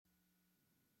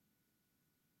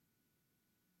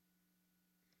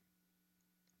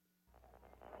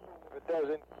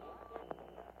doesn't.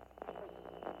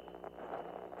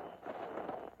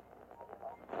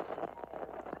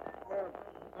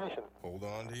 Hold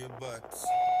on to your butts.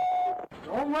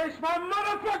 Don't waste my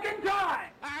motherfucking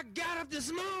time! I got up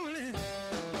this morning,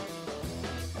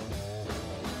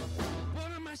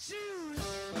 put on my shoes,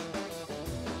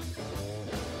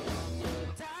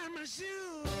 tied my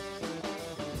shoes,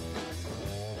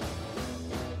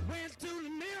 went to the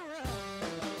mirror,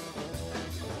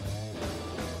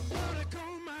 put a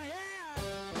comb my hair,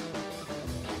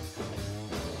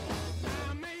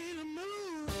 I made a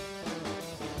move,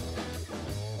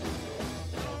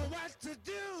 know what to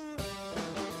do.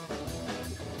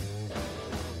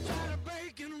 Try to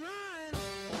break and run.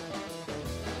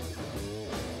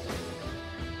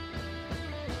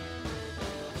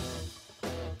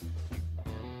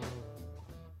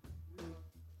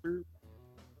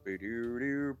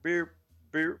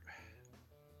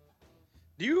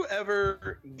 Do you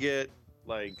ever get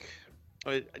like?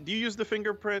 Do you use the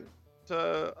fingerprint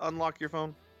to unlock your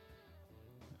phone?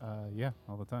 Yeah,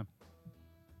 all the time.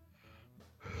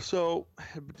 So,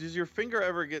 does your finger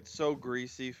ever get so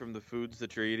greasy from the foods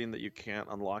that you're eating that you can't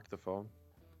unlock the phone?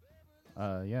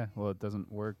 Yeah, well, it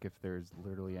doesn't work if there's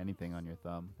literally anything on your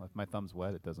thumb. If my thumb's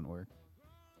wet, it doesn't work.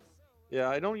 Yeah,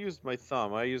 I don't use my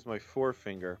thumb. I use my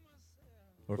forefinger.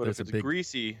 Or if But there's if a it's big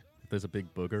greasy, if there's a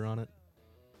big booger on it.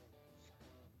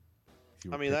 If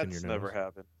you were I mean picking that's your never nose.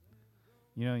 happened.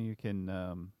 You know, you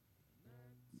can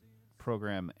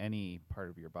program any part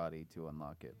of your body to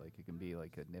unlock it. Like, it can be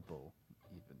like a nipple,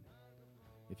 even.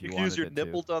 If You you can use wanted your it to.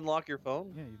 nipple to unlock your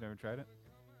phone? Yeah, you've never tried it?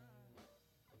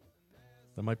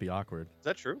 That might be awkward. Is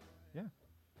that true? Yeah.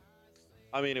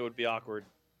 I mean, it would be awkward.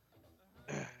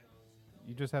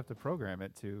 You just have to program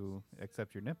it to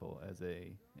accept your nipple as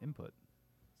a input.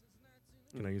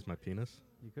 Can I use my penis?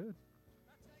 You could.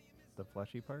 The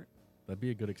fleshy part? That'd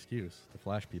be a good excuse to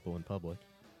flash people in public.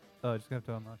 Oh, I just have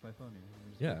to unlock my phone. You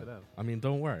just whip it Yeah. out. I mean,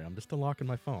 don't worry. I'm just unlocking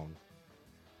my phone.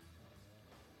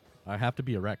 I have to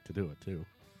be erect to do it, too.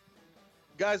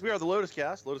 Guys, we are the Lotus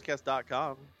Cast,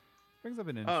 lotuscast.com. Brings up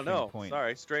an Oh, interesting no. point.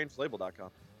 Sorry,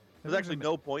 strangelabel.com. There's actually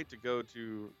no point to go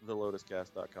to the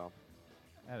lotuscast.com.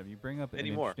 Adam, you bring up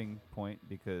Anymore. an interesting point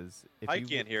because if I you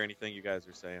can't hear anything you guys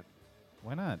are saying.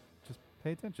 Why not? Just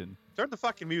pay attention. Turn the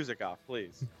fucking music off,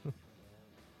 please.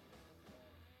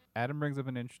 Adam brings up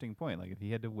an interesting point. Like, if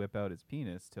he had to whip out his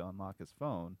penis to unlock his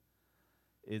phone,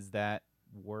 is that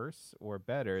worse or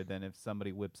better than if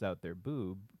somebody whips out their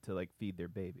boob to, like, feed their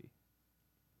baby?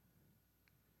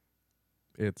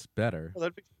 It's better Well,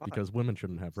 that'd be fine. because women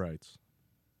shouldn't have rights.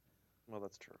 Well,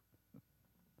 that's true.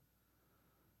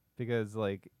 Because,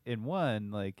 like, in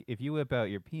one, like, if you whip out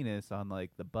your penis on,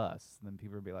 like, the bus, then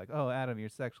people would be like, oh, Adam, you're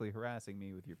sexually harassing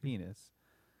me with your penis.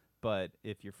 But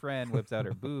if your friend whips out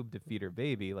her boob to feed her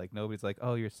baby, like, nobody's like,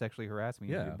 oh, you're sexually harassing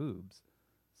me with Yeah. your boobs.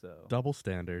 So, Double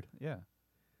standard. yeah.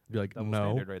 Be like, Double no,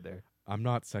 standard right there. I'm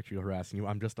not sexually harassing you.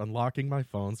 I'm just unlocking my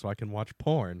phone so I can watch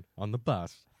porn on the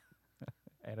bus.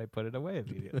 And I put it away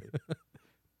immediately.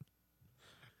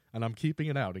 And I'm keeping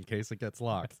it out in case it gets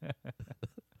locked. Do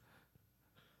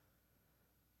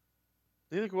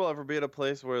you think we'll ever be at a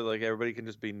place where like everybody can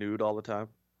just be nude all the time?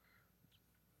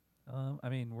 I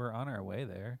mean, we're on our way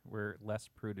there. We're less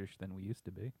prudish than we used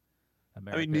to be.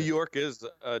 I mean, New York is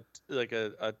a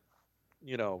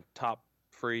top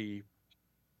free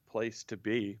place to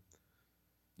be.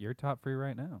 You're top free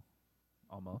right now,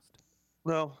 almost.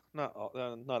 No,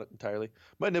 not entirely.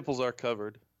 My nipples are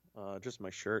covered, just my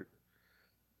shirt.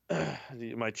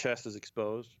 My chest is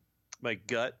exposed. My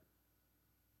gut.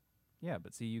 Yeah,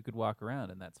 but see, you could walk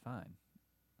around and that's fine.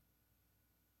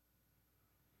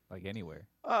 Like anywhere.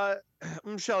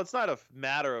 Michelle, it's not a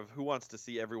matter of who wants to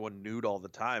see everyone nude all the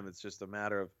time. It's just a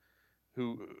matter of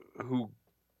who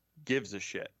gives a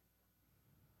shit.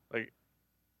 Like,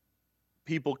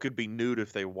 people could be nude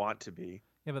if they want to be.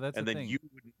 Yeah, but that's and the then thing. you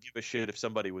wouldn't give a shit if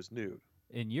somebody was nude.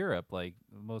 In Europe, like,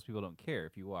 most people don't care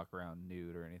if you walk around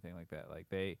nude or anything like that. Like,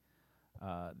 they...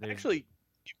 Actually,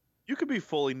 you could be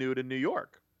fully nude in New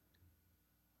York.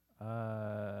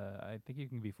 I think you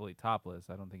can be fully topless.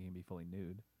 I don't think you can be fully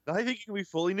nude. I think you can be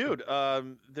fully nude.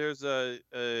 There's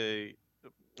a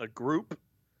group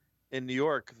in New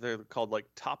York. They're called like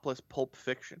Topless Pulp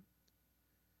Fiction,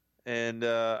 and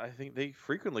I think they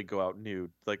frequently go out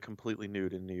nude, like completely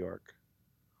nude in New York.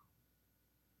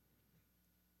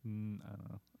 I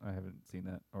don't know. I haven't seen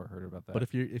that or heard about that. But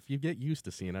if you get used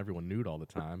to seeing everyone nude all the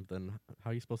time, then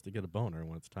how are you supposed to get a boner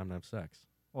when it's time to have sex?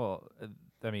 Well,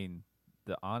 I mean,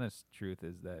 the honest truth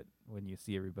is that when you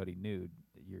see everybody nude,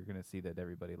 you're going to see that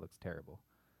everybody looks terrible,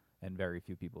 and very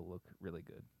few people look really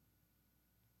good.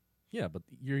 Yeah, but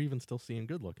you're even still seeing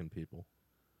good-looking people.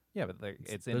 Yeah, but like,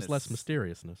 it's in There's less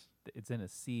mysteriousness. It's in a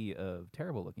sea of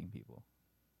terrible-looking people.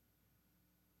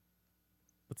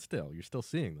 But still, you're still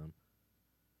seeing them.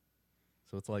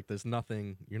 So it's like there's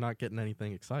nothing, you're not getting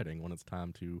anything exciting when it's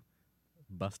time to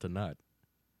bust a nut.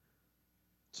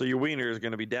 So your wiener is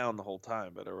going to be down the whole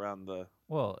time, but around the...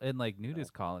 Well, in like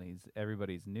nudist colonies,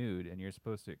 everybody's nude, and you're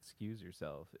supposed to excuse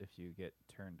yourself if you get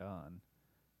turned on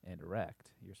and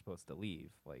erect. You're supposed to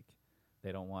leave. Like,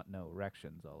 they don't want no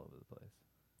erections all over the place.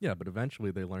 Yeah, but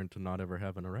eventually they learn to not ever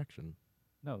have an erection.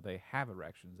 No, they have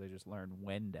erections. They just learn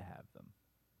when to have them.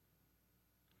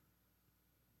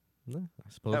 I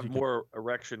suppose Have you could- more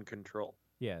erection control.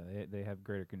 Yeah, they have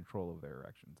greater control of their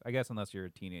erections. I guess unless you're a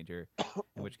teenager,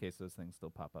 in which case those things still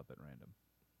pop up at random.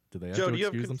 do they have Joe, to do you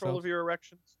have excuse control themselves? of your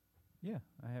erections? Yeah,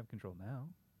 I have control now.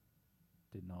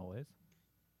 Didn't always.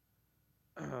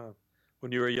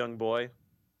 When you were a young boy,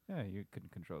 Yeah, you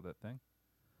couldn't control that thing.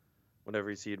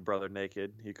 whenever you see your brother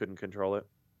naked, you couldn't control it,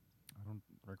 I don't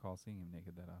recall seeing him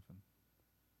naked that often.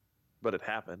 but it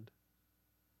happened.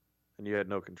 And you had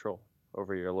no control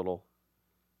over your little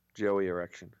Joey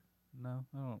erection. No,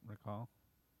 I don't recall.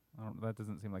 That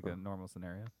doesn't seem like a normal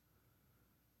scenario.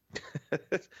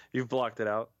 You've blocked it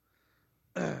out.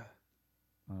 I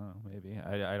don't know, maybe.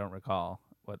 I don't recall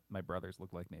what my brothers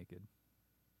look like naked.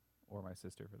 Or my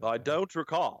sister, for that I matter. don't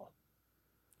recall.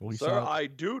 Well, Sir, I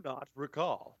do not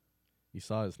recall. you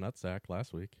saw his nutsack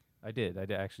last week. I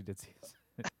actually did see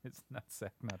his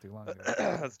nutsack not too long ago.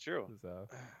 That's true. So,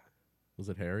 Was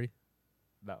it hairy?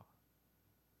 no.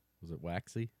 Was it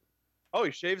waxy? Oh,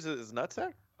 he shaves his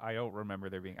nutsack? I don't remember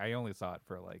there being... I only saw it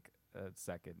for like a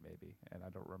second, maybe. And I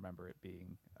don't remember it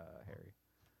being hairy.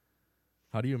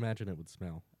 How do you imagine it would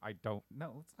smell? I don't...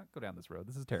 No, let's not go down this road.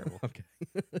 This is terrible. Okay.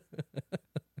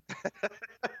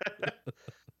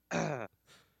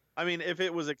 I mean, if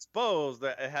it was exposed,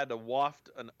 that it had to waft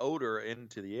an odor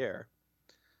into the air.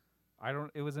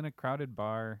 It was in a crowded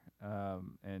bar,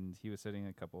 and he was sitting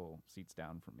a couple seats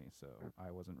down from me, so I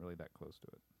wasn't really that close to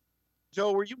it.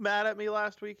 Joe, were you mad at me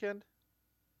last weekend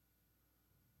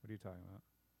What are you talking about?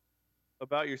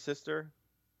 about your sister?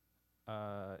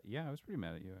 Yeah, I was pretty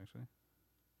mad at you, actually.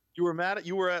 You were mad at?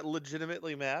 You were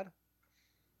legitimately mad?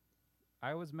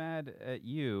 I was mad at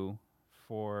you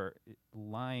for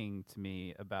lying to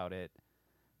me about it,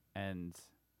 and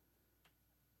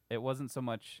it wasn't so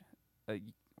much...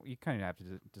 you kind of have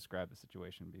to describe the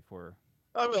situation before...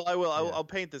 I will. Yeah. I'll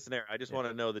paint the scenario. I just want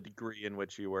to know the degree in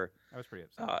which you were I was pretty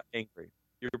upset. angry.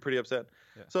 You were pretty upset.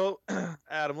 Yeah. So,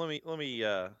 Adam, let me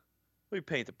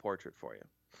paint a portrait for you.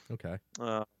 Okay.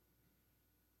 I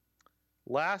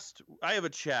have a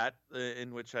chat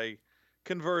in which I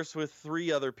converse with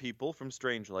 3 other people from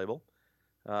Strange Label.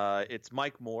 It's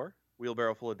Mike Moore,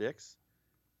 Wheelbarrow Full of Dicks,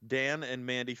 Dan and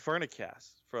Mandy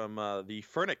Furnicast from the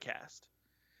Furnicast,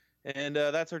 and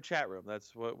that's our chat room.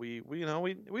 That's what we don't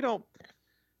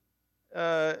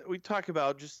we talk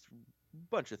about just a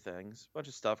bunch of things, a bunch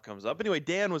of stuff comes up. Anyway,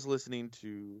 Dan was listening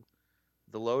to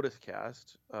the Lotus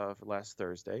Cast for last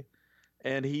Thursday,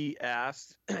 and he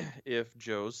asked if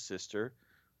Joe's sister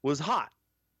was hot.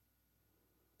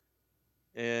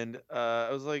 And I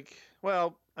was like,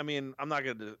 well, I mean, I'm not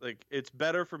going to, like, it's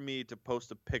better for me to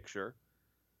post a picture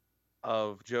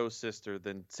of Joe's sister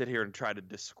than sit here and try to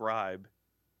describe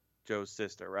Joe's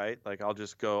sister, right? Like, I'll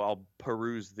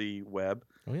peruse the web.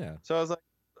 Oh yeah. So I was like,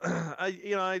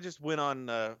 I just went on,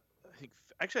 I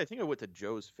think I went to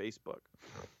Joe's Facebook.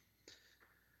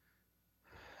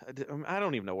 I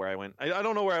don't even know where I went. I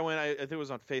don't know where I went. I think it was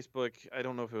on Facebook. I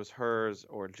don't know if it was hers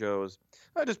or Joe's.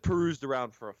 I just perused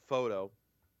around for a photo,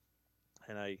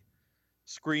 and I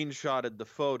screenshotted the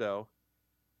photo.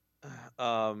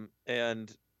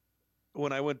 And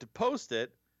when I went to post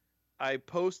it, I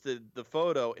posted the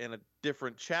photo in a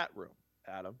different chat room,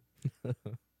 Adam.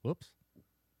 Whoops.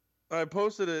 I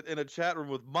posted it in a chat room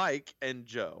with Mike and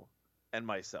Joe and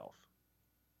myself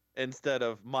instead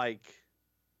of Mike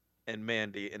and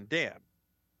Mandy and Dan.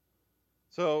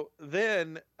 So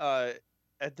then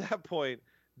at that point,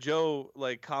 Joe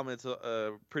comments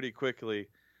pretty quickly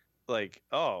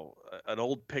oh, an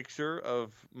old picture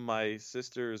of my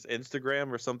sister's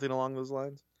Instagram or something along those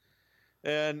lines.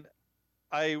 And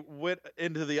I went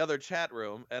into the other chat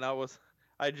room and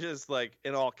I just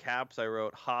in all caps, I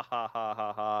wrote, ha ha ha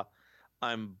ha ha,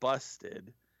 I'm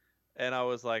busted. And I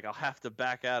was like, I'll have to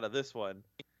back out of this one.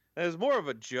 And it was more of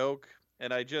a joke.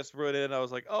 And I just wrote in, I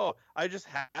was like, oh, I just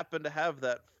happen to have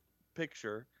that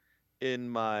picture in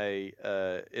my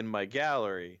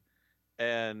gallery.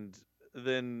 And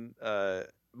then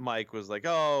Mike was like,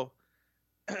 oh,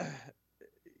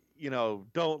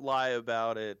 don't lie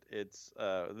about it. It's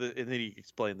and then he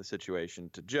explained the situation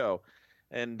to Joe,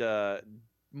 and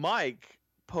Mike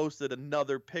posted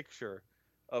another picture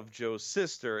of Joe's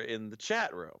sister in the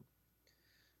chat room,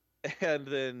 and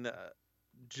then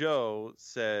Joe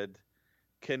said,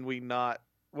 "Can we not?"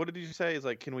 What did you say? It's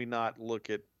like, "Can we not look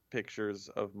at pictures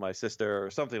of my sister?" or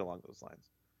something along those lines.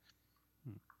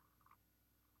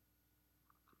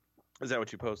 Is that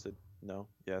what you posted? No.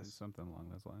 Yes. Something along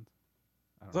those lines.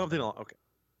 I don't Something remember. along. Okay.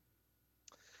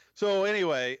 So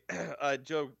anyway,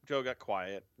 Joe got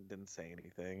quiet, didn't say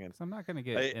anything, and So I'm not going to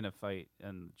get in a fight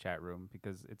in the chat room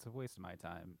because it's a waste of my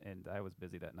time, and I was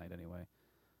busy that night anyway.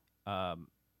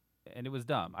 And it was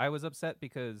dumb. I was upset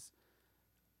because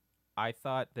I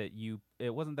thought that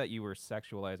it wasn't that you were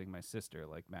sexualizing my sister,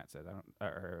 like Matt said.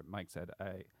 Or Mike said.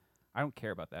 I don't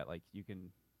care about that. Like you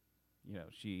can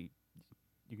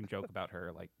joke about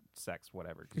her like sex,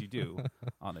 whatever, because you do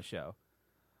on the show.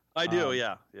 I do.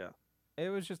 Yeah. It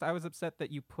was just I was upset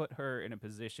that you put her in a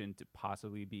position to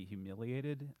possibly be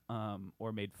humiliated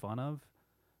or made fun of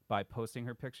by posting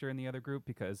her picture in the other group,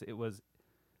 because it was,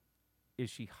 is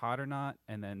she hot or not?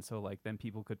 And then then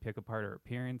people could pick apart her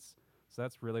appearance. So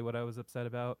that's really what I was upset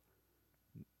about.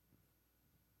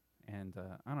 And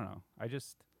I don't know.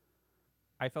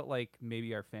 I felt like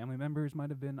maybe our family members might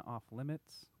have been off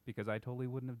limits because I totally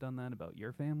wouldn't have done that about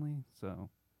your family. So,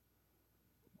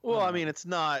 Well, I mean, it's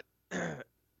not.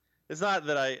 It's not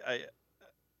that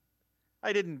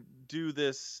I didn't do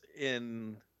this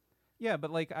in. yeah,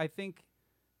 but like I think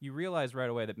you realized right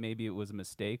away that maybe it was a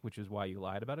mistake, which is why you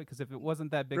lied about it. Because if it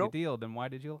wasn't that big a Nope. deal, then why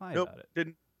did you lie Nope. about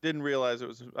it? Didn't realize it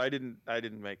was. I didn't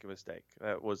make a mistake.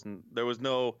 That wasn't. There was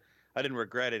no. I didn't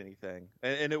regret anything,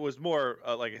 and it was more.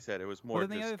 Like I said, it was more Well,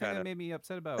 then the other just thing kind that of. made me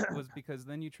upset about was because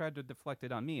then you tried to deflect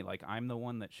it on me, like I'm the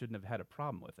one that shouldn't have had a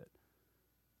problem with it.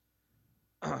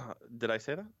 Did I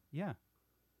say that? Yeah,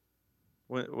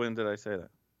 When did I say that?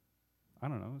 I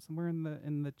don't know, somewhere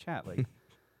in the chat, like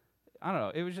I don't know.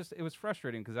 It was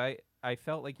frustrating because I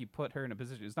felt like you put her in a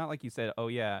position. It's not like you said, "Oh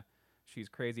yeah, she's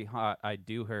crazy hot. I'd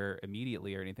do her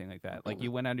immediately" or anything like that. Like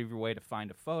you went out of your way to find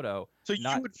a photo. So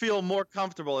not- you would feel more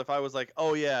comfortable if I was like,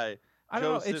 "Oh yeah, I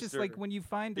don't know. Joe's It's just sister like when you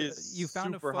found a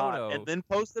super photo, hot," and then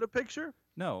posted a picture.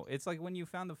 No, it's like when you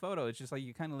found the photo, it's just like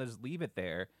you kind of just leave it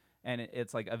there, and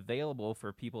it's like available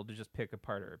for people to just pick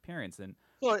apart her appeirance. And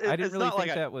Well, I didn't it's really not think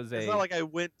like that was It's a. not like I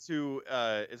went to.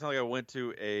 It's not like I went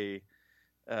to a.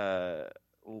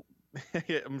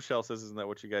 Michelle says, "Isn't that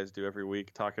what you guys do every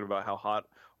week, talking about how hot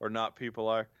or not people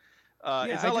are?" Yeah,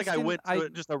 it's I not like just I went didn't- to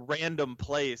just a random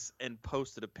place and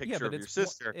posted a picture yeah, but of your it's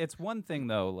sister. It's one thing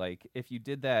though. Like if you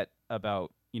did that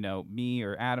about me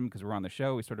or Adam because we're on the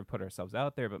show, we sort of put ourselves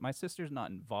out there. But my sister's not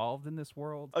involved in this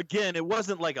world. Again, it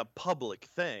wasn't like a public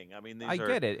thing. I mean, these I are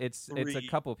get it. It's a three-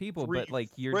 couple people, three but like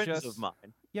you're friends just of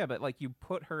mine. yeah, but like you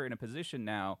put her in a position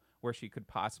now where she could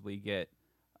possibly get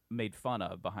made fun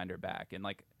of behind her back, and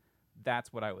like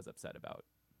that's what I was upset about.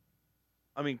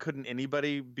 I mean, couldn't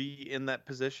anybody be in that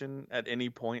position at any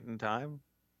point in time?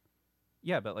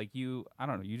 Yeah, but like I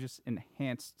don't know, you just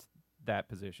enhanced that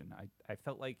position. I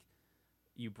felt like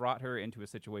you brought her into a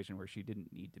situation where she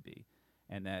didn't need to be,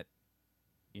 and that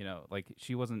like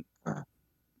she wasn't.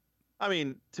 I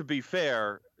mean, to be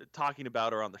fair, talking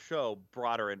about her on the show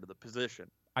brought her into the position.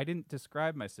 I didn't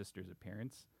describe my sister's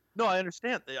appearance. No, I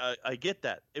understand. I get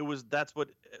that. That's what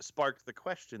sparked the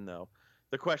question, though.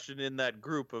 The question in that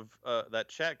group of that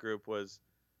chat group was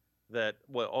that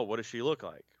what does she look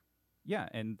like? Yeah,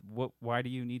 and why do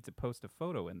you need to post a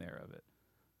photo in there of it?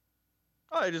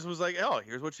 I just was like, oh,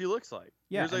 here's what she looks like.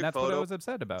 Yeah, Here's and a that's photo. what I was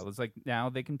upset about. It's like now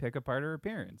they can pick apart her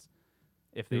appearance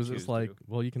if they It was choose just like, to.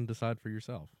 well, you can decide for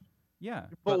yourself. Yeah,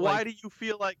 But why like, do you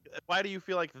feel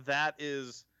like that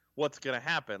is what's gonna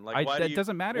happen? Like, why that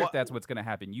doesn't matter if what- that's what's going to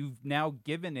happen. You've now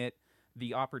given it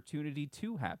the opportunity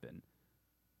to happen.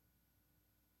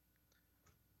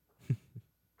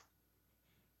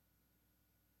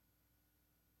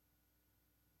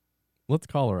 Let's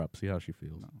call her up, see how she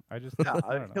feels. No, I just Yeah,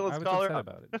 I don't know. let's I was call her upset up.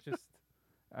 about it. It's just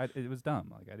it was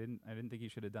dumb. Like I didn't think you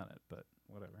should have done it, but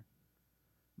whatever.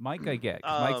 Mike, I get.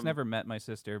 'Cause Mike's never met my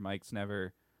sister. Mike's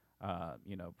never,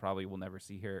 probably will never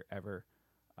see her ever.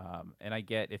 And I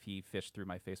get if he fished through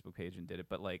my Facebook page and did it,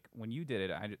 but like when you did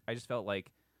it, I just felt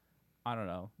like, I don't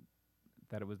know,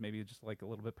 that it was maybe just like a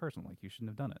little bit personal. Like you shouldn't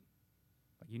have done it.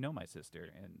 Like my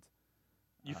sister, and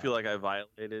You feel like I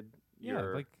violated yeah,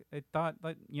 your. like I thought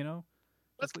that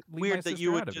That's just leave my weird that sister you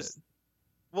out would of just. it.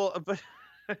 Well, but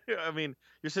I mean,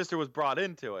 your sister was brought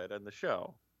into it in the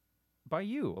show. By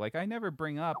you. Like I never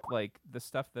bring up like the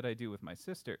stuff that I do with my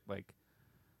sister. Like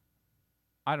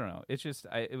I don't know. It's just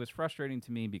it was frustrating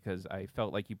to me because I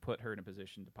felt like you put her in a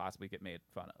position to possibly get made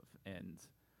fun of, and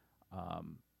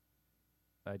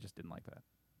I just didn't like that.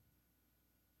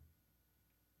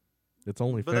 It's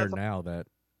only But fair that's- now that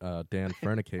Dan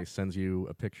Fernacase sends you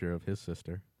a picture of his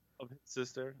sister. Of his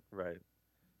sister, right?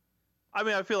 I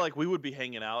mean, I feel like we would be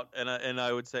hanging out, and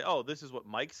I would say, "Oh, this is what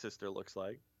Mike's sister looks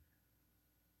like."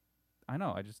 I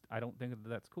know. I don't think that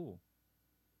that's cool.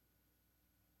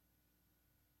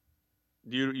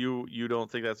 You don't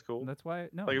think that's cool? That's why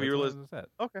no. Like, if that's you were why I listening- was upset.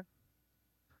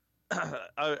 Okay.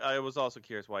 I was also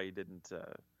curious why you didn't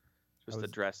just was-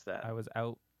 address that. I was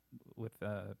out with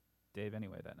Dave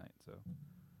anyway that night, so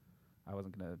I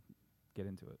wasn't gonna get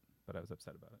into it, but I was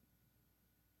upset about it.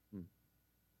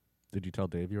 Did you tell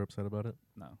Dave you were upset about it?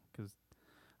 No, because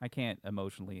I can't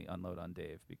emotionally unload on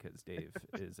Dave because Dave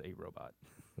is a robot,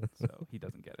 so he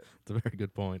doesn't get it. It's a very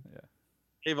good point. Yeah.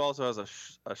 Dave also has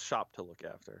a shop to look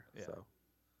after. Yeah. So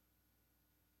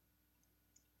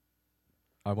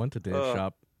I went to Dave's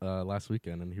shop last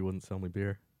weekend, and he wouldn't sell me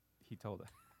beer. He told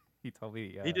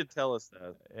me. he did tell us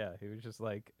that. Yeah, he was just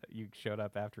like, you showed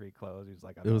up after he closed. He was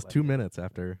like, I'm It not was letting 2 you- minutes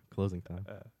after closing time,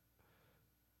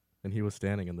 and he was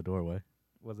standing in the doorway.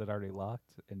 Was it already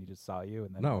locked? And he just saw you?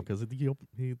 And then No, like, because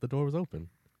the door was open.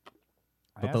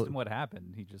 I but asked the- him what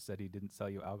happened. He just said he didn't sell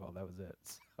you alcohol. That was it.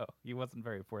 So he wasn't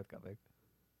very forthcoming.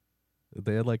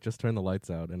 They had just turned the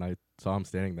lights out, and I saw him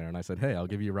standing there, and I said, "Hey, I'll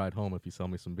give you a ride home if you sell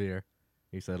me some beer."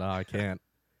 He said, I can't."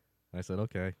 I said,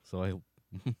 "Okay." So I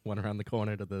went around the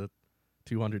corner to the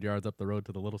 200 yards up the road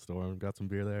to the little store and got some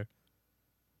beer there.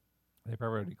 They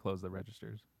probably already closed the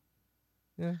registers.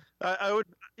 Yeah. I would,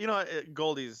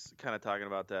 Goldie's kind of talking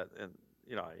about that, and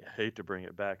I hate to bring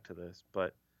it back to this,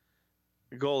 but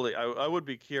Goldie, I would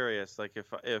be curious, like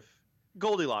if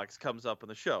Goldilocks comes up in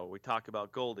the show, we talk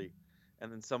about Goldie,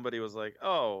 and then somebody was like,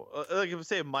 "Oh," like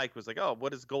if Mike was like, "Oh,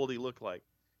 what does Goldie look like?"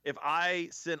 If I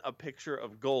sent a picture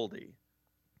of Goldie,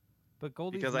 But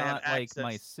Goldie's Because I have not like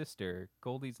my access- sister.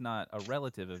 Goldie's not a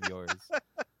relative of yours.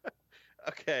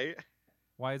 okay,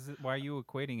 Why are you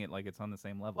equating it like it's on the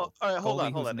same level? all right, hold Goldie,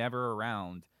 on, hold who's on. never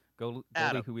around. Goldie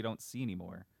Adam. who we don't see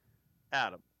anymore.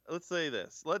 Adam, let's say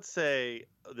this. Let's say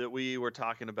that we were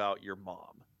talking about your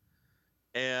mom.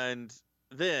 And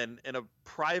then in a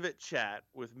private chat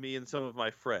with me and some of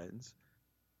my friends,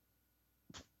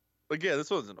 again, this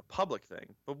wasn't a public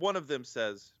thing, but one of them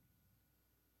says,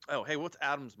 "Oh, hey, what's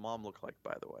Adam's mom look like,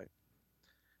 by the way?"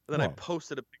 And then I Well.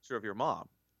 posted a picture of your mom.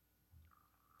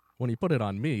 When you put it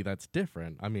on me, that's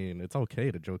different. I mean, it's okay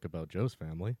to joke about Joe's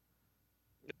family.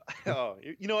 Oh,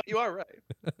 you know what? You are right.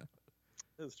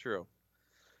 That's true.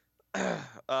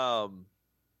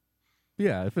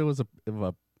 Yeah, if it was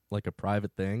a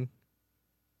private thing,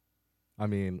 I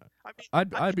mean, I mean,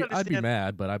 I'd I be can understand-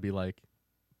 mad, but I'd be like,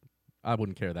 I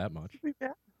wouldn't care that much. Be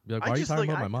like, why are you talking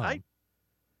about my mom?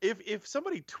 If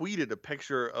somebody tweeted a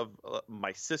picture of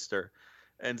my sister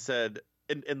and said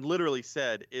and literally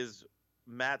said, "Is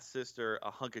Matt's sister a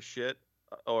hunk of shit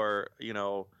or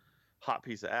hot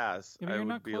piece of ass?" Yeah, but I you're would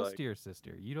not be close like, to your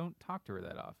sister. You don't talk to her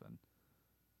that often.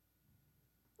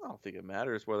 I don't think it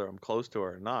matters whether I'm close to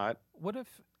her or not. What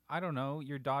if, I don't know,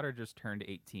 your daughter just turned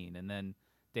 18 and then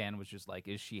Dan was just like,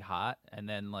 "Is she hot?" And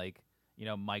then Mike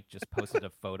just posted a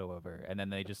photo of her and then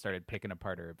they just started picking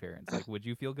apart her appearance. Like, would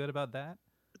you feel good about that?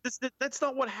 That's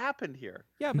not what happened here.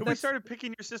 Yeah, but Nobody that's, started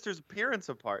picking your sister's appearance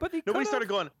apart. But they Nobody could've. started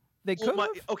going, they "Oh could my,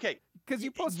 have. okay." Because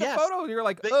you posted yes, a photo and you're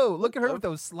like, they "Oh, look at her could've. with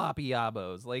those sloppy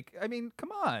yabos." Like, I mean,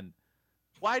 come on.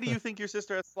 Why do you think your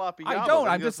sister has sloppy? I yabos? don't. think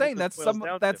I'm just what saying this that's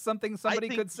boils down to. something somebody I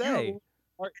think could say. You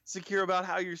are insecure about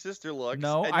how your sister looks.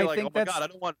 No, and I you're like, think "Oh my that's- god, I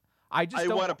don't want. I just I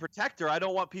don't want to protect her. I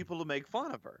don't want people to make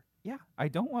fun of her." Yeah, I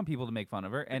don't want people to make fun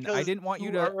of her, and I Because didn't want you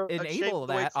you to are ashamed enable of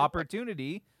the way that it's looked.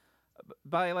 opportunity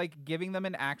by giving them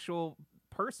an actual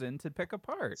person to pick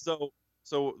apart.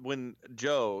 So when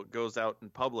Joe goes out in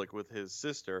public with his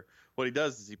sister, what he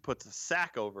does is he puts a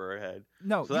sack over her head,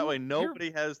 No, so that way you're-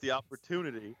 nobody has the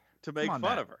opportunity to make on, fun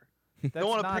Matt. of her. That's Don't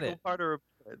want to not pick it. apart her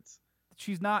appearance.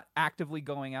 She's not actively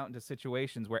going out into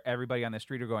situations where everybody on the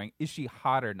street are going, "Is she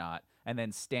hot or not?" and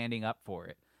then standing up for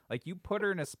it. Like, you put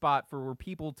her in a spot for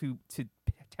people to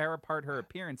tear apart her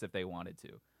appearance if they wanted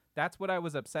to. That's what I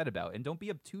was upset about, and don't be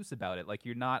obtuse about it. Like,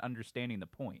 you're not understanding the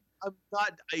point. I'm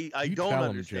not. I You don't tell him,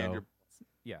 understand Joe. your.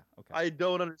 Yeah, okay. I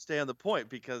don't understand the point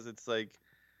because it's like,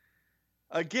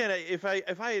 again, if I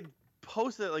had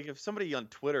posted it, like if somebody on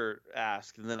Twitter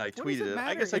asked and then I What does tweeted it it, matter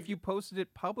I guess if you posted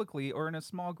it publicly or in a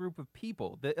small group of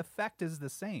people? The effect is the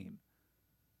same.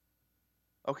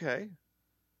 okay.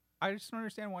 I just don't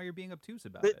understand why you're being obtuse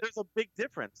about Th- it. There's a big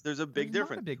difference. There's a big There's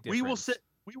not a difference. big We will difference.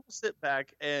 sit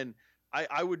back and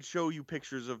I would show you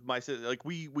pictures of my sister. Like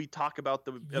we talk about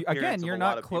the appearance Again, of you're a lot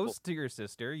not of close people. to your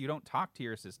sister. You don't talk to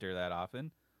your sister that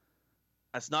often.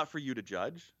 That's not for you to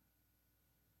judge.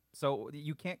 So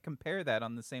you can't compare that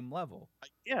on the same level.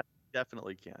 Yeah,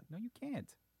 definitely can. No, you can't.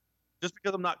 Just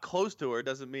because I'm not close to her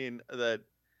doesn't mean that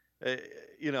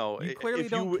you know. You clearly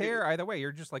if don't you, care either way.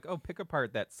 You're just like, oh, pick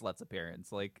apart that slut's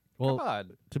appearance. Like, Well, come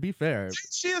on. To be fair,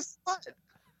 She is slut.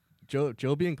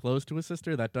 Joe being close to his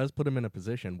sister, that does put him in a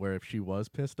position where if she was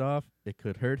pissed off, it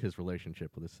could hurt his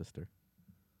relationship with his sister.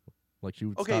 Like she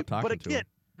would Okay, stop talking but to him. again,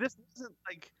 this isn't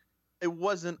like it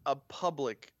wasn't a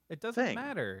public. It doesn't thing.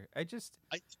 matter. I just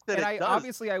I think that and it I does.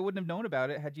 obviously I wouldn't have known about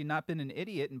it had you not been an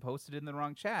idiot and posted it in the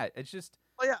wrong chat. It's just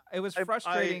Well, yeah, it was I-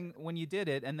 frustrating when you did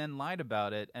it and then lied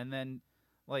about it and then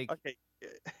like okay.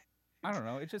 I don't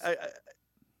know. It just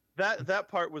That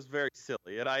part was very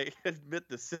silly, and I admit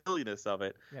the silliness of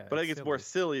it. yeah, But I think it's more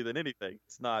silly. silly than anything.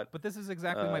 It's not. But this is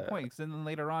exactly my Uh, point. Because then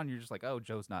later on, you're just like, "Oh,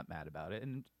 Joe's not mad about it,"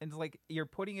 and it's like you're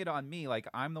putting it on me. Like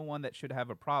I'm the one that should have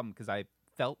a problem because I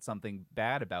felt something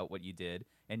bad about what you did,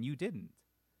 and you didn't.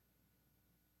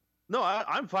 No,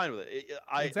 I'm fine with it.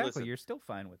 Exactly, Listen, you're still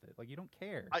fine with it. Like you don't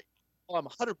care. I'm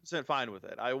 100% fine with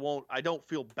it. I won't. I don't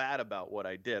feel bad about what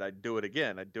I did. I'd do it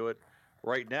again. I'd do it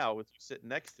right now with you sitting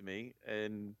next to me.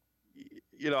 And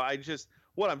you know,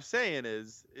 what I'm saying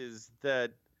is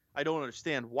that I don't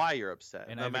understand why you're upset.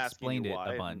 and I'm I've asking explained you it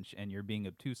why. a bunch, and you're being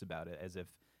obtuse about it as if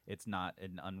it's not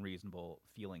an unreasonable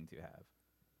feeling to have.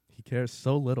 He cares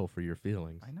so little for your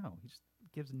feelings. I know. He just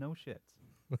gives no shits.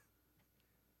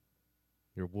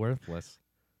 You're worthless.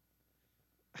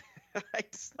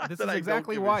 It's not This that is I don't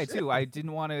exactly give a why shit. too. I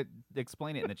didn't want to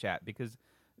explain it in the chat because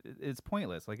it's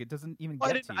pointless. Like it doesn't even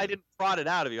Well, get to you. I didn't prod it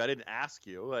out of you. I didn't ask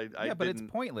you. Yeah, but it's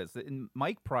didn't- pointless. And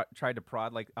Mike tried to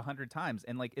prod like 100 times,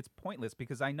 and like it's pointless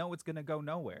because I know it's gonna go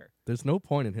nowhere. There's no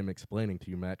point in him explaining to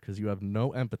you, Matt, because you have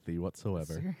no empathy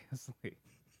whatsoever. Seriously,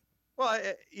 Well,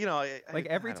 like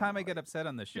every don't time I know. get upset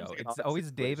on the show, Seems like it's opposite always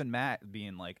Dave situation. and Matt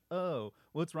being like, "Oh,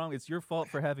 what's wrong? It's your fault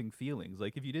for having feelings.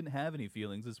 Like if you didn't have any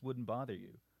feelings, this wouldn't bother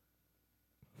you."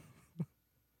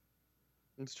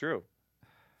 It's true.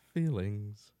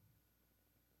 Feelings.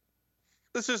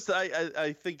 It's just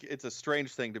I think it's a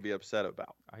strange thing to be upset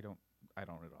about. I don't at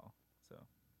all. So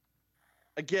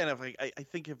Again, if I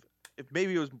think if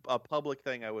maybe it was a public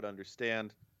thing, I would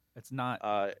understand. it's not.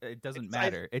 It doesn't it's- I-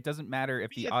 matter. It doesn't matter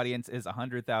if the It's- audience is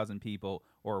 100,000 people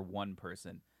or one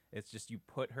person. It's just you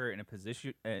put her in a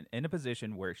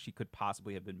position where she could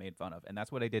possibly have been made fun of, and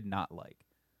that's what I did not like.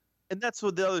 And that's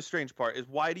what the other strange part is.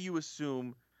 Why do you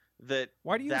assume that?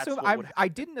 Why do you that's assume? what would I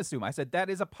didn't assume. I said that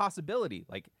is a possibility.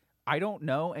 Like I don't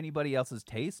know anybody else's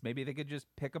taste. Maybe they could just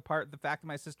pick apart the fact that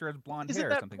my sister has blonde Isn't hair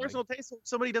or that something. personal Like, taste? If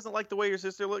somebody doesn't like the way your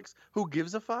sister looks, who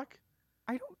gives a fuck?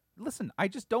 I don't listen. I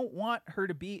just don't want her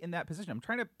to be in that position. I'm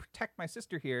trying to protect my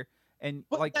sister here, and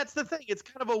Well, like that's the thing. It's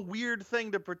kind of a weird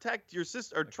thing to protect your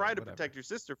sister or Okay, try to whatever. protect your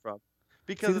sister from, see,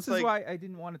 because this it's is like why I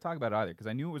didn't want to talk about it either because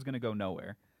I knew it was going to go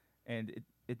nowhere, and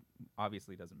it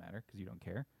obviously doesn't matter because you don't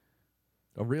care.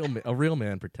 A real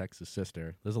man protects his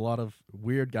sister. There's a lot of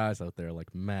weird guys out there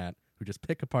like Matt who just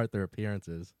pick apart their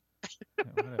appearances, Yeah,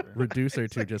 whatever. reduce her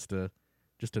to just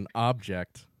an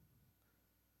object.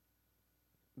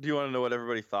 Do you want to know what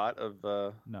everybody thought of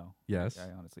No. Yes.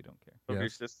 I honestly don't care. your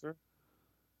Yes. sister?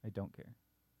 I don't care.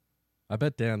 I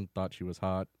bet Dan thought she was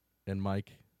hot, and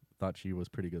Mike thought she was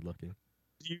pretty good looking.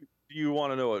 Do you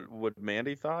want to know what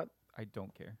Mandy thought? I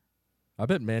don't care. I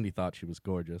bet Mandy thought she was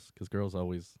gorgeous because girls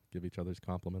always give each other's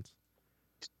compliments.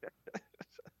 That's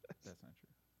not true.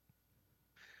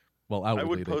 Well, I outwardly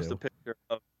would they post do. a picture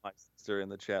of my sister in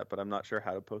the chat, but I'm not sure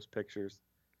how to post pictures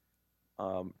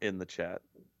in the chat.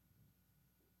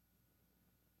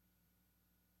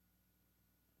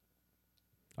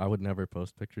 I would never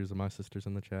post pictures of my sisters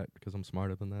in the chat because I'm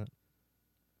smarter than that.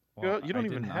 Well, you don't I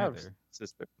even didn't have either.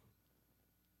 sister.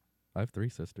 I have 3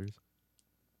 sisters.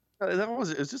 It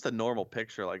was just a normal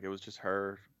picture, like it was just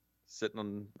her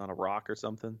sitting on a rock or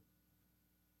something.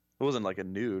 It wasn't like a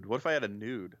nude. What if I had a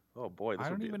nude? Oh boy, this I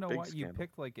would don't be even a know big why you scandal.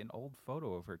 picked like an old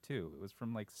photo of her too. It was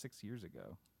from like 6 years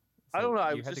ago. I So don't know.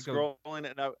 I you was had just to go- scrolling,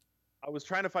 and I was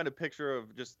trying to find a picture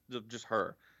of just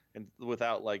her, and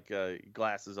without like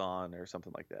glasses on or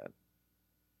something like that,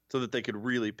 so that they could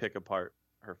really pick apart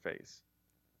her face.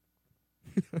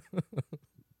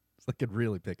 So I could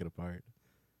really pick it apart.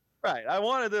 Right. I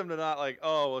wanted them to not like,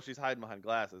 oh, well, she's hiding behind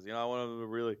glasses. You know, I wanted them to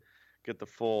really get the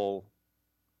full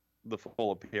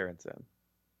appearance in.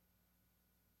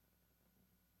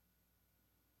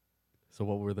 So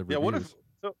what were the Yeah. reviews? What if?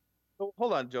 So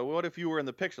hold on, Joe. What if you were in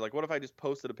the picture? Like, what if I just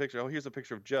posted a picture? Oh, here's a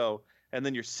picture of Joe, and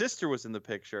then your sister was in the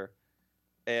picture,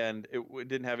 and it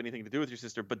didn't have anything to do with your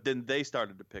sister, but then they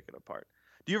started to pick it apart.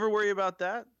 Do you ever worry about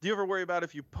that? Do you ever worry about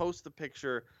if you post the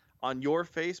picture on your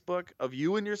Facebook of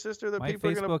you and your sister that My people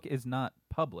are Facebook is not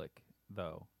public,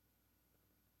 though.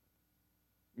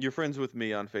 You're friends with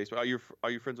me on Facebook. Are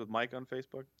you friends with Mike on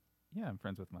Facebook? Yeah, I'm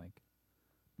friends with Mike.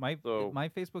 So- My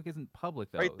Facebook isn't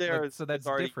public, though. Right there, so that's it's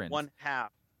already different. one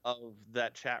half of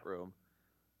that chat room.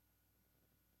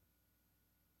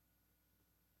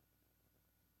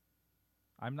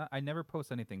 I never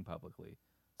post anything publicly.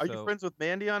 Are you friends with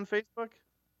Mandy on Facebook?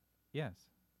 Yes.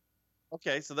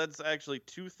 Okay, so that's actually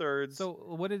 2/3. So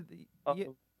what did? of- Yeah,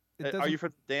 it are you doesn't-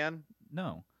 friends with Dan?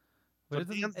 No. So But it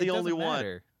doesn't- Dan's it the only doesn't one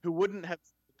matter. who wouldn't have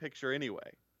seen the picture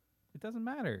anyway. It doesn't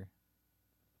matter.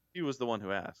 He was the one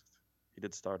who asked. He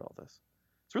did start all this.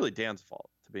 It's really Dan's fault,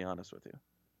 to be honest with you.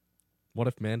 What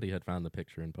if Mandy had found the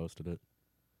picture and posted it?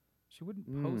 She wouldn't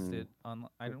post it on.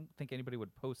 I don't think anybody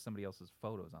would post somebody else's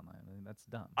photos online. I mean, that's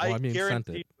dumb. Well, I mean, sent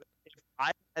guarantee it. if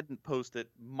I hadn't posted,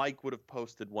 Mike would have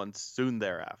posted one soon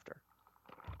thereafter.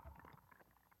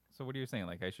 So what are you saying?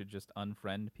 Like I should just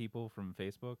unfriend people from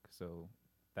Facebook so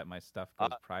that my stuff goes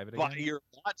private By again? your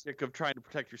logic of trying to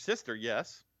protect your sister,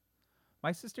 yes.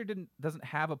 My sister doesn't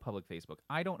have a public Facebook.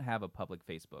 I don't have a public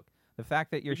Facebook. The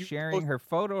fact that you're You sharing post- her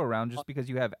photo around just because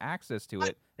you have access to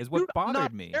it is what Dude, I'm bothered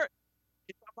not me. I'm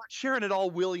not sharing it all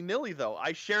willy-nilly, though.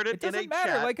 I shared it, It doesn't in a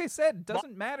matter. chat. Like I said, it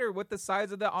doesn't matter what the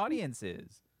size of the audience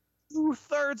is.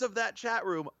 2/3 of that chat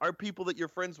room are people that you're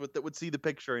friends with that would see the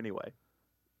picture anyway.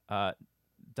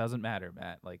 Doesn't matter,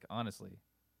 Matt. Like honestly,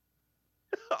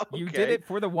 Okay. you did it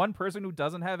for the one person who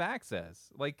doesn't have access.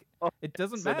 Like it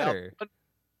doesn't So now matter. one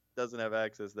doesn't have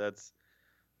access. It's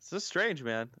just strange,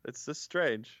 man. It's just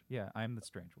strange. Yeah, I'm the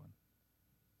strange one.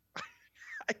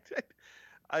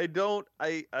 I don't.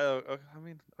 I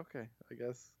mean, okay. I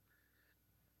guess.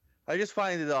 I just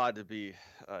find it odd to be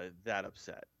that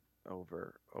upset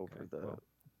over Okay, the. well,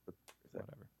 the-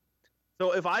 Whatever.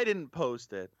 So if I didn't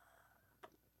post it,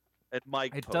 and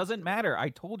Mike, It posted doesn't matter. I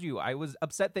told you I was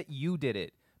upset that you did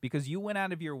it because you went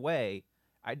out of your way.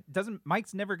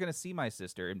 Mike's never gonna see my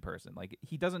sister in person. Like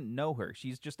he doesn't know her.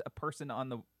 She's just a person on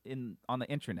the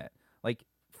internet. Like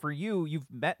for you,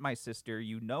 you've met my sister.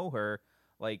 You know her.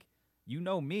 Like you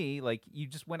know me. Like you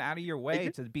just went out of your way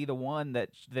to be the one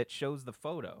that shows the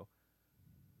photo.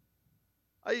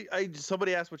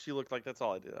 Somebody asked what she looked like. That's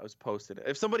all I did. I was posting it.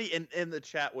 If somebody in the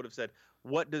chat would have said,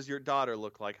 "What does your daughter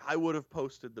look like?" I would have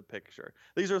posted the picture.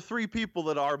 These are 3 people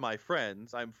that are my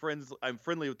friends. I'm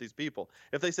friendly with these people.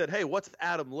 If they said, "Hey, what's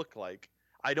Adam look like?"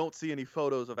 I don't see any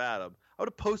photos of Adam. I would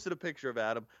have posted a picture of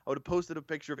Adam. I would have posted a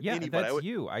picture of Yeah, anybody. that's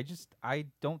you. I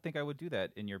don't think I would do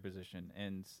that in your position,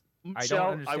 and I Michelle,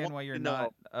 don't understand want why you're you to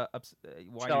know- not why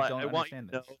Michelle, you don't I want you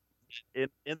understand to this. know,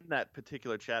 in that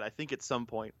particular chat, I think at some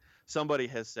point somebody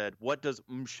has said, "What does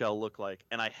Michelle look like?"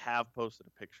 And I have posted a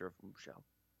picture of Michelle.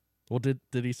 Well, did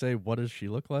he say what does she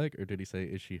look like, or did he say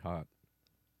is she hot?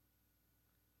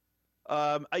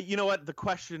 You know what? The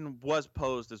question was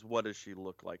posed as, "What does she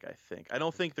look like?" I think. I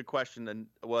don't think the question then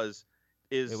was,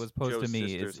 "Is It was posed Joe's to me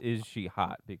sister's-" is she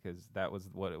hot, because that was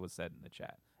what it was said in the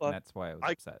chat, Well, and that's why I was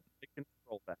I- upset. I can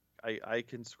scroll back. I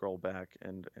can scroll back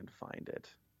and find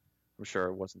it. I'm sure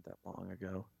it wasn't that long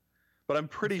ago, but I'm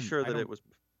pretty Listen, sure I that it don't- was.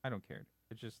 I don't care.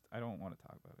 It's just I don't want to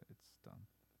talk about it. It's dumb.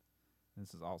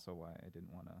 This is also why I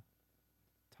didn't want to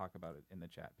talk about it in the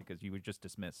chat, because you would just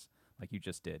dismiss, like you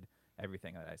just did,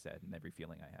 everything that I said and every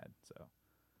feeling I had. So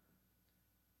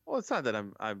Well, it's not that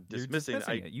I'm you're dismissing.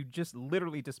 dismissing it. You just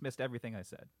literally dismissed everything I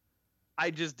said. I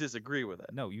just disagree with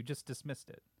it. No, you just dismissed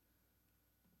it.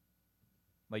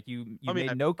 Like you I mean, made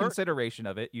I no prefer- consideration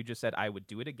of it. You just said I would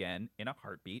do it again in a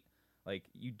heartbeat. Like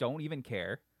you don't even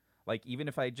care. Like even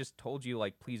if I just told you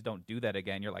like please don't do that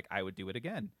again, you're like I would do it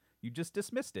again. You just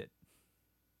dismissed it.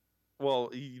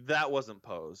 Well, that wasn't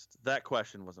posed. That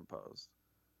question wasn't posed.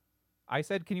 I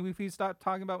said, "Can you please stop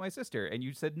talking about my sister?" And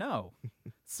you said no.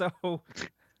 So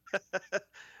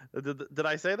Did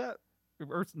I say that?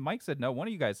 or Mike said no. One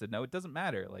of you guys said no. It doesn't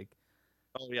matter. Like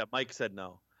Oh yeah, Mike said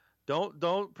no.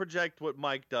 Don't project what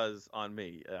Mike does on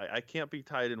me. I can't be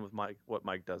tied in with Mike. What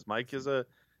Mike does. Mike is a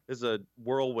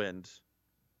whirlwind.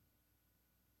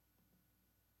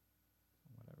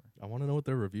 whatever. I want to know what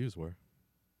their reviews were.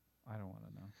 I don't want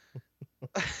to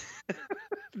know.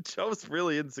 Joe's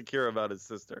really insecure about his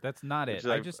sister. That's not it. Which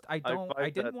I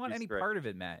find didn't that want to be any strange. part of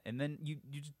it, Matt. And then you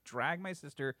just drag my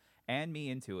sister and me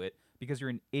into it because you're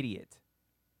an idiot.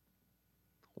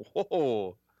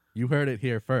 Whoa! You heard it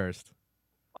here first.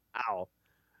 Ow!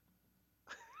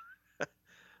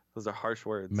 Those are harsh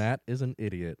words. Matt is an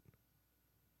idiot.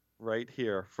 Right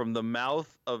here from the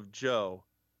mouth of Joe.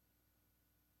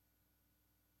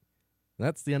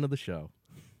 That's the end of the show.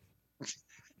 That's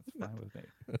fine with me.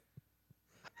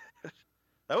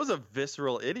 That was a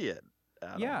visceral idiot.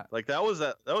 Adam. Yeah. Like that was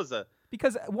a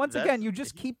Because once again, That's- you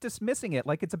just keep dismissing it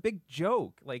like it's a big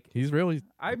joke. Like He's really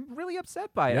I'm really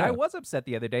upset by it. Yeah. I was upset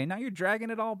the other day. Now you're dragging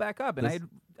it all back up, and This-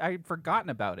 I'd forgotten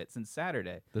about it since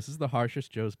Saturday. this is the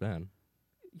harshest Joe's been.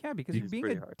 Yeah, because He's you're being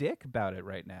pretty a hard. dick about it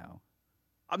right now.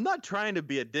 I'm not trying to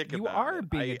be a dick You about are it.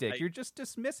 being I- a dick. I- You're just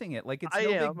dismissing it like it's I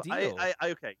no am. big deal. I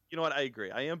okay. You know what? I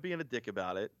agree. I am being a dick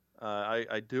about it.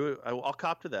 I do. I'll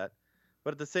cop to that.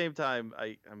 But at the same time,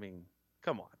 I mean,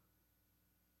 come on.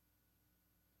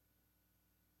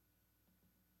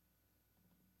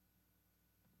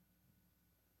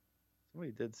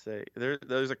 Somebody did say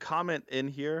there's a comment in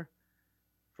here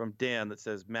from Dan that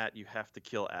says, Matt, you have to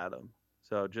kill Adam.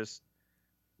 So just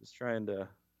trying to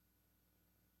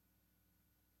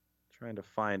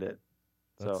find it.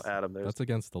 That's- so Adam, there's That's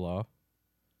against the law.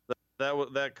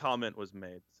 that comment was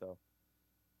made. So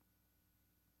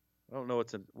I don't know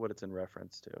what it's in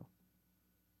reference to.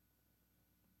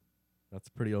 That's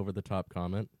a pretty over the top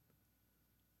comment.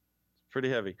 It's pretty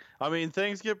heavy. I mean,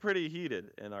 things get pretty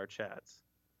heated in our chats.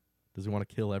 Does he want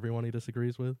to kill everyone he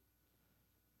disagrees with?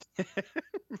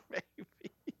 Maybe.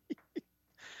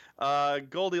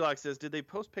 Goldilocks says, did they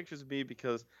post pictures of me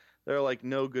because there are like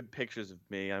no good pictures of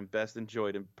me? I'm best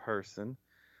enjoyed in person.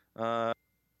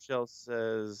 Michelle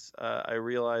says, I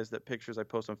realize that pictures I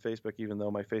post on Facebook, even though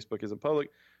my Facebook isn't public,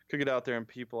 could get out there and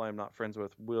people I'm not friends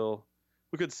with we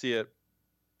could see it.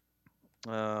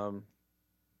 I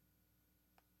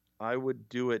would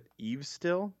do it Eve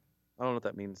still. I don't know what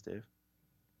that means, Dave.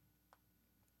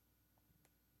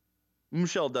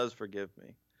 Michelle does forgive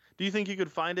me. Do you think you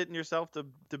could find it in yourself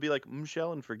to be like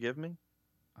Michelle and forgive me?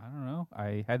 I don't know.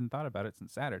 I hadn't thought about it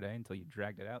since Saturday until you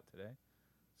dragged it out today.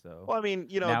 So Well, I mean,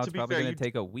 now to it's be probably fair, going to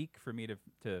take a week for me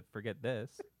to forget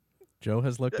this. Joe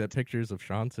has looked at pictures of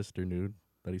Sean's sister nude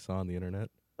that he saw on the internet.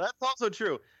 that's also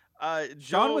true. Sean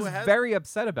Joe was has, very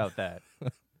upset about that.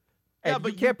 Yeah, And but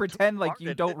you you can't pretend like you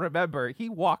started don't it. remember. He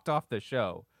walked off the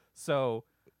show. So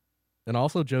And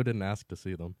also, Joe didn't ask to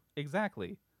see them.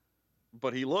 exactly.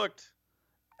 but he looked.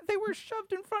 They were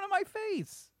shoved in front of my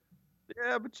face.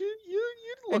 Yeah, but you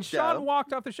looked And at Sean him.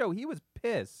 walked off the show. He was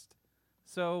pissed.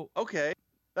 So Okay,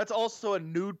 that's also a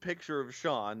nude picture of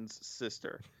Sean's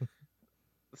sister.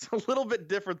 It's a little bit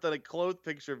different than a clothed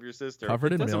picture of your sister.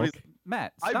 Covered in doesn't milk. Somebody's-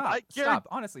 Matt, I stop. guarantee- Stop.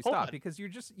 Honestly, Hold stop. on. Because you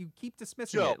keep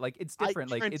dismissing Joe, it. Like it's I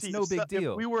different. Like it's guarantee no if big so-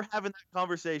 deal. If we were having that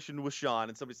conversation with Sean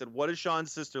and somebody said, what does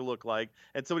Sean's sister look like?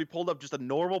 And somebody pulled up just a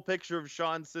normal picture of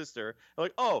Sean's sister.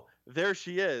 Like, oh, there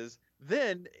she is.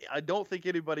 Then I don't think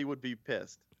anybody would be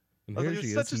pissed. And I was here like,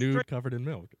 she it's is, such a nude, strange- covered in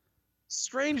milk.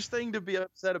 Strange thing to be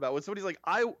upset about when somebody's like,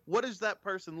 what does that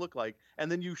person look like? And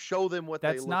then you show them what they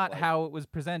That's look not like. how it was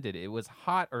presented. It was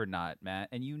hot or not, Matt,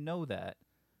 and you know that.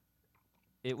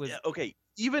 It was Yeah, okay,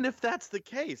 even if that's the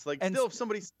case, like And still s- if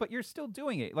somebody's but you're still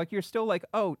doing it. Like you're still like,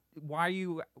 "Oh, why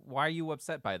are you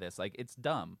upset by this? Like it's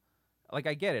dumb." Like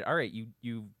I get it. All right,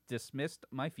 you dismissed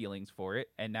my feelings for it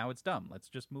and now it's dumb. Let's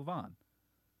just move on.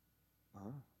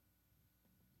 I'm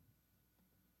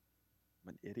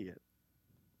an idiot.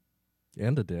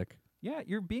 And a dick. Yeah,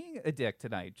 you're being a dick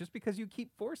tonight just because you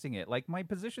keep forcing it. Like my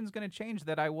position's going to change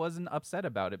that I wasn't upset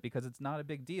about it because it's not a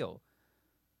big deal.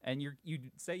 And you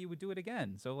say you would do it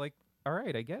again. So like, all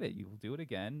right, I get it. You will do it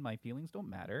again. My feelings don't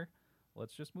matter.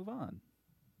 Let's just move on.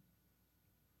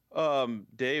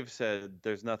 Dave said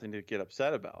there's nothing to get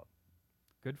upset about.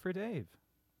 Good for Dave.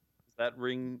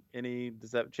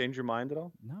 Does that change your mind at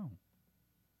all? No.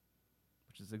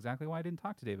 Which is exactly why I didn't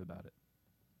talk to Dave about it.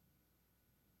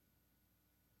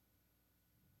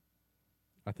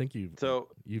 I think you've So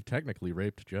technically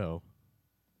raped Joe.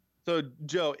 So,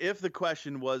 Joe, if the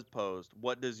question was posed,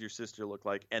 what does your sister look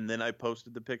like? And then I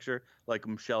posted the picture like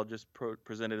Michelle just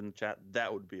presented in the chat,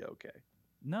 that would be okay.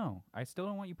 No, I still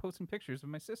don't want you posting pictures of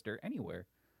my sister anywhere,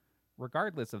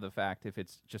 regardless of the fact if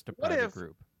it's just a What private if-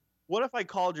 group. What if I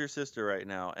called your sister right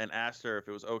now and asked her if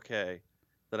it was okay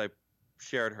that I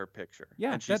shared her picture?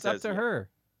 Yeah, and she that's up says to yeah. her.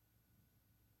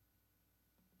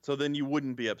 So then you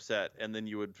wouldn't be upset, and then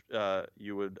you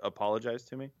would apologize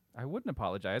to me? I wouldn't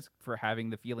apologize for having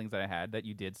the feelings that I had that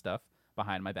you did stuff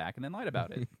behind my back and then lied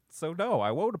about it. So no,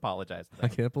 I won't apologize to I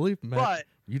that. can't believe, Matt, But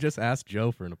you just asked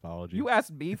Joe for an apology. You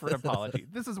asked me for an apology.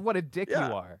 This is what a dick Yeah.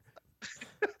 you are.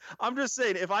 I'm just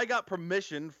saying, if I got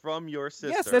permission from your sister,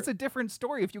 Yes, that's a different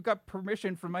story. If you got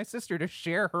permission from my sister to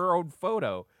share her own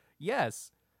photo,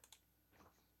 yes.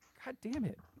 God damn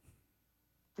it.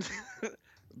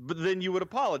 but then you would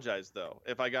apologize though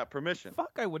if I got permission.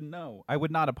 Fuck, I wouldn't know. I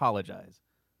would not apologize.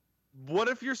 What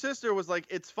if your sister was like,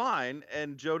 "It's fine,"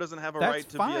 and Joe doesn't have a That's right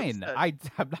to fine. be upset?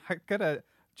 I'm not gonna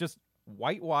just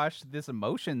whitewash this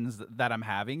emotions that I'm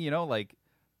having. Like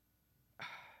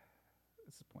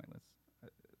this is pointless.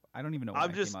 I don't even know why I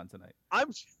came on tonight.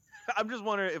 I'm just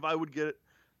wondering if I would get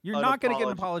You're an not going to get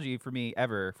an apology. apology for me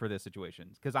ever for this situation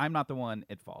because I'm not the one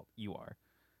at fault. You are.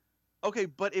 Okay,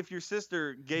 but if your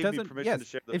sister gave me permission to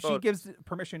share the if photo, she gives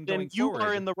permission then going you forward,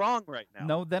 are in the wrong right now.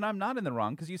 No, then I'm not in the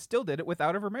wrong because you still did it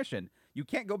without her permission. You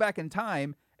can't go back in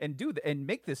time and and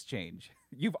make this change.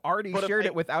 You've already But if shared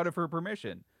it without her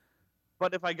permission.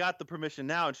 But if I got the permission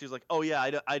now, and she's like, "Oh yeah,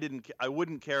 I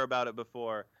wouldn't care about it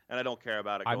before, and I don't care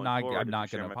about it going forward." I'm if not you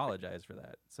share going to my- apologize for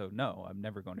that. So no, I'm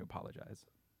never going to apologize.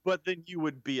 But then you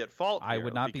would be at fault. I here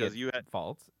would not be because at you had.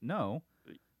 fault. No,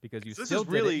 because you This still is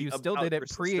did really it. You still about did your it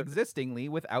sister. pre-existingly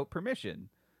without permission.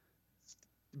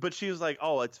 But she was like,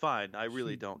 "Oh, it's fine. I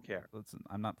really don't care." Listen,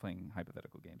 I'm not playing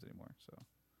hypothetical games anymore. So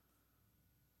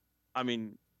I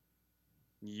mean,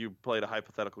 you played a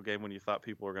hypothetical game when you thought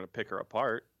people were going to pick her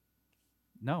apart.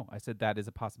 no, I said that is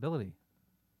a possibility.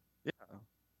 Yeah,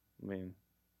 I mean,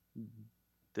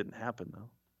 didn't happen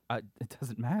though. It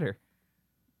doesn't matter.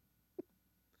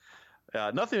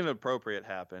 Yeah, nothing inappropriate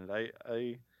happened.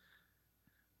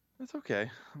 It's okay.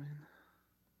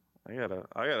 I mean,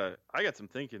 I got some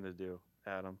thinking to do,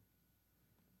 Adam.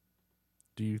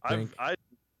 Do you I think? I Do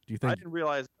you think? didn't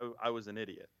realize I was an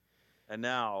idiot, and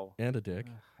now And a dick.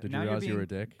 Did you Now realize you you're were a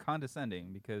being dick?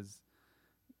 condescending because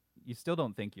you still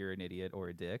don't think you're an idiot or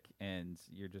a dick, and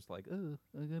you're just like, oh,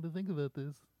 I got to think about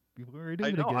this before I do I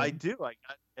it know again. I do. I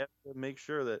have to make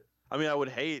sure that. I mean, I would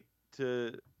hate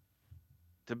to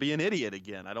be an idiot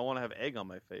again. I don't want to have egg on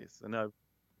my face, and I've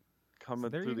come So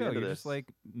there through you the go. end of You're this. just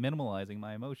like minimalizing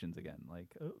my emotions again. Like,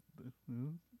 oh,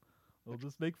 I'll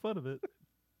just make fun of it.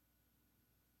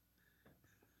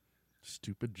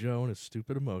 Stupid Joe and his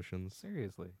stupid emotions.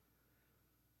 Seriously,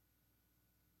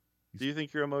 Do you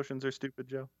think your emotions are stupid,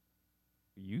 Joe?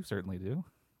 you certainly do.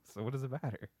 So what does it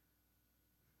matter?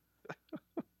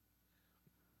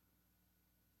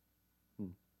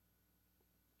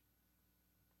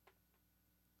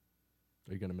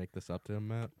 Are you gonna make this up to him,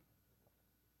 Matt?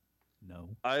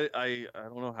 No. I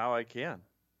don't know how I can.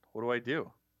 What do I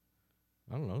do?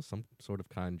 I don't know, some sort of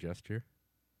kind gesture.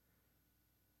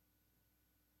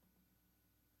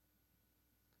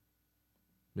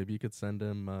 Maybe you could send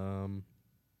him a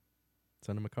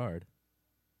card.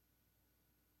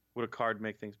 Would a card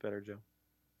make things better, Joe?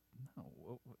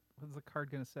 No. What's the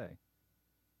card gonna say?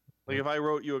 Like if I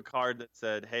wrote you a card that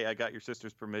said, "Hey, I got your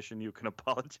sister's permission. You can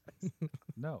apologize."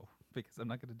 No, because I'm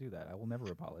not gonna do that. I will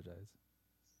never apologize.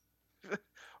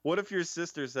 What if your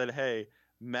sister said, "Hey,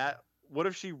 Matt"? What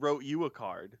if she wrote you a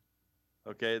card,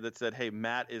 okay, that said, "Hey,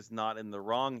 Matt is not in the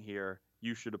wrong here.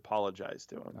 You should apologize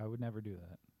to him." I would never do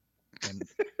that. And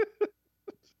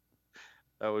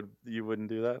You wouldn't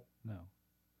do that? no.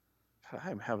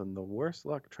 I'm having the worst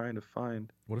luck trying to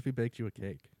find. What if he baked you a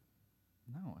cake?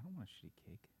 No, I don't want a shitty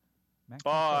cake. Matt Oh,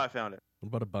 can't I cook. found it. What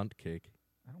about a bunt cake?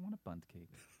 I don't want a bunt cake.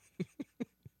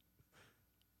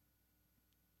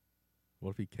 What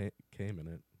if he came in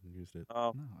it and used it?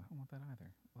 Oh, No, I don't want that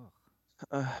either.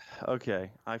 Ugh.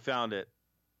 okay. I found it.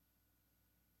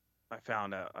 I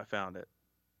found it.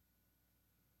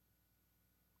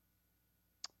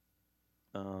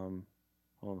 Hold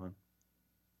on.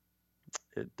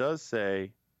 It does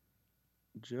say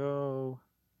Joe.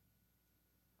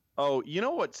 Oh, you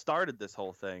know what started this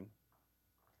whole thing?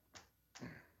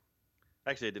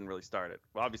 Actually, it didn't really start it.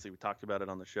 Well, obviously, we talked about it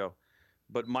on the show.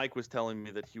 But Mike was telling me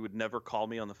that he would never call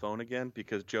me on the phone again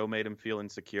because Joe made him feel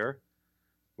insecure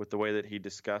with the way that he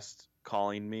discussed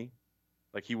calling me.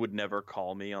 Like he would never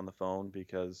call me on the phone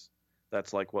because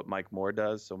that's like what Mike Moore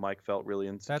does. So Mike felt really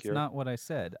insecure. That's not what I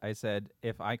said. I said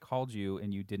if I called you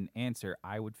and you didn't answer,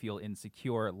 I would feel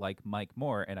insecure like Mike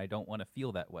Moore, and I don't want to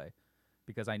feel that way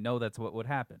because I know that's what would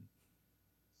happen.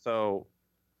 So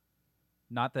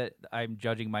Not that I'm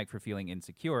judging Mike for feeling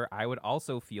insecure. I would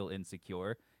also feel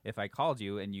insecure if I called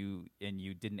you and you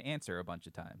didn't answer a bunch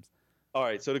of times. all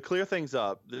right. So to clear things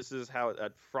up, this is how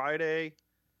at Friday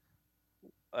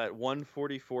at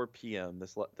 1:44 p.m.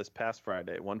 this past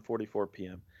Friday, 1:44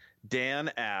 p.m.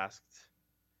 Dan asked,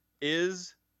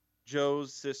 "Is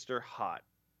Joe's sister hot,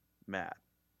 Matt?"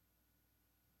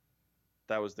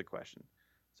 That was the question.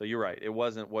 So you're right. It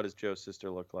wasn't what does Joe's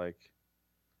sister look like.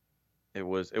 It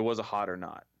was a hot or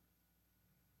not.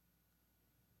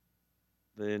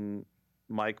 Then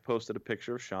Mike posted a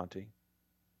picture of Shanti.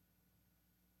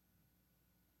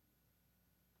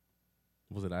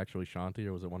 Was it actually Shanti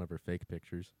or was it one of her fake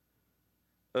pictures?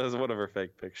 That was one of her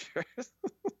fake pictures.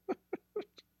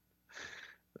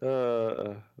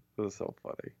 was so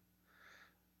funny.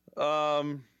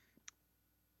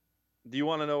 Do you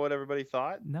want to know what everybody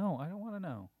thought? No, I don't want to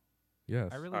know. Yes.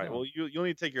 I really All right. don't. Well, you'll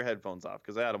need to take your headphones off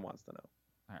because Adam wants to know.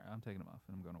 All right, I'm taking them off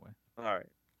and I'm going away. All right.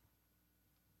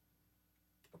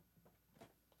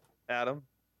 Adam,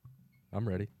 I'm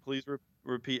ready. please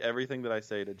repeat everything that I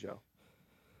say to Joe.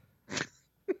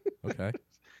 Okay.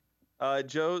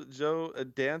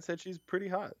 Dan said she's pretty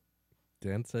hot.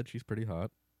 Dan said she's pretty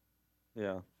hot.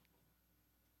 Yeah.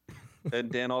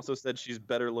 And Dan also said she's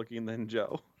better looking than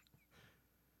Joe.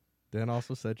 Dan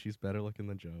also said she's better looking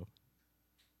than Joe.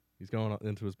 He's going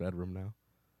into his bedroom now.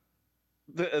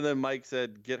 And then Mike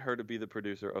said, get her to be the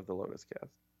producer of the Lotus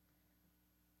Cast.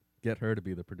 Get her to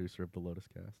be the producer of the Lotus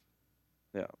Cast.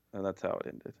 Yeah, and that's how it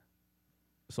ended.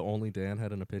 So only Dan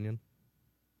had an opinion?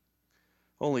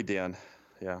 Only Dan.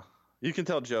 Yeah. You can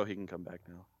tell Joe he can come back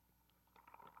now.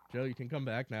 Joe, you can come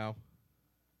back now.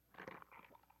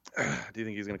 Do you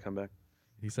think he's going to come back?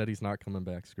 He said he's not coming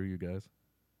back. Screw you guys.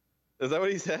 Is that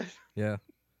what he said? Yeah.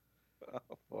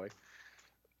 Oh, boy.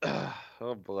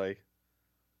 Oh, boy.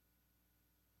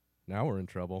 Now we're in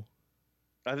trouble.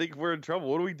 I think we're in trouble.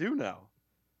 What do we do now?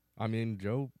 I mean,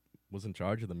 Joe was in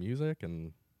charge of the music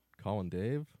and calling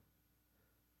Dave.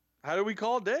 How do we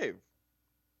call Dave?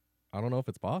 I don't know if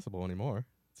it's possible anymore.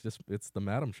 It's the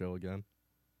Madam Show again.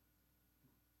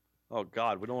 Oh,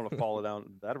 God. We don't want to fall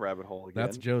down that rabbit hole again.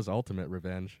 That's Joe's ultimate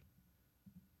revenge.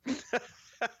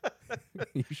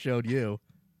 He showed you.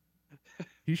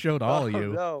 He showed all of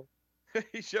you. No.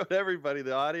 He showed everybody,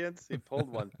 the audience. He pulled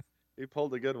one. He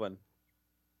pulled a good one.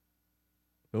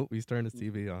 Oh, he's turned his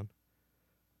TV on.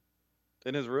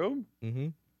 In his room? Mm-hmm.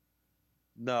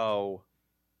 No.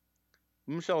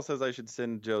 Michelle says I should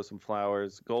send Joe some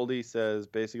flowers. Goldie says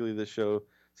basically this show,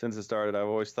 since it started, I've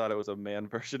always thought it was a man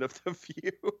version of The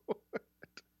View.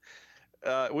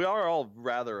 We are all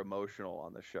rather emotional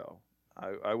on the show.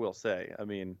 I will say. I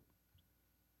mean,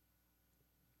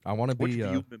 I want to which be.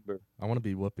 View member? I want to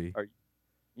be Whoopi.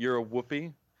 You're a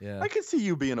Whoopi? Yeah. I can see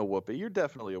you being a Whoopi. You're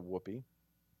definitely a Whoopi.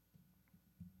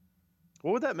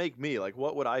 What would that make me? Like,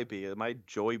 what would I be? Am I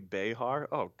Joy Behar?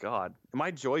 Oh, God. Am I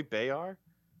Joy Behar?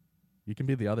 You can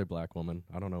be the other black woman.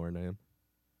 I don't know her name.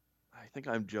 I think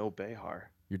I'm Joe Behar.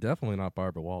 You're definitely not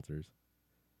Barbara Walters.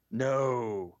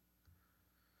 No.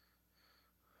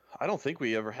 I don't think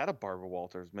we ever had a Barbara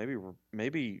Walters.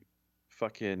 Maybe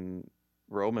fucking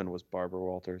Roman was Barbara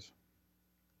Walters.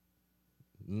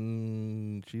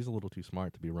 She's a little too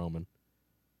smart to be Roman.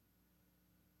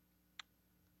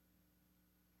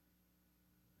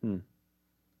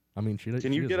 I mean, she is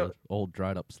an old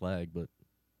dried up slag, but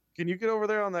can you get over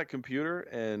there on that computer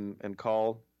and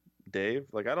call Dave?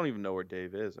 Like, I don't even know where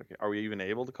Dave is. Okay, are we even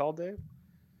able to call Dave?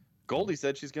 Goldie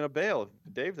said she's gonna bail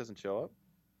if Dave doesn't show up.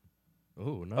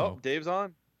 Oh no! Oh, Dave's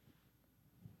on.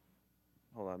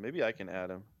 Hold on, maybe I can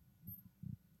add him.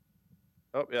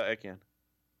 Oh yeah, I can.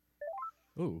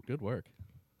 Oh, good work.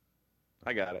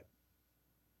 I got it.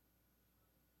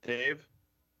 Dave?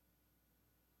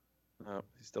 Oh,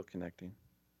 he's still connecting.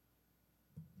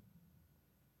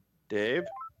 Dave?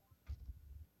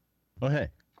 Oh, hey.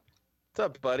 What's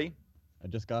up, buddy? I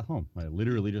just got home. I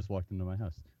literally just walked into my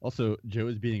house. Also, Joe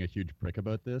is being a huge prick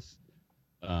about this.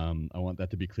 I want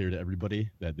that to be clear to everybody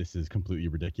that this is completely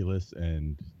ridiculous.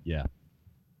 And yeah,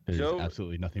 there's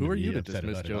absolutely nothing Who to are be you to upset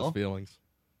dismiss about at Joe's all. feelings?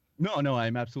 No,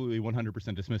 I'm absolutely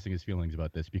 100% dismissing his feelings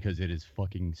about this because it is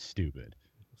fucking stupid.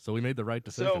 So we made the right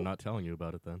decision not telling you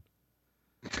about it then.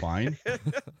 Fine.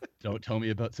 Don't tell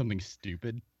me about something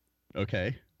stupid.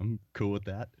 Okay, I'm cool with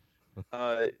that.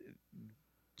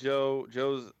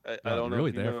 Joe's. I don't know. Really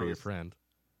if he there for your knows. friend.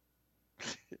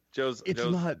 Joe's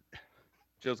not.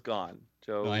 Joe's gone.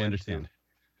 Joe. No, I understand.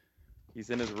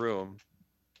 He's in his room.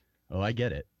 Oh, I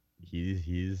get it.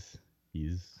 He's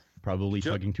probably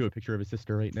tugging to a picture of his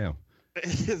sister right now.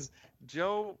 Is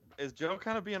Joe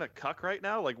kind of being a cuck right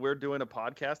now? Like we're doing a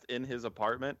podcast in his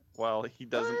apartment while he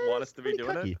doesn't want us to be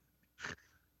doing it?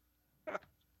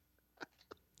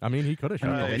 I mean, he could have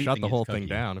shut the whole thing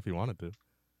down if he wanted to.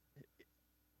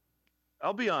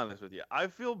 I'll be honest with you. I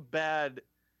feel bad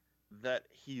that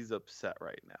he's upset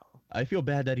right now. I feel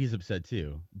bad that he's upset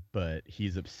too, but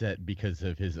he's upset because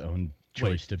of his own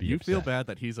choice to be you upset. feel bad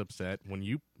that he's upset when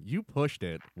you pushed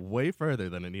it way further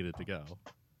than it needed to go.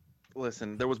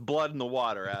 Listen, there was blood in the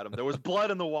water, Adam. There was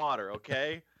blood in the water,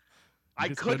 okay? I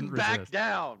couldn't back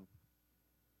down.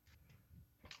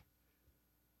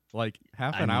 Like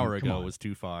half an hour ago was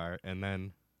too far, and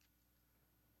then...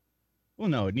 Well,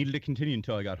 no, it needed to continue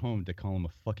until I got home to call him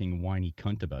a fucking whiny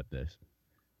cunt about this.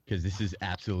 Because this is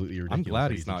absolutely ridiculous. I'm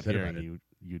glad he's not hearing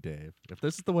you, Dave. If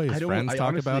this is the way his friends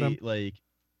talk about him... Like,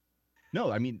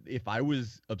 No, I mean, if I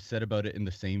was upset about it in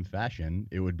the same fashion,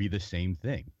 it would be the same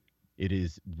thing. It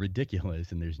is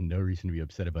ridiculous, and there's no reason to be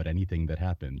upset about anything that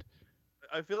happened.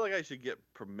 I feel like I should get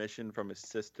permission from his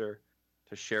sister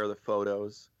to share the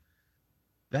photos.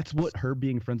 That's what her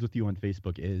being friends with you on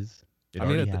Facebook is. It I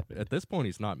mean, already happened. at this point,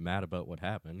 he's not mad about what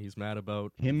happened. He's mad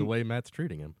about Him- the way Matt's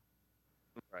treating him.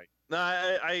 Right. No,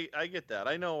 I get that.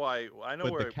 I know why. I know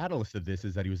But where. the catalyst of this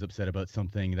is that he was upset about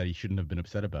something that he shouldn't have been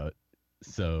upset about.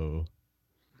 So,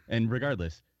 and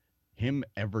regardless, him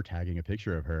ever tagging a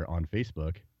picture of her on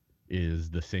Facebook is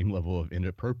the same level of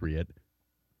inappropriate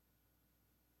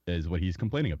as what he's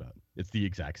complaining about. It's the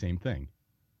exact same thing.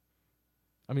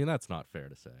 I mean, that's not fair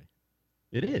to say.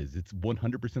 It is. It's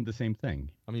 100% the same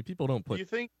thing. I mean, people don't Do you put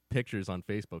think pictures on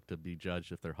Facebook to be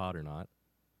judged if they're hot or not.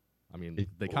 I mean, It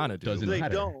they kind of do. doesn't they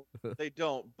matter. don't? They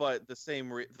don't. But the same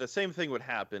thing would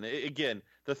happen. Again,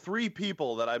 the 3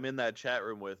 people that I'm in that chat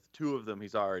room with, 2 of them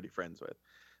he's already friends with,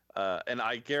 and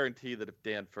I guarantee that if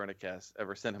Dan Fernicast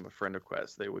ever sent him a friend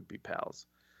request, they would be pals,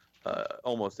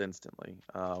 almost instantly.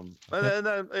 And then,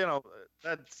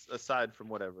 that's aside from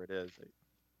whatever it is.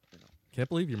 Can't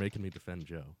believe you're making me defend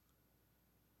Joe.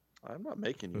 I'm not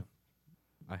making you.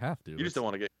 I have to. You just don't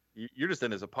want to get. You're just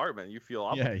in his apartment. You feel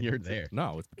Yeah, obligated. you're there.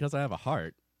 No, it's because I have a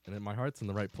heart, and my heart's in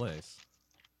the right place,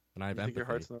 and I have You think empathy. your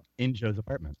heart's not. In Joe's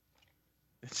apartment.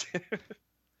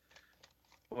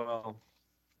 Well,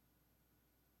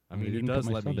 I mean, you he can cut does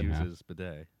my let me sub in use half. his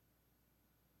bidet.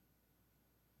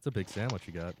 It's a big sandwich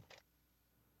you got.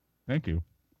 Thank you.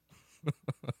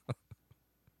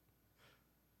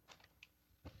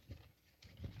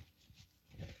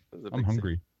 this is a I'm big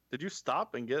hungry. Did you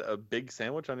stop and get a big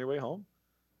sandwich on your way home?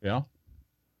 Yeah.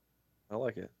 I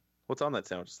like it. What's on that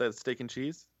sandwich? Is that steak and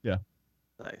cheese? Yeah.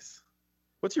 Nice.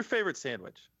 What's your favorite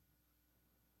sandwich?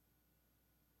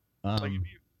 Like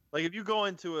if you go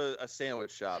into a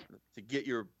sandwich shop to get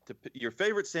your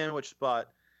favorite sandwich spot,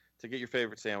 to get your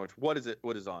favorite sandwich, what is it?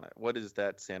 What is on it? What is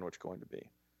that sandwich going to be?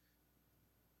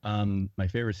 My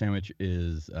favorite sandwich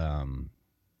is at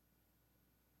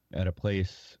a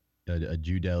place, a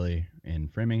Jew deli in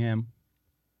Framingham.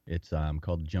 It's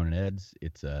called Joan and Ed's.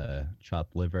 It's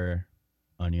chopped liver,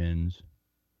 onions.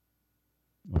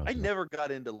 What else I is it? never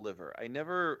got into liver. I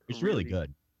never. It's really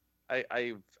good.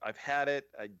 I've had it.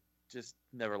 I just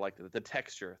never liked it. The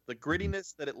texture, the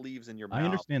grittiness that it leaves in your mouth. I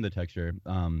understand the texture.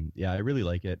 Yeah, I really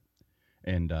like it.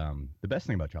 And the best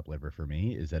thing about chopped liver for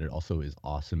me is that it also is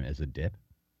awesome as a dip.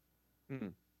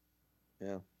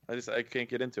 Yeah, I can't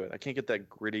get into it. I can't get that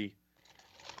gritty,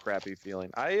 crappy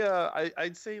feeling.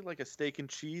 I'd say like a steak and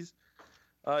cheese.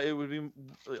 It would be.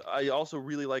 I also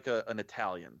really like an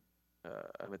Italian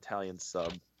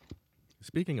sub.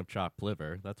 Speaking of chopped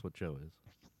liver, that's what Joe is.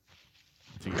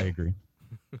 I agree.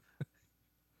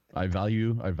 I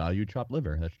value chopped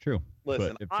liver. That's true.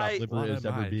 Listen, but if chopped liver What is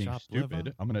am ever I, being chopped stupid,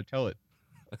 liver? I'm gonna tell it.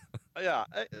 Yeah,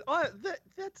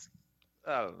 that's.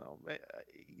 I don't know.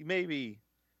 Maybe.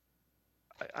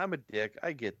 I'm a dick.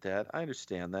 I get that. I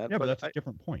understand that. Yeah, but that's a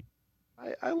different point.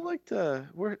 I like to.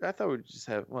 I thought we'd just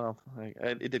have. Well,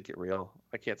 it did get real.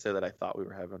 I can't say that I thought we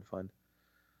were having fun.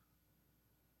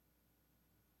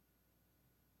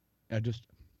 I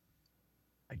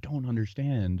don't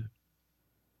understand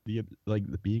the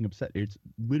being upset. It's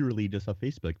literally just a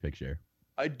Facebook picture.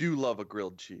 I do love a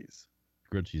grilled cheese.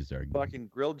 Grilled cheese are good. Fucking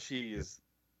grilled cheese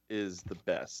is the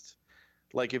best.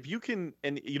 Like if you can,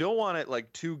 and you don't want it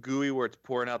like too gooey where it's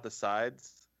pouring out the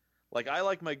sides. Like I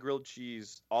like my grilled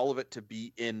cheese, all of it to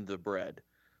be in the bread,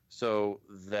 so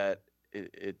that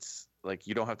it's like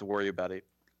you don't have to worry about it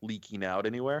leaking out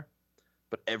anywhere.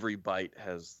 But every bite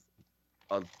has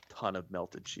a ton of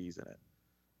melted cheese in it.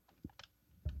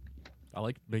 I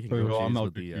like making Well, grilled I'm cheese out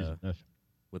with for the cheese. Yes.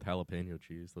 with jalapeno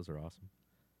cheese. Those are awesome.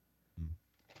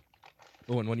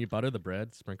 Oh, and when you butter the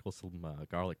bread, sprinkle some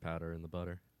garlic powder in the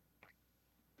butter.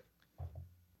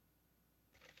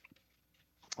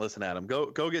 Listen, Adam,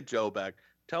 go get Joe back.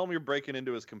 Tell him you're breaking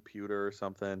into his computer or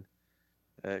something,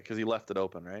 because he left it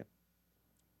open, right?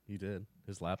 He did.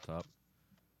 His laptop.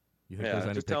 You think Yeah, there's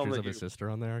any just tell him pictures that of his you- sister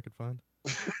on there I could find?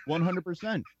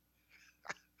 100%.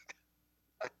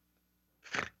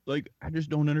 Like, I just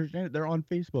don't understand it. They're on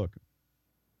Facebook.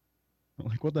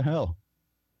 Like, what the hell?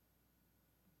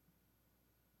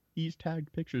 He's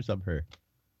tagged pictures of her.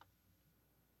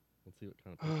 Let's see what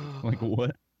kind of pictures. Like,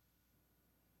 what?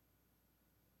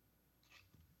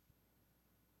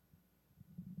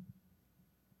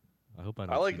 I hope I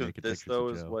don't I like see that naked this pictures though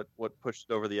of is Joe. what pushed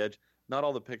it over the edge. Not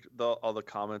all all the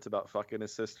comments about fucking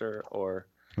his sister or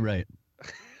Right.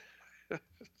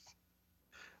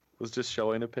 was just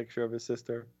showing a picture of his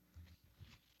sister.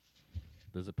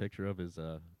 There's a picture of his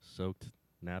soaked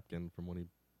napkin from when he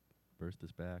burst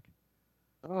his back.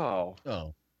 Oh,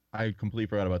 Oh, I completely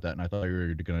forgot about that, and I thought you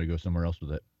were gonna go somewhere else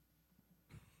with it.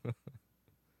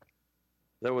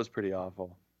 that was pretty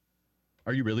awful.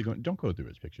 Are you really going? Don't go through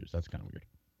his pictures. That's kind of weird.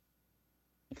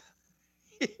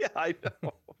 Yeah, I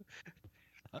know.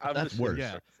 That's worse.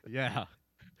 Yeah.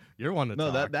 You're one to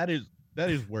No, talk. that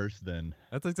is worse than.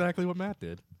 That's exactly what Matt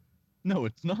did. No,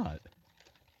 it's not.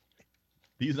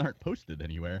 These aren't posted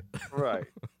anywhere. Right.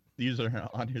 These are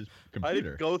on his I computer.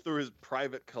 didn't go through his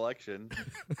private collection.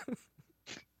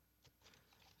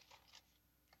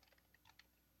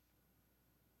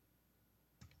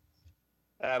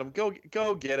 Adam,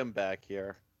 go get him back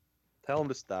here. Tell him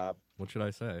to stop. What should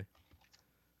I say?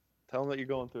 Tell him that you're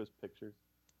going through his pictures.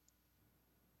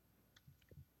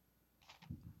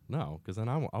 No, because then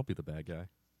I'll be the bad guy.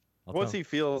 Once he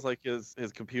feels like his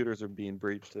computers are being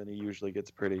breached, then he usually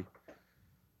gets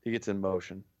he gets in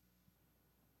motion.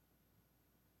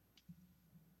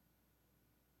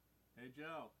 Hey,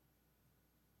 Joe,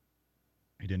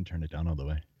 He didn't turn it down all the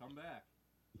way. come back.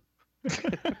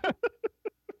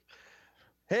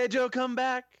 Hey, Joe, come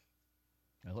back.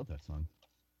 I love that song.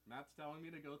 Matt's telling me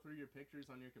to go through your pictures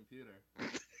on your computer.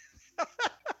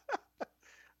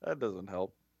 That doesn't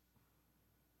help.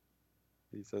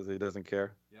 He says he doesn't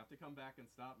care. You have to come back and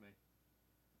stop me.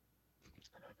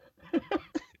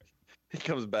 He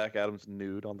comes back, Adam's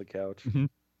nude on the couch.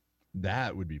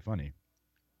 That would be funny.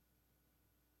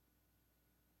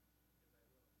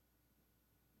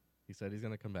 He said he's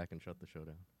gonna come back and shut the show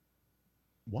down.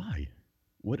 Why?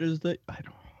 What is that? I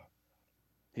don't.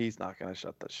 He's not going to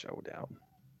shut the show down.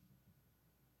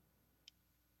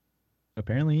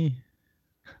 Apparently.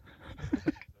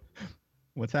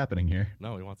 What's happening here?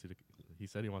 No, he wants you to. He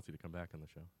said he wants you to come back on the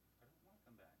show.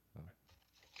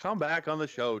 Come back on the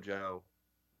show, Joe.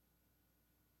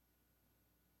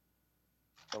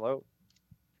 Hello?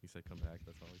 He said come back.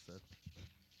 That's all he said.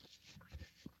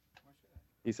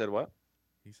 He said what?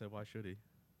 He said why should he?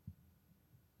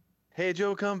 Hey,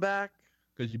 Joe, come back.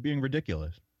 Because you're being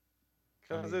ridiculous.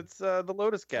 Because it's the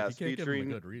Lotus If you Cast can't give him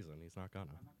featuring. a good reason. He's not gonna.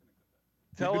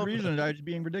 Tell the good him, reason I was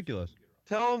being ridiculous.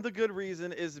 tell him the good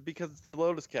reason is because it's the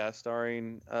Lotus Cast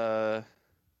starring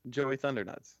Joey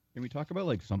Thundernuts. Can we talk about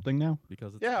like something now?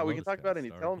 Because it's Yeah, the we can Lotus talk about Cast any.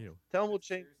 starring you. Tell him we'll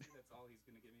change. Seriously, that's all he's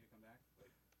gonna give me to come back?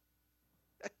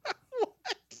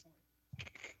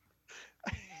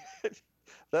 What?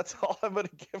 That's all I'm gonna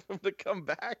give him to come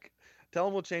back. Tell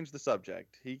him we'll change the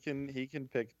subject. He can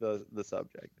pick the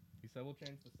subject. He said we'll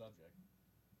change the subject.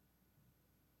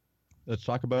 Let's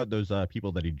talk about those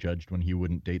people that he judged when he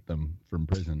wouldn't date them from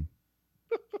prison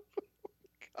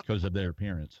because of their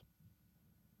appearance.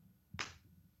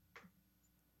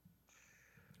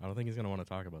 I don't think he's gonna want to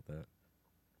talk about that.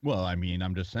 Well, I mean,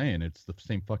 I'm just saying it's the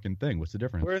same fucking thing. What's the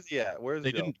difference? Where's he at? Where's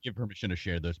They Joe? didn't give permission to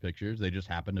share those pictures. They just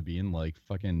happen to be in like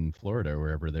fucking Florida or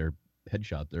wherever their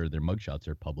headshots or their mugshots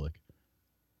are public.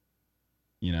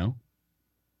 You know?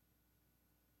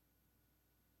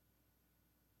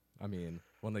 I mean,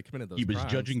 when they committed those He was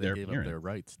crimes, judging they their gave up their appearance.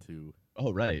 rights to.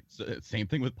 Oh, right. So, same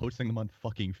thing with posting them on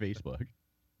fucking Facebook.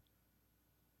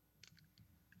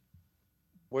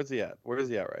 Where's he at? Where is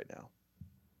he at right now?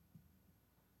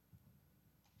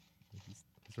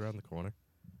 He's around the corner.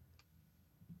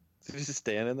 Is he just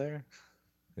standing there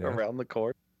Yeah. around the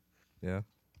court? Yeah.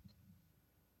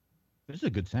 This is a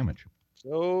good sandwich.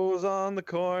 Joe's on the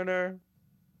corner.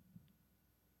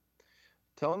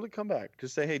 Tell him to come back.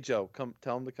 Just say, "Hey, Joe, come."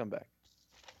 Tell him to come back.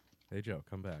 Hey Joe,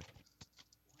 come back.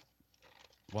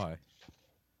 Why?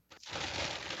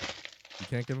 You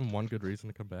can't give him one good reason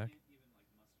to come back?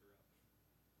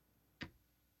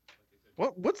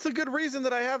 What's the good reason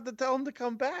that I have to tell him to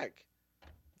come back?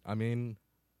 I mean,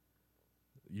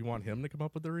 you want him to come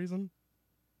up with the reason?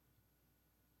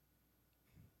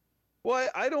 Well,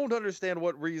 I don't understand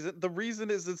what reason. The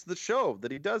reason is it's the show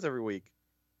that he does every week.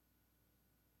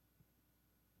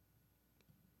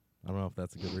 I don't know if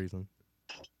that's a good reason.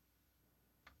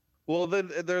 Well,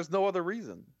 then there's no other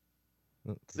reason.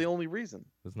 It's the only reason.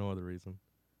 There's no other reason.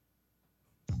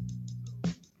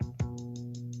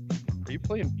 Are you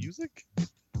playing music?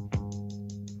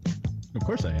 Of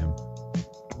course I am.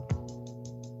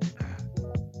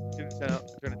 Can you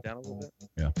turn it down a little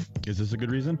bit? Is this a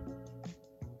good reason?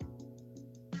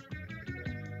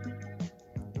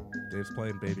 Dave's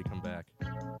playing Baby Come Back.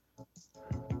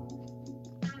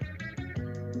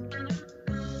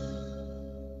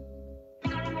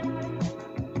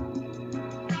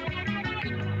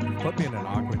 You put me in an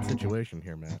awkward situation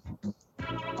here, Matt.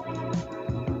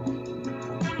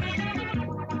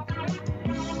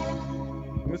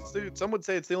 Some would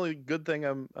say it's the only good thing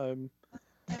I'm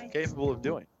capable of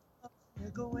doing.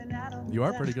 You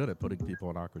are pretty good at putting people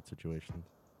in awkward situations.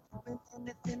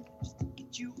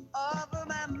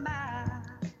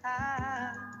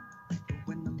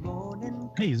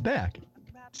 Hey, he's back.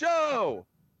 Joe!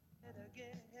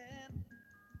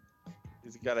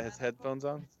 He's got his headphones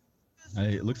on.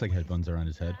 It looks like headphones are on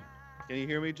his head. Can you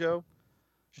hear me, Joe?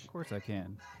 Of course I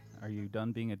can. Are you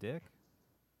done being a dick?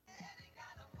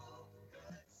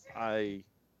 I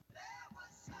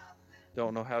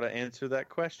don't know how to answer that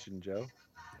question, Joe.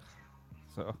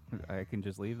 So I can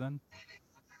just leave then?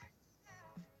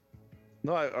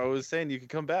 No, I was saying you could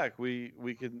come back. We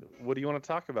could. What do you want to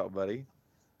talk about, buddy?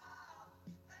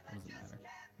 Doesn't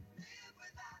matter.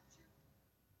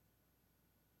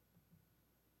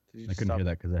 Did you I couldn't stop? hear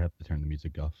that because I have to turn the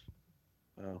music off.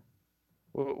 Oh.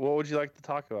 What would you like to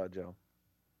talk about, Joe?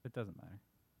 It doesn't matter.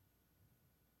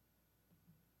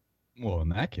 Well, in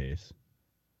that case,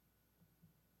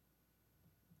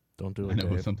 Don't do I it, know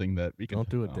Dave. something that we can. Don't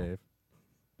do it, oh, Dave.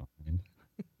 fine.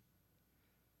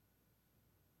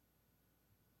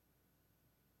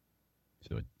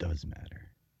 So it does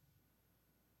matter.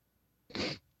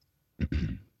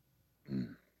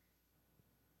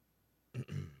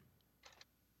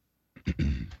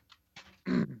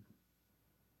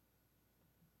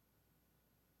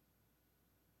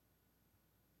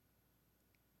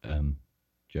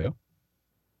 Joe,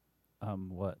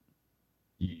 What?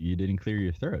 you didn't clear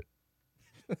your throat.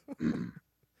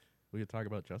 We could talk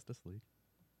about Justice League.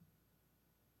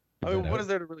 I mean, that what out? is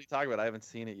there to really talk about? I haven't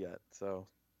seen it yet, so.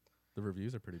 The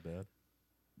reviews are pretty bad.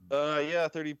 Yeah,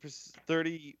 30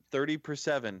 per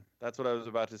 7. That's what I was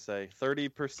about to say. 30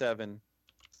 per 7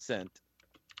 cent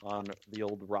on the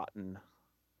old Rotten.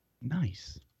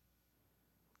 Nice.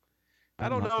 I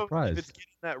I'm don't not know surprised. if it's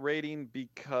getting that rating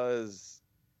because,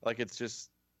 like, it's just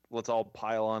let's all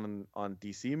pile on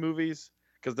DC movies,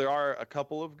 because there are a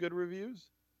couple of good reviews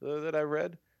that I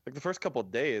read. Like the first couple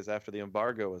of days after the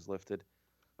embargo was lifted,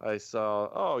 I saw,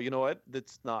 oh, you know what?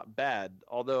 That's not bad.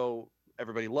 Although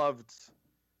everybody loved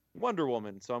Wonder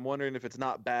Woman, so I'm wondering if it's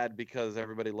not bad because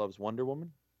everybody loves Wonder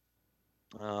Woman.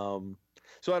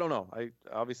 So I don't know. I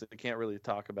obviously can't really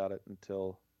talk about it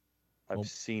until I've Well-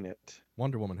 seen it.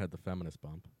 Wonder Woman had the feminist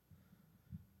bump.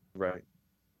 Right.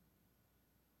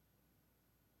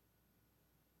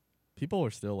 People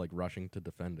are still like rushing to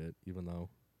defend it, even though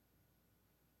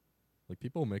like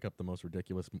people make up the most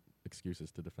ridiculous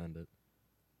excuses to defend it.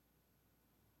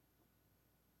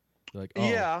 They're like, oh,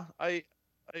 Yeah, I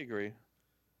agree.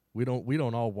 we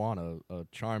don't all want a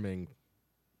charming,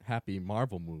 happy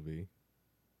Marvel movie.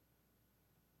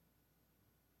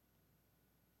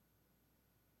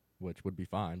 Which would be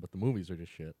fine, but the movies are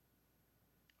just shit.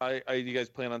 You guys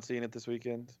plan on seeing it this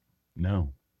weekend?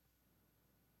 No.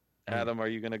 Adam, are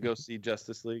you going to go see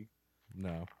Justice League?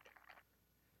 No.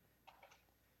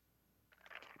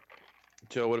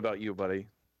 Joe, what about you, buddy?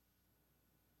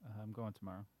 I'm going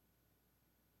tomorrow.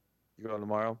 You going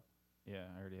tomorrow? Yeah,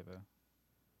 I already have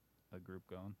a group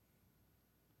going.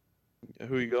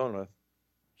 Who are you going with?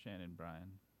 Shannon,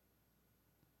 Brian.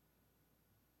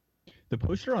 The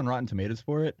poster on Rotten Tomatoes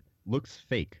for it looks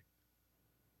fake.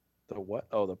 The what?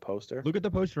 Oh, the poster? Look at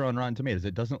the poster on Rotten Tomatoes.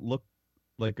 It doesn't look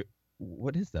like.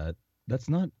 What is that? That's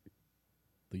not.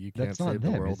 The You Can't That's not Save the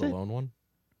them, World is it? Alone one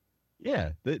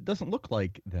Yeah, it doesn't look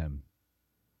like them.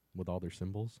 with all their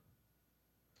symbols.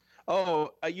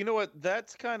 Oh, you know what?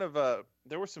 That's kind of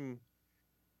there were some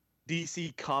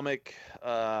DC comic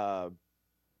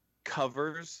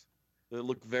covers that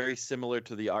look very similar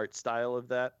to the art style of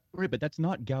that. Right, but that's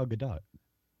not Gal Gadot.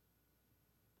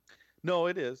 No,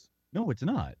 it is. No, it's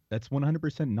not. That's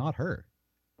 100% not her.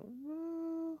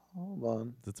 Hold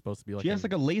on. It's supposed to be like She has an,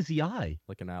 like a lazy eye.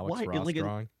 like an Alex Why? Ross Like a-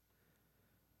 drawing.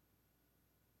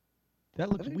 That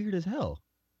looks think- weird as hell.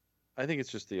 I think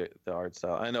it's just the art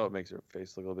style. I know it makes her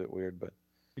face look a little bit weird, but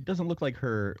It doesn't look like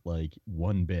her like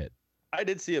one bit. I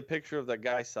did see a picture of that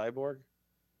guy Cyborg.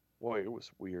 Boy, it was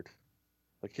weird.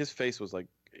 Like his face was like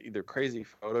either crazy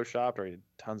photoshopped or he had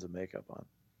tons of makeup on.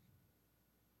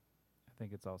 I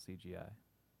think it's all CGI.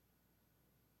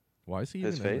 Why is he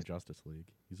His even in the face? Justice League?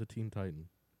 He's a Teen Titan.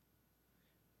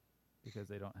 Because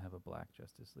they don't have a black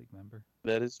Justice League member.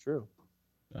 That is true.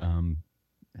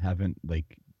 Haven't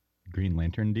like Green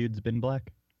Lantern dudes been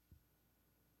black?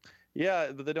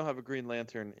 Yeah, but they don't have a Green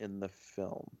Lantern in the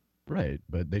film. Right,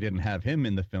 but they didn't have him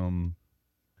in the film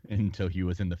until he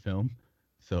was in the film.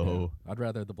 So Yeah. I'd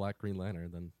rather the Black Green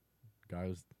Lantern than guy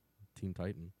who's Teen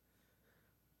Titan.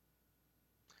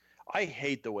 I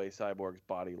hate the way Cyborg's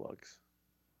body looks.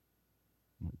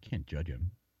 you can't judge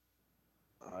him.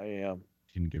 I am.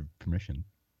 He didn't give permission.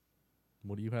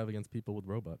 What do you have against people with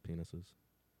robot penises?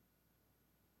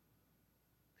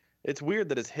 It's weird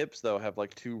that his hips though have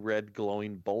like two red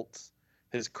glowing bolts.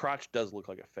 His crotch does look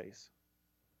like a face.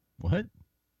 What?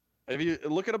 If you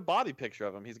look at a body picture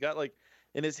of him, he's got like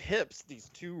in his hips these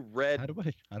two red.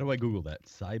 How do I Google that?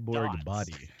 Cyborg Dots.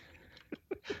 body.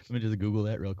 Let me just Google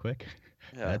that real quick.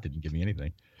 Yeah. That didn't give me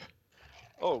anything.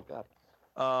 Oh God.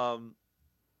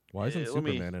 Why isn't let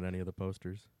me- Superman in any of the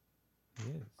posters?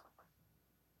 He is.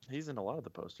 He's in a lot of the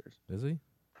posters. Is he?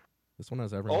 This one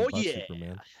has everyone but yeah.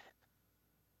 Superman.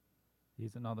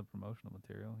 He's in all the promotional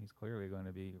material. He's clearly going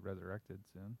to be resurrected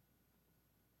soon.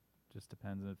 Just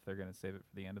depends if they're going to save it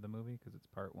for the end of the movie because it's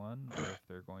part one, or if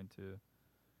they're going to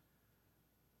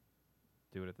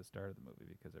do it at the start of the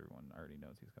movie because everyone already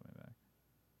knows he's coming back.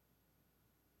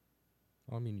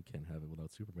 Well, I mean, you can't have it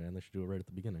without Superman. They should do it right at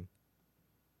the beginning.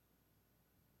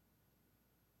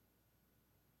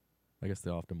 I guess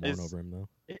they'll have to mourn Is- over him, though.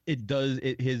 It does.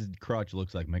 His crotch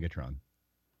looks like Megatron.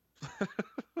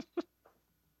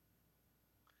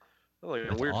 Like a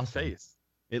That's weird awesome. face.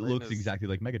 It Right in looks his- exactly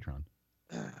like Megatron.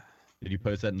 Did you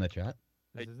post that in the chat?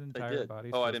 Is I- his I entire did.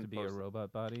 body Oh, I supposed to didn't be a post it.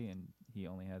 robot body and he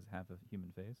only has half a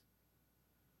human face?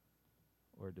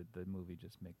 Or did the movie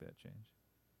just make that change?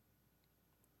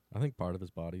 I think part of his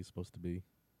body is supposed to be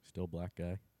still black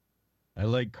guy. I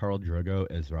like Carl Drogo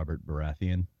as Robert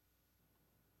Baratheon.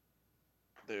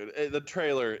 Dude, the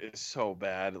trailer is so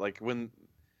bad. Like when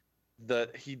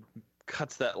he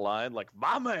cuts that line, like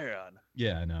my man,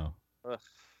 Yeah, I know. ugh.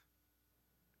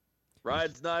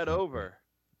 Ride's night over,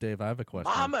 Dave, I have a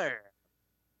question. my man.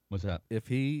 What's that? If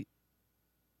he,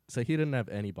 say he didn't have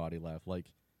any body left,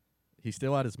 like he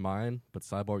still had his mind, but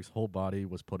Cyborg's whole body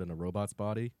was put in a robot's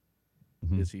body,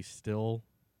 Mhm. is he still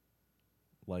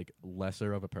like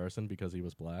lesser of a person because he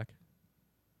was black?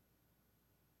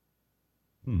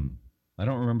 I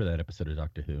don't remember that episode of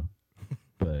Doctor Who,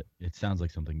 but it sounds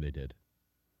like something they did.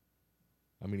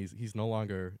 I mean, he's no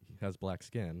longer, he has black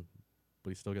skin, but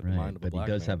he still got the Right, mind of a but he black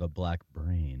does man. have a black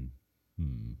brain.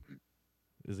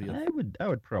 Is he? I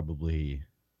would probably.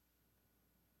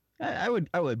 I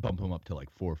would bump him up to like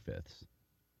 4/5.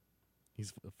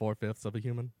 He's 4/5 of a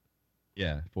human.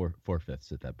 Yeah,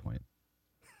 4/5 at that point.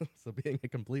 So being a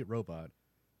complete robot,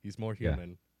 he's more Yeah.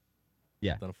 human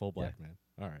Yeah. than a full black man.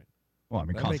 All right, Well, I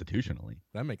mean, That make- constitutionally.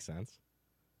 that makes sense.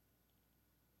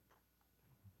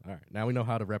 All right, now we know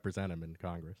how to represent him in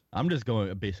Congress. I'm just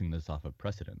basing this off of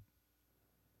precedent.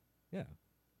 Yeah,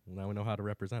 well, now we know how to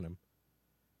represent him.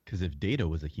 Because if Data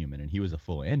was a human and he was a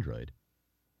full android,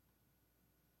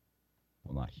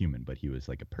 well, not human, but he was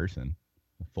like a person,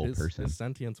 a full his, person. His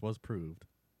sentience was proved.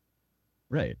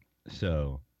 Right.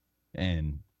 So,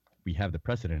 and we have the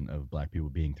precedent of black people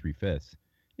being 3/5.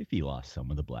 If he lost some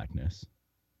of the blackness,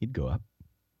 he'd go up.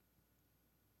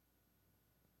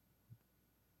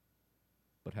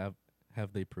 But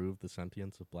have they proved the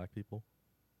sentience of black people?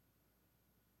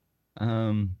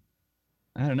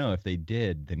 I don't know. If they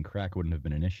did, then crack wouldn't have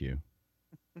been an issue.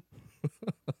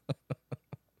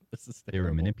 This is They were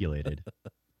terrible. manipulated.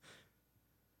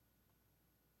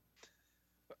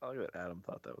 I like that Adam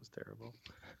thought that was terrible.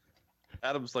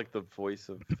 Adam's like the voice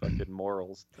of fucking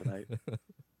morals tonight.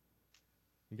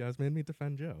 You guys made me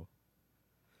defend Joe.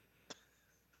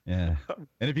 Yeah.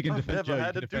 And if you can I've defend never Joe, you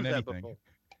had can to do defend that anything. before.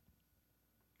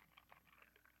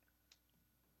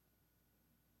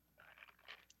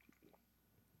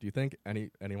 Do you think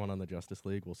anyone on the Justice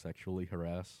League will sexually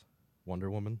harass Wonder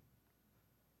Woman?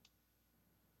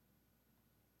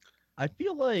 I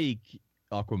feel like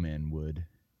Aquaman would,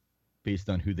 based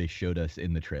on who they showed us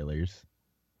in the trailers.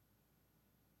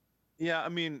 Yeah, I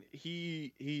mean,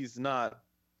 he's not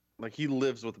like he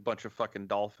lives with a bunch of fucking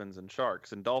dolphins and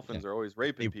sharks, and dolphins are always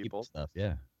raping They rape people. stuff.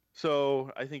 Yeah.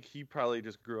 So I think he probably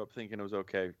just grew up thinking it was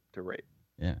okay to rape.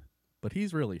 Yeah. But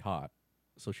he's really hot,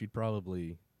 so she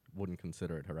probably wouldn't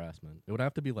consider it harassment. It would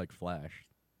have to be like Flash.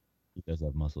 He does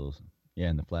have muscles. Yeah,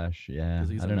 and the Flash. Yeah. 'Cause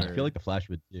he's I a don't know. I nerd. feel like the Flash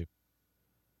would too.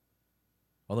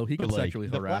 Although he But, could like, sexually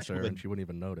the harass Flash her would- and she wouldn't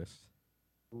even notice.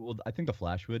 Well, I think the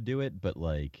Flash would do it, but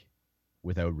like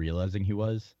without realizing he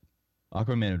was.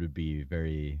 Aquaman would be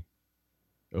very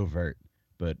overt,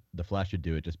 but the Flash would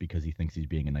do it just because he thinks he's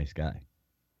being a nice guy.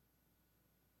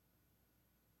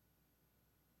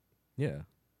 Yeah.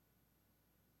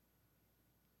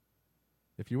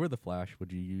 If you were the Flash,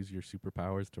 would you use your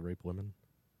superpowers to rape women?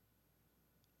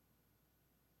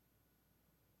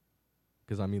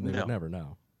 Because I mean, they No. would never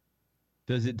know.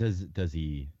 Does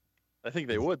he I think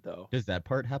they would though. does that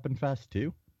part happen fast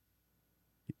too?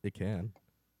 It can.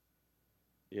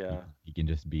 Yeah. He can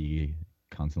just be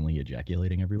constantly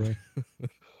ejaculating everywhere.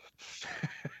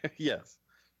 Yes.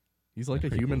 He's like That's a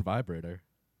pretty human vibrator.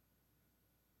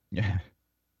 Yeah.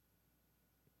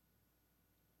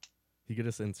 He could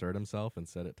just insert himself and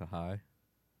set it to high.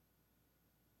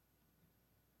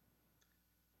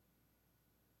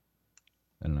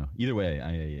 I don't know. Either way,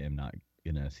 I am not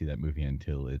gonna see that movie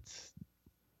until it's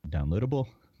downloadable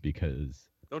because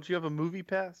Don't you have a movie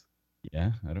pass?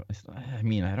 yeah, I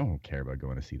mean, I don't care about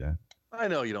going to see that. I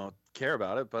know you don't care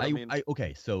about it, but I mean,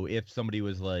 Okay, so if somebody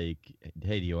was like,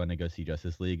 "Hey, do you want to go see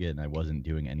Justice League?" and I wasn't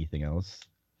doing anything else,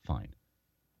 fine.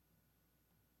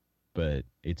 But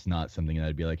it's not something that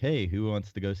I'd be like, "Hey, who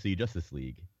wants to go see Justice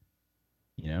League?"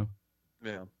 You know,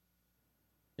 yeah.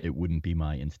 it wouldn't be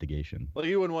my instigation. Well,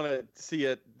 you wouldn't want to see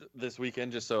it this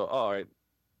weekend, just so. All right,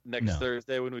 next No.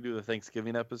 Thursday when we do the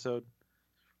Thanksgiving episode,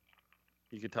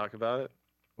 you could talk about it.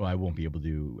 Well, I won't be able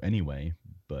to anyway,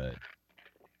 but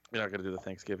You're not gonna do the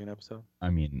Thanksgiving episode. I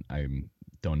mean, I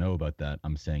don't know about that.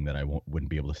 I'm saying that I wouldn't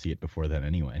be able to see it before then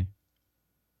anyway.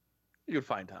 You could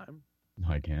find time. No,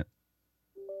 I can't.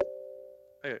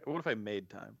 Hey, what if I made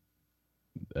time?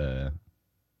 Uh,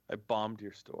 I bombed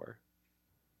your store.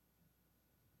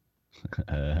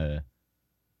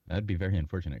 That'd be very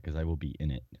unfortunate because I will be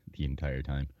in it the entire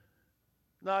time.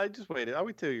 No, I just waited. I'll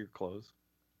wait till you're closed.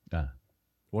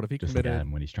 What if he Just like committed?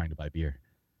 Adam when he's trying to buy beer.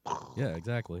 Yeah,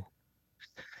 exactly.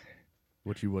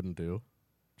 Which you wouldn't do,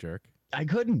 jerk. I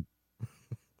couldn't.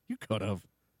 You could have.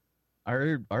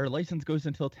 Our license goes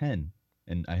until 10,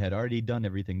 and I had already done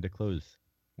everything to close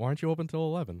Why aren't you open till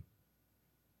 11?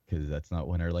 because that's not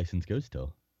when our license goes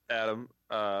till. Adam,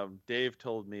 Dave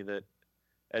told me that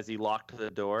as he locked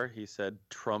the door, he said,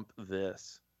 "Trump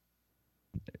this."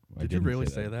 I Did you didn't really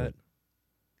say that? but-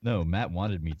 No, Matt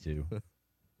wanted me to.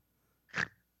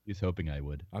 He was hoping I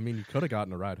would. I mean, you could have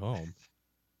gotten a ride home.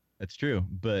 That's true,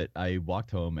 but I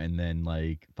walked home, and then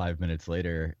like 5 minutes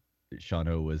later,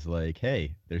 Shano was like,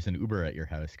 "Hey, there's an Uber at your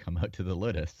house. Come out to the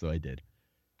Lotus." So I did.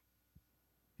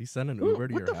 He sent an Ooh, Uber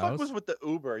to what your the house. fuck was with the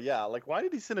Uber? Yeah, like why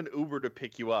did he send an Uber to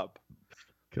pick you up?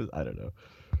 Because I don't know.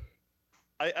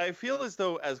 I feel as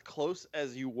though as close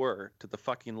as you were to the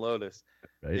fucking Lotus,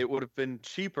 Right? it would have been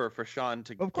cheaper for Sean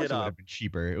to Of course, get it would up. have been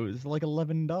cheaper. It was like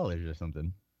 $11 or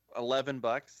something.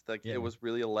 $11. Like Yeah. it was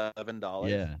really $11.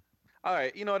 Yeah, All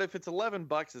right, you know what? If it's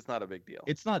 $11, it's not a big deal.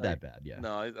 it's not Like, that bad. Yeah.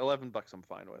 No, $11 I'm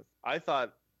fine with. I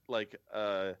thought like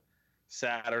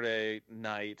Saturday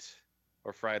night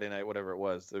or Friday night, whatever it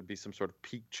was, there'd be some sort of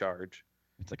peak charge.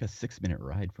 It's like a 6-minute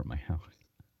ride from my house.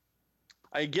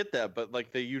 I get that, but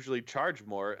like they usually charge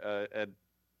more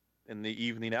in the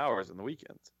evening hours and the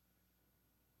weekends.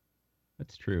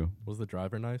 That's true. Was the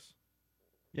driver nice?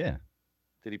 Yeah.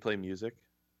 Did he play music?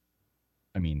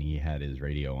 I mean, he had his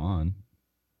radio on.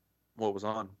 What was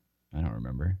on? I don't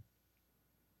remember.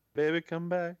 Baby, come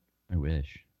back. I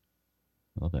wish.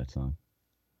 I love that song.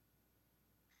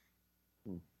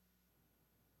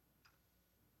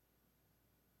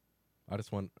 I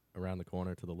just went around the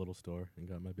corner to the little store and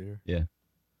got my beer. Yeah.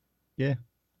 Yeah.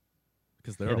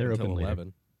 Because they're Yeah, open they're until open later.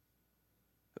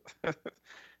 11.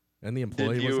 And the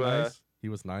employee was you, nice. He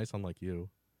was nice, unlike you.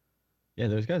 Yeah,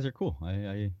 those guys are cool.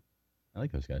 I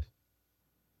like those guys.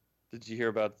 Did you hear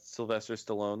about Sylvester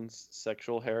Stallone's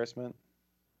sexual harassment?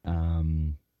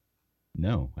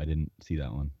 No, I didn't see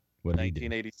that one. What did he do?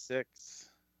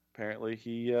 1986. Apparently,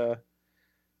 he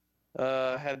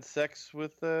had sex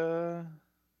with a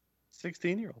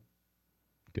 16-year-old.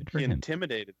 Good for He him.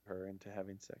 intimidated her into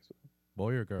having sex with him,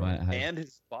 Boy or girl? Why- how- and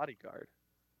his bodyguard.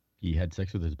 He had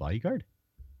sex with his bodyguard?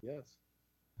 Yes.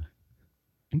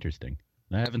 Interesting.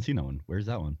 I haven't seen that one. Where's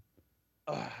that one?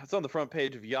 It's on the front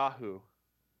page of Yahoo.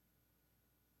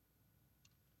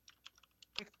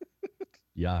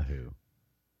 Yahoo.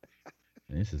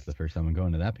 And this is the first time I'm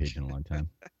going to that page in a long time.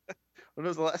 When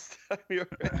was the last time you were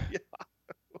at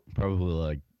Yahoo? Probably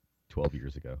like 12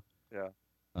 years ago. Yeah.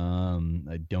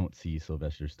 I don't see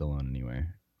Sylvester Stallone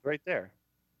anywhere. Right there.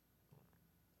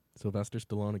 Sylvester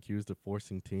Stallone accused of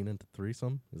forcing teen into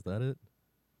threesome? Is that it?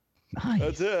 Nice.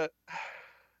 That's it.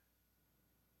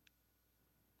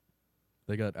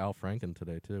 They got Al Franken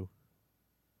today, too.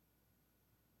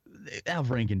 Al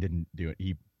Franken didn't do it.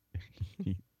 He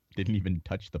didn't even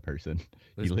touch the person.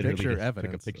 There's he literally picture just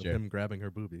evidence took a of picture, him grabbing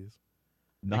her boobies.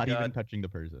 not They even got- touching the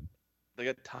person. They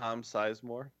got Tom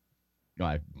Sizemore. No,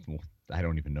 I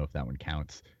don't even know if that one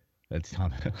counts. That's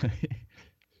Tom.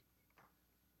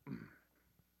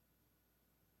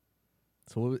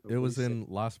 So it was What do you in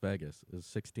Las Vegas. Can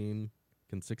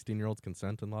 16-year-olds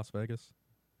consent in Las Vegas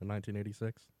in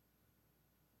 1986?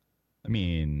 I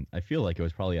mean, I feel like it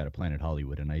was probably out of Planet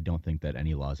Hollywood, and I don't think that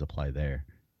any laws apply there.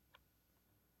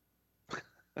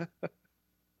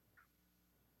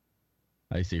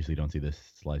 I seriously don't see this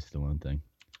Sly Stallone thing.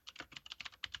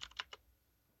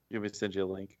 You want me to send you a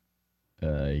link?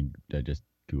 I just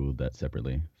Googled that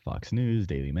separately. Fox News,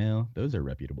 Daily Mail, those are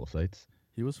reputable sites.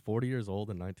 He was 40 years old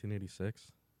in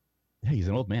 1986. Hey, he's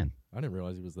an old man. I didn't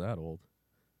realize he was that old.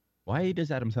 Why does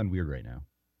Adam sound weird right now?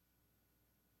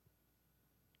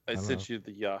 I don't sent you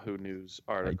the Yahoo News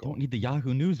I article. don't need the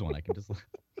Yahoo News one. I can just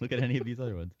look at any of these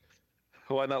other ones.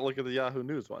 Why not look at the Yahoo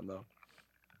News one though?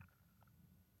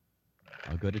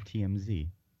 I'll go to TMZ.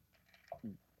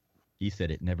 He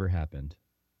said it never happened.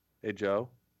 Hey Joe,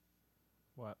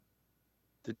 What?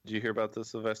 did you hear about the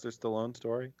Sylvester Stallone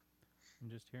story? I'm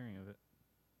just hearing of it.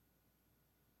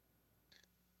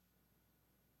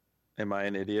 Am I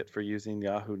an idiot for using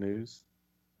Yahoo News?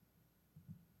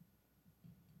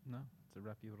 No, it's a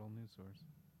reputable news source.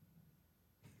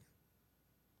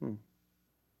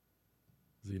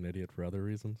 Is he an idiot for other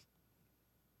reasons?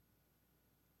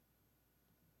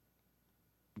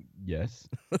 Yes.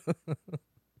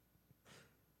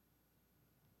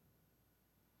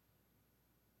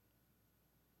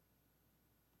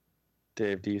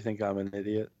 Dave, do you think I'm an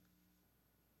idiot?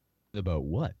 About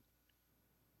what?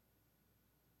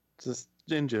 Just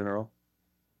in general.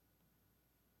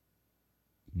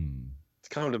 It's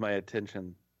come to my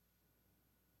attention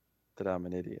that I'm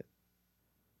an idiot.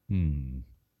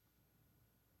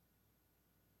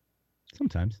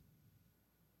 Sometimes.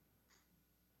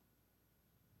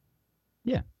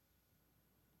 Yeah.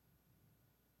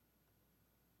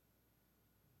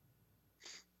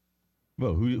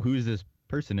 Whoa, who is this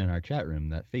person in our chat room?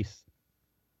 That face.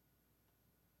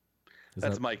 Is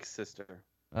That's that- Mike's sister.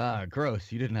 Ah,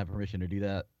 gross. You didn't have permission to do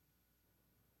that.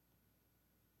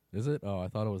 Is it? Oh, I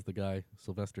thought it was the guy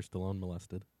Sylvester Stallone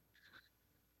molested.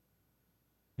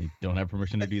 You don't have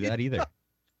permission to do that either.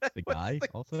 The was guy the-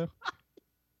 also?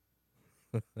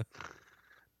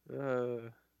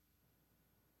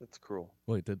 That's cruel.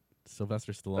 Wait, did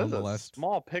Sylvester Stallone That's a molest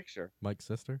small picture. Mike's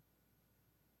sister?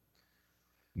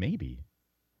 Maybe.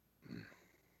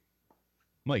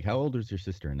 Mike, how old was your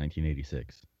sister in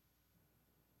 1986?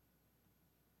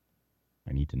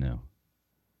 I need to know.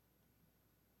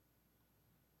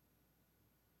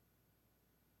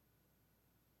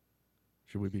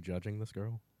 Should we be judging this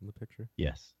girl in the picture?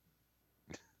 Yes.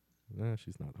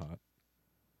 She's not hot.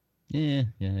 Yeah,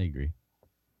 I agree.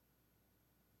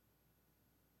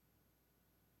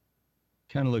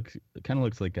 Kind of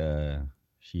looks like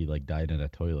she like died in a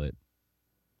toilet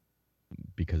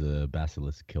because a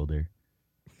basilisk killed her.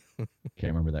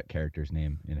 Can't remember that character's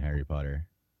name in Harry Potter.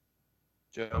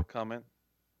 Joe, comment.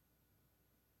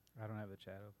 I don't have the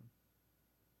chat open.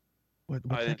 What's I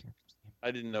that didn't- character's name?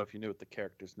 I didn't know if you knew what the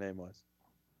character's name was.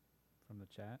 From the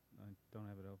chat? I don't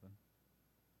have it open.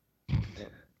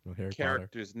 Oh, Harry Potter.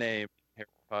 Character's name, Harry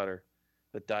Potter,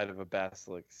 that died of a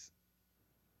basilisk.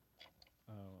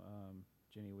 Oh,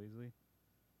 Ginny Weasley?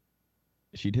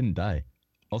 She didn't die.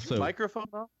 Also, Microphone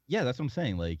off? yeah, that's what I'm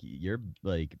saying. Like you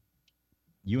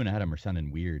and Adam are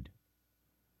sounding weird.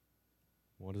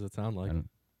 What does it sound like? I don't-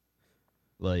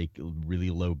 Like really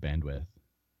low bandwidth.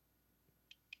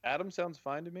 Adam sounds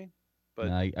fine to me, but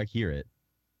And I hear it.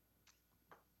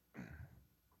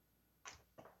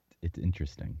 It's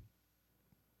interesting.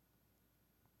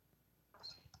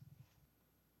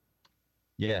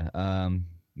 Yeah,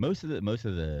 most of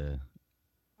the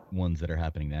ones that are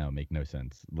happening now make no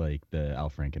sense. Like the Al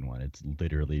Franken one, it's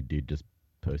literally dude just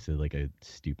posted like a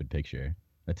stupid picture.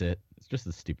 That's it. It's just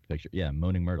a stupid picture. Yeah,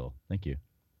 Moaning Myrtle. Thank you,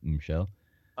 Michelle.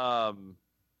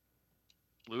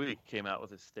 Louis came out with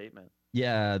his statement.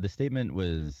 Yeah, the statement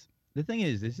was. The thing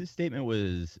is his statement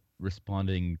was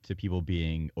responding to people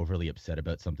being overly upset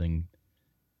about something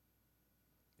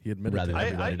He admitted rather to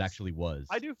than it. what it actually was.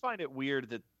 I do find it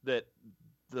weird that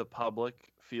the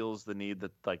public feels the need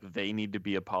that like they need to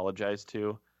be apologized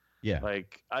to. Yeah.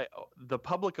 Like the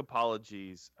public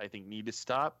apologies I think need to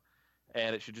stop,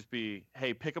 and it should just be,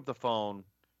 hey, pick up the phone.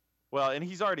 Well, and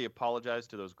he's already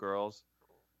apologized to those girls.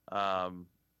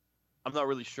 I'm not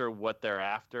really sure what they're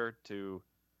after to.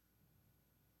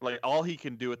 Like all he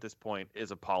can do at this point is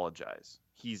apologize.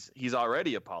 He's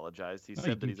already apologized. He No, said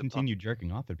you that can he's continue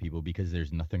jerking off at people because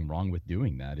there's nothing wrong with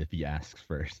doing that if he asks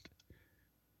first.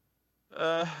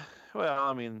 Well,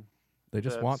 I mean, They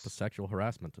just want the that's sexual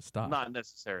harassment to stop. not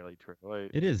necessarily true. Like,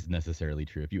 It is necessarily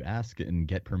true. If you ask and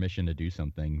get permission to do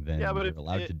something, then Yeah, but you're if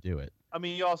allowed it- to do it. I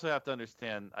mean, you also have to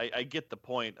understand. I get the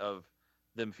point of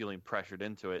them feeling pressured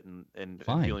into it and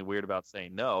Fine. feeling weird about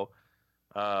saying no.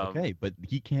 Okay, but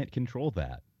he can't control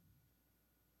that.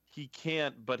 He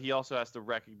can't, but he also has to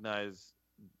recognize.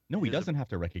 No, he his- doesn't have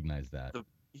to recognize that.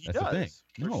 He That's does. the thing.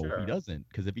 for No, sure. he doesn't.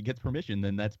 Because if he gets permission,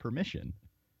 then that's permission.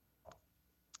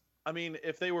 I mean,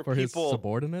 if they were For his people,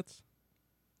 subordinates?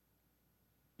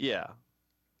 yeah,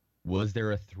 Was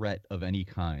there a threat of any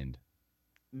kind?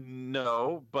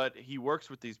 No, but he works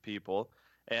with these people,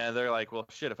 and they're like, well,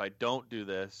 shit, if I don't do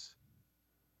this,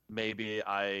 maybe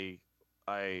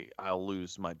I'll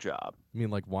lose my job. I mean,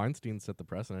 like Weinstein set the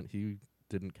precedent. He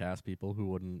didn't cast people who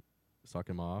wouldn't suck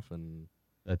him off, and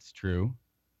That's true.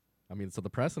 I mean, so the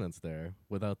precedent's there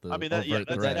without the. I mean, that- yeah, overt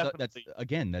that's threat. That's definitely-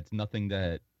 again, that's nothing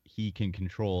that he can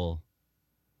control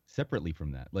separately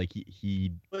from that. Like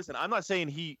he Listen, I'm not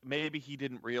saying maybe he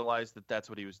didn't realize that that's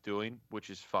what he was doing, which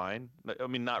is fine. I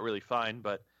mean, not really fine,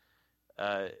 but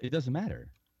it doesn't matter.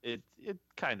 it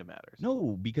kind of matters.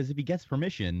 No, because if he gets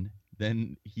permission,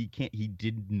 then he can't. He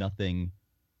did nothing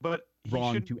but he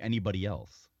wrong shouldn't- to anybody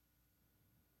else.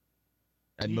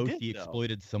 At He most, did, he though.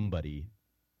 exploited somebody.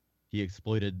 He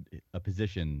exploited a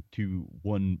position to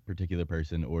one particular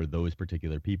person or those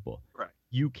particular people. Right.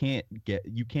 You can't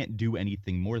do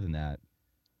anything more than that.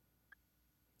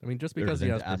 I mean, just Or because he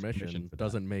then has to ask permission permission for that.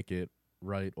 doesn't make it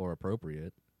right or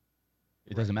appropriate.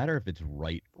 It doesn't matter if it's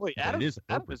right. Wait, but Adam it is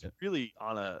Adam is appropriate. really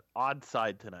on an odd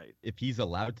side tonight. If he's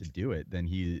allowed to do it, then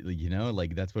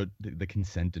like that's what the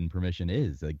consent and permission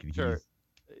is. Like Sure. he's-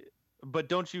 But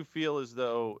don't you feel as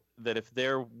though that if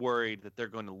they're worried that they're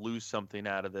going to lose something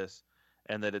out of this,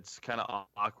 and that it's kind of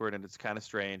awkward and it's kind of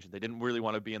strange, and they didn't really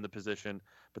want to be in the position,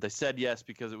 but they said yes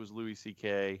because it was Louis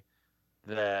C.K.,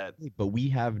 that But we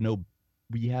have no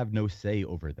say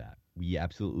over that. We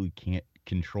absolutely can't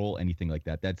control anything like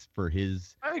that. That's for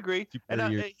his. I agree, and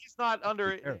superior- he's not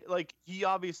under superior. like he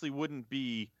obviously wouldn't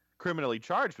be criminally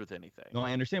charged with anything. No,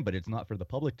 I understand, but it's not for the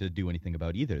public to do anything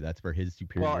about either. That's for his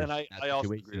superiors. Well, and I in that also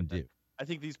agree situation with that. do. I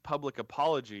think these public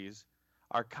apologies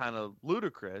are kind of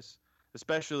ludicrous,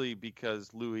 especially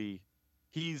because Louis,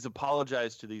 he's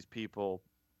apologized to these people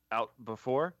out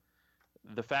before.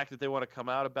 The fact that they want to come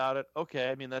out about it, okay,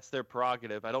 I mean, that's their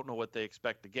prerogative. I don't know what they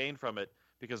expect to gain from it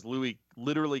because Louis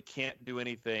literally can't do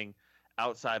anything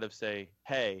outside of say,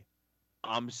 hey,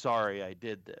 I'm sorry I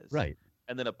did this. Right.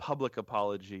 And then a public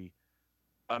apology.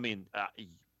 I mean,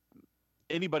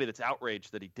 anybody that's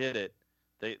outraged that he did it,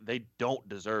 they don't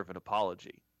deserve an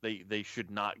apology. They should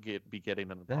not be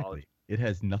getting an apology. Exactly. It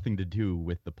has nothing to do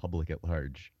with the public at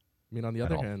large. I mean, on the At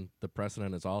other all. hand, the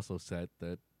precedent is also set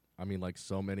that, I mean, like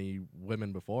so many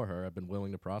women before her have been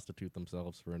willing to prostitute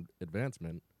themselves for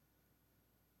advancement.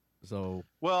 So,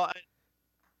 Well,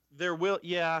 there will.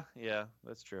 Yeah,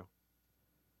 that's true.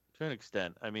 To an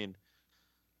extent, I mean,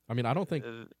 I don't think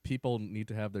uh, people need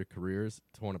to have their careers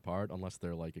torn apart unless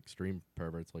they're like extreme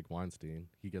perverts like Weinstein.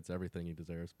 He gets everything he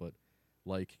deserves, but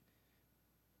like,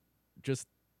 just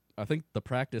I think the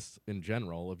practice in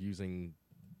general of using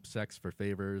sex for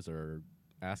favors or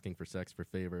asking for sex for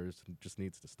favors just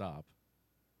needs to stop.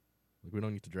 Like, we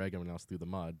don't need to drag everyone else through the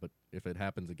mud, but if it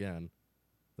happens again,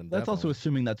 then That's also definitely.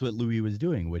 assuming that's what Louis was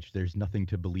doing, which there's nothing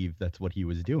to believe that's what he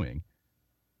was doing.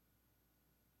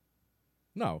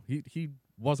 No, he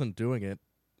wasn't doing it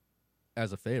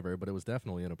as a favor, but it was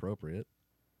definitely inappropriate.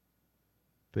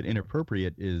 But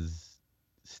inappropriate is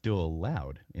still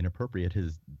allowed. Inappropriate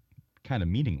is kind of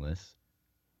meaningless.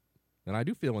 And I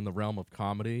do feel in the realm of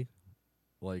comedy,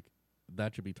 like,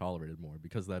 that should be tolerated more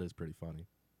because that is pretty funny.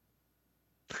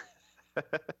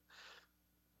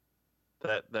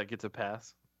 that gets a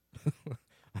pass.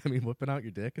 I mean, whipping out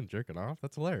your dick and jerking off,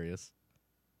 that's hilarious.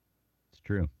 It's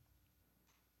true.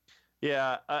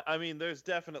 Yeah, I mean, there's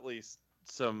definitely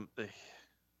some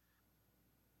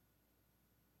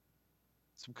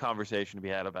conversation to be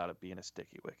had about it being a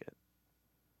sticky wicket.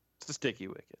 It's a sticky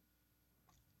wicket.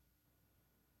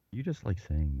 You just like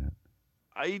saying that.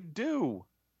 I do.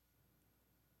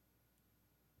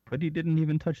 But he didn't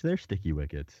even touch their sticky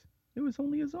wickets. It was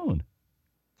only his own.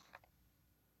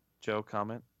 Joe,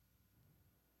 comment.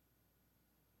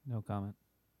 No comment.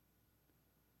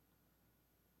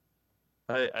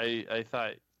 I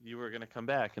thought you were gonna come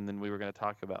back and then we were gonna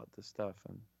talk about this stuff.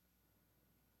 And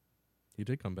He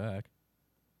did come back.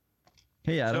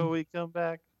 Hey, Adam. so we come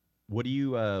back. What do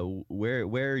you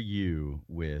where are you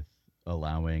with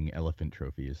allowing elephant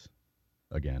trophies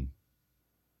again?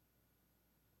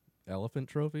 Elephant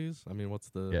trophies? I mean, what's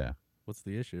the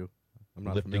issue? I'm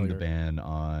not Lifting familiar. the ban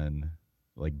on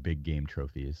like big game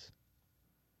trophies.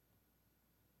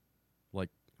 Like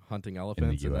hunting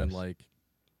elephants and then US. like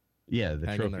Yeah, the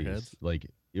Hang on their trophies. heads? Like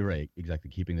you're right, exactly.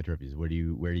 Keeping the trophies. Where do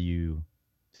you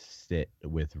sit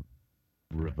with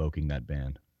revoking that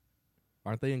ban?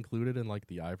 aren't they included in like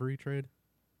the ivory trade?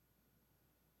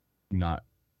 Not.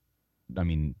 I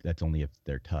mean, that's only if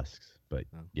they're tusks, but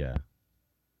Oh. yeah,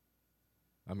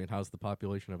 I mean, how's the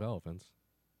population of elephants?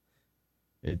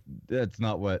 that's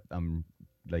not what I'm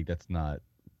like. That's not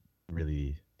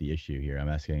really the issue here. I'm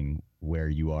asking where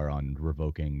you are on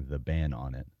revoking the ban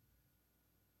on it.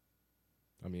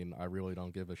 I mean, I really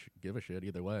don't give a shit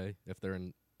either way. If they're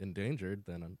endangered,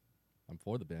 then I'm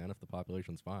for the ban. If the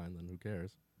population's fine, then who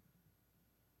cares?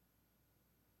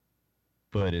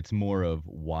 But it's more of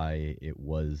why it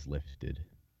was lifted,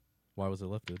 Why was it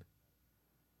lifted?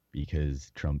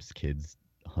 because Trump's kids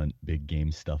hunt big game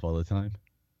stuff all the time.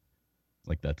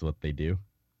 Like that's what they do.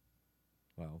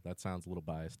 Well, that sounds a little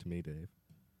biased to me, Dave.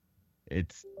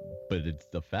 But it's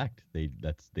the fact they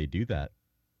do that.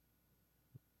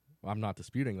 I'm not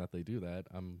disputing that they do that.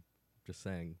 I'm just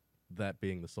saying that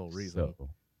being the sole reason So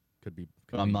could be.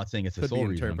 I'm not saying it's the could be sole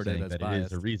reason. I'm interpreted saying as that it is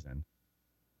a biased. reason.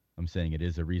 I'm saying it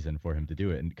is a reason for him to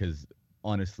do it, and because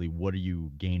honestly, what are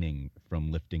you gaining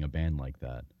from lifting a ban like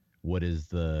that? What is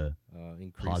the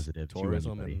Increased positive to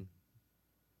tourism anybody? in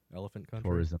elephant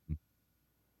country.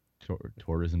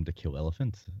 tourism to kill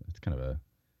elephants? It's kind of a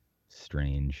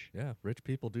strange. Yeah, rich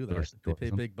people do that. Tourist They pay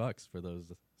tourism. big bucks for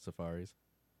those safaris.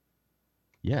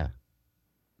 Yeah,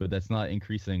 but that's not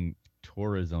increasing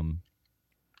tourism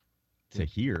to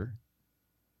here.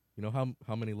 You know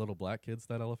how many little black kids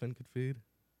that elephant could feed?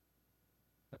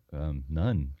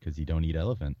 None, because you don't eat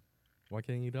elephant. Why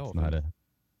can't you eat It's elephant?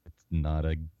 not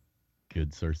a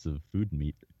good source of food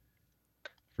meat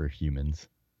for humans.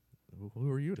 Who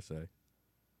are you to say?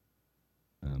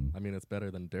 I mean, it's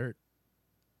better than dirt.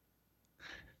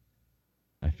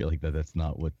 I feel like that's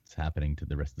not what's happening to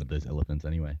the rest of those elephants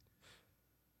anyway.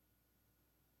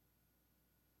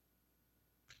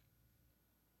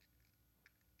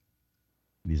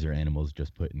 These are animals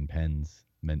just put in pens,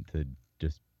 meant to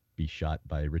just be shot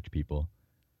by rich people.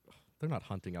 They're not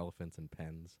hunting elephants in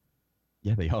pens.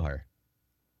 Yeah, they are.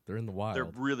 They're in the wild. They're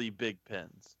really big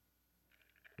pens.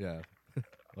 Yeah,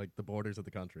 like the borders of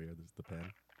the country are just the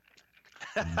pen.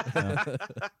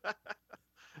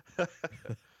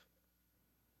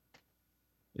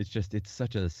 It's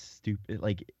such a stupid,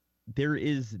 like, there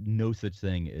is no such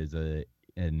thing as an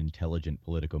intelligent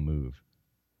political move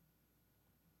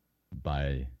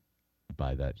by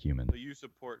that human. So you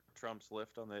support Trump's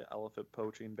lift on the elephant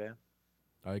poaching ban?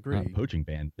 I agree. Not poaching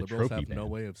ban, the Liberals trophy have ban. no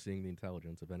way of seeing the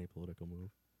intelligence of any political move.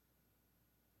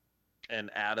 And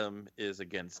Adam is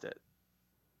against it.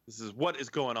 This is what is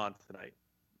going on tonight.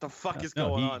 The fuck is No,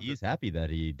 going on? he's happy that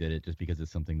he did it just because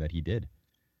it's something that he did.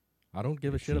 I don't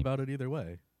give a It shit seems- about it either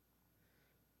way.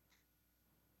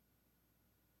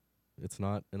 It's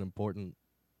not an important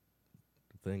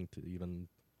thing to even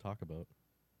talk about.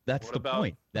 That's What the about-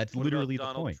 point. That's What literally about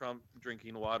the Donald point. Trump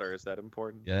drinking water? Is that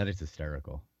important? Yeah, that is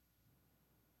hysterical.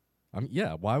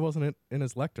 Yeah, why wasn't it in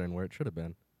his lectern where it should have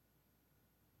been?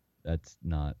 That's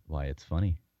not why it's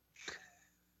funny.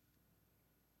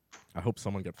 I hope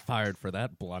someone got fired for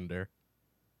that blunder.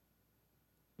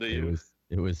 The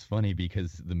It was funny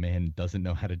because the man doesn't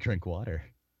know how to drink water.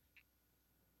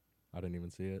 I didn't even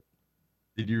see it.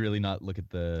 Did you really not look at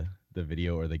the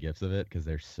video or the gifs of it? Because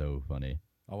they're so funny.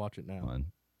 I'll watch it now. Hold on.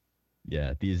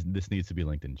 Yeah, this needs to be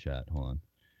linked in chat. Hold on.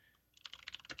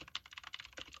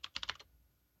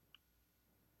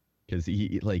 Because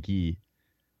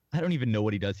I don't even know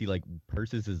what he does. He like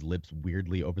purses his lips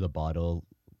weirdly over the bottle,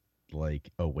 like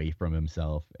away from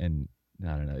himself, and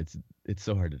I don't know. It's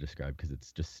so hard to describe because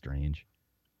it's just strange.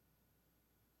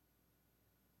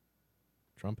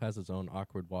 Trump has his own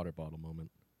awkward water bottle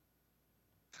moment.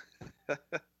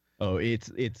 Oh,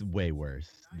 it's way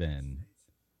worse than.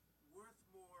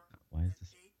 Why is this?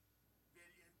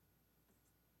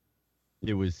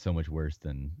 It was so much worse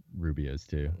than Rubio's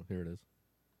too. Oh, here it is.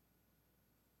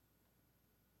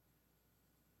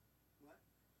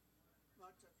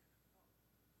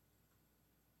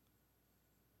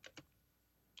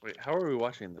 Wait, how are we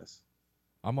watching this?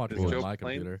 I'm watching Is it Joe on my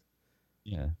playing? computer.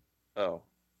 Yeah. Oh,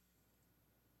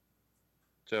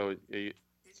 Joe, you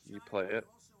play it?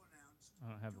 I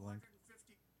don't have a link.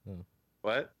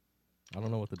 What? I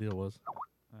don't know what the deal was.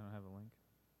 I don't have a link.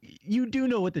 You do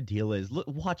know what the deal is. Look,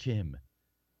 watch him.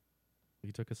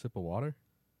 He took a sip of water?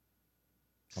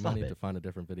 I Stop might need it. to find a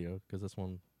different video because this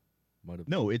one might have.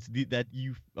 No, it's that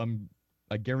you.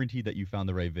 I guarantee that you found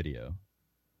the right video.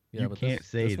 Yeah, you but can't this,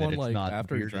 say this that one, it's like, not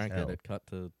after he weird as drank it, hell. it cut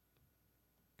to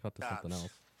something else.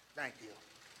 Thank you.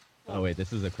 Oh wait,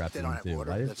 this is a crappy They don't one have too.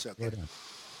 water, Why did- that's okay. slow down.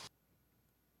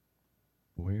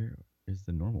 Where is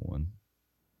the normal one?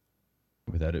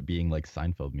 Without it being like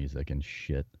Seinfeld music and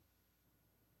shit.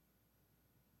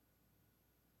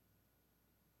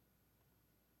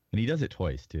 And he does it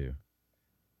twice too.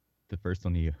 The first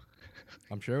one he.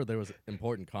 I'm sure there was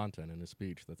important content in his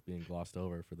speech that's being glossed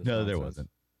over for this. No, there nonsense. wasn't.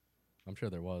 I'm sure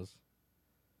there was.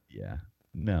 Yeah.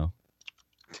 No.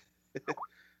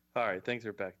 All right, things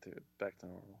are back to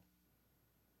normal.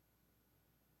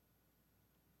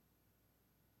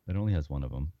 It only has one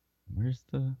of them. Where's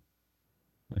the?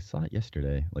 I saw it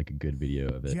yesterday, like a good video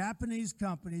of it. Japanese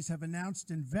companies have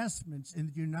announced investments in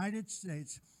the United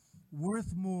States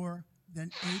worth more than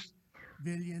 $8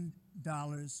 billion,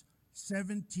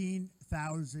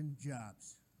 17,000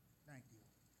 jobs. Thank you.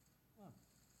 Oh,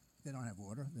 they don't have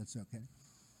water. That's okay.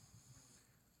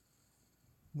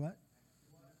 What?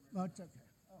 Oh, it's okay.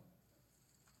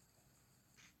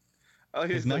 Oh,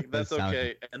 he's His like, mouth that's does sound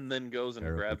okay, and then goes and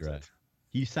terribly grabs dry. it.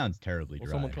 He sounds terribly Well,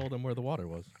 dry. someone told him where the water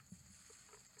was.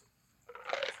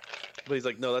 But he's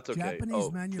like, no, that's okay. Japanese oh,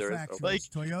 there is. manufacturers, Like,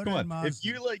 Toyota Come and on, Mazda, if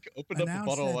you like opened up a announced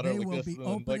bottle of that water they like will this, be and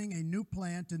then, opening a new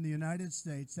plant in the United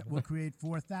States that will create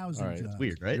 4,000 All right, it's jobs.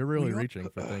 weird, right? You're really We- reaching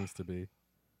for things to be.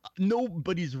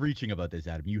 Nobody's reaching about this,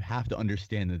 Adam. You have to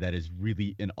understand that that is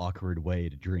really an awkward way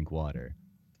to drink water.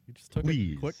 He just took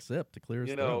Please. a quick sip to clear his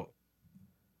You throat. know,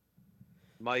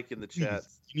 Mike in the Please, chat.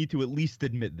 you need to at least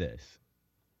admit this.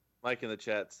 Mike in the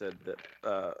chat said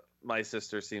that my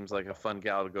sister seems like a fun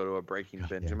gal to go to a Breaking God,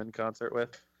 yeah. Benjamin concert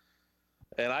with,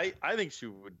 and I think she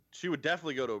would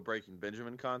definitely go to a Breaking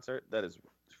Benjamin concert. That is,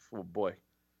 oh boy,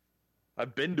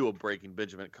 I've been to a Breaking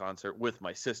Benjamin concert with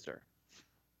my sister.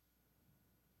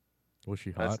 Was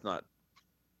she hot? That's not.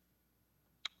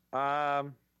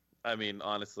 I mean,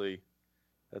 honestly,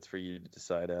 that's for you to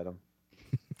decide, Adam.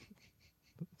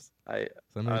 I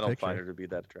Send me a don't picture. find her to be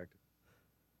that attractive.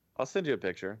 I'll send you a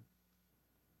picture.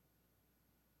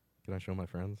 Can I show my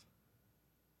friends?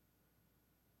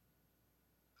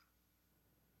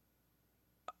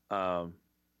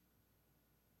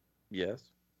 Yes.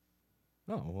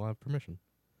 Oh, well, I have permission.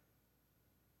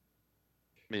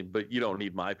 I mean, but you don't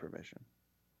need my permission.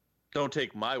 Don't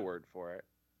take my word for it.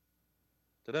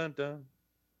 Dun-dun-dun.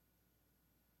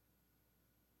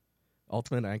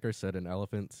 Ultimate Anchor said an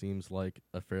elephant seems like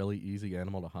a fairly easy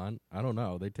animal to hunt. I don't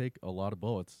know. They take a lot of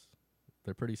bullets.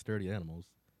 They're pretty sturdy animals.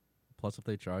 Plus, if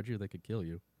they charge you, they could kill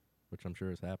you, which I'm sure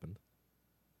has happened.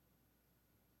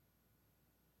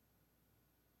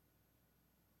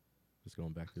 Just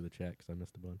going back through the chat because I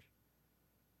missed a bunch.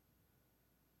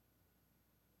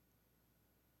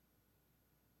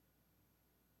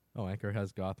 Oh, Anchor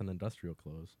has goth and industrial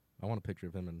clothes. I want a picture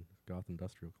of him in goth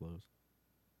industrial clothes.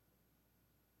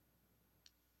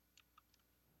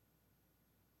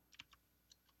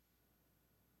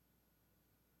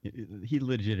 He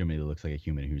legitimately looks like a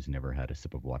human who's never had a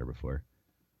sip of water before.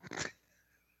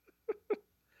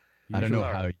 I don't know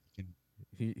Usually- how you can.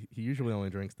 He usually only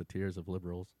drinks the tears of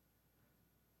liberals.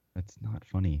 That's not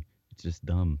funny. It's just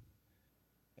dumb.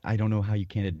 I don't know how you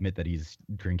can't admit that he's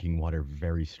drinking water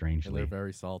very And strangely. they're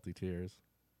very salty tears.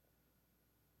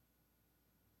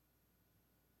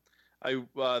 I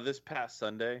this past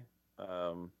Sunday,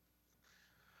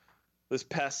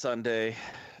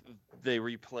 they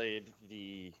replayed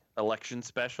the election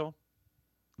special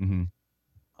hmm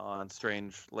on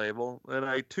Strange Label, and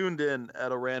I tuned in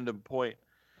at a random point,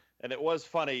 and it was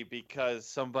funny because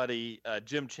somebody,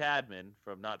 Jim Chadman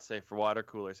from Not Safe for Water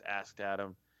Coolers, asked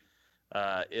Adam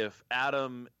if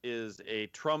Adam is a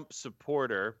Trump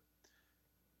supporter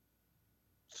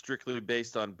strictly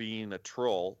based on being a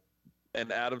troll,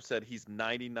 and Adam said he's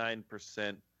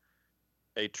 99%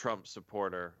 a Trump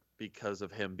supporter because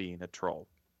of him being a troll.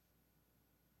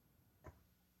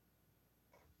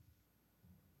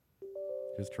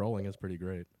 His trolling is pretty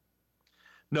great.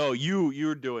 No,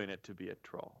 you're doing it to be a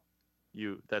troll.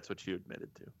 That's what you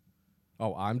admitted to.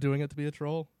 Oh, I'm doing it to be a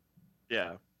troll?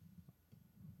 Yeah.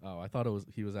 Oh, I thought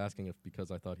he was asking if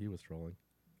because I thought he was trolling.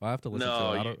 I have to listen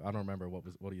No, to it. I don't remember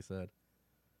what he said.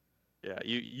 Yeah,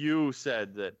 you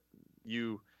said that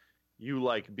you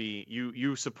like being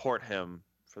you support him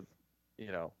for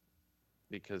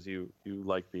because you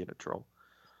like being a troll.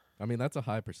 I mean, that's a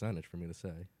high percentage for me to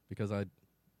say because I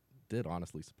did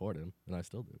honestly support him, and I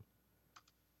still do.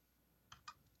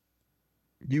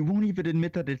 You won't even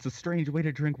admit that it's a strange way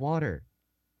to drink water.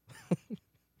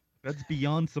 That's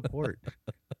beyond support.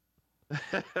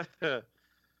 All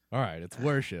right, it's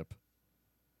worship.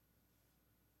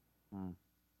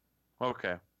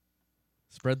 Okay.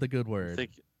 Spread the good word.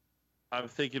 I'm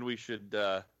thinking we should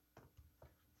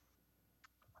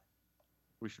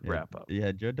wrap up.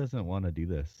 Yeah, Joe doesn't want to do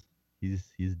this.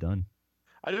 He's done.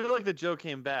 I do like that Joe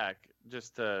came back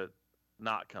just to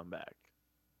not come back.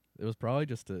 It was probably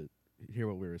just to hear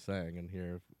what we were saying and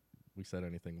hear if we said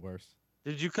anything worse.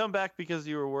 Did you come back because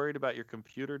you were worried about your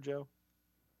computer, Joe?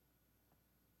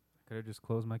 I could have just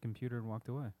closed my computer and walked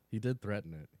away. He did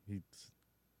threaten it.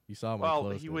 You saw him when he Well,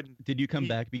 closed he it. wouldn't. Did you come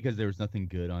back because there was nothing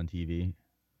good on TV?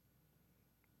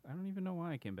 I don't even know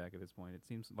why I came back at this point. It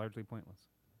seems largely pointless.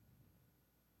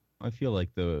 I feel like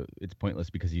it's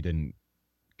pointless because you didn't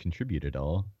contribute at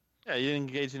all. Yeah, you didn't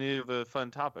engage in any of the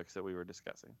fun topics that we were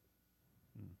discussing.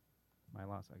 My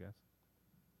loss, I guess.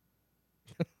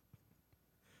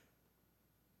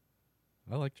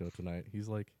 I like Joe tonight. He's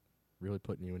like really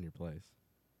putting you in your place.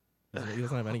 He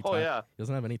doesn't have any Oh, time. yeah. He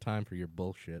doesn't have any time for your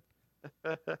bullshit.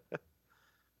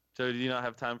 Joe, do you not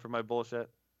have time for my bullshit?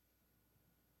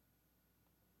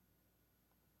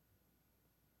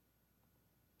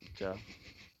 Joe,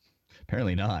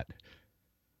 Apparently not.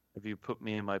 have you put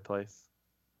me in my place?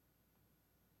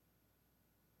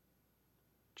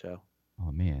 Joe.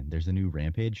 Oh man, there's a new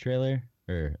Rampage trailer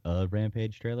or a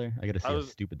Rampage trailer. I gotta see how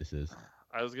stupid this is.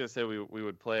 I was gonna say we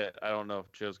would play it. I don't know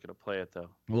if Joe's gonna play it though.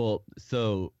 Well,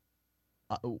 so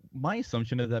my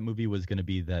assumption of that movie was gonna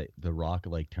be that The Rock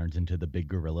like turns into the big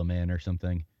gorilla man or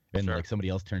something, and Sure. like somebody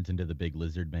else turns into the big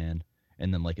lizard man,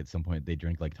 and then like at some point they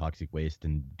drink like toxic waste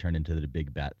and turn into the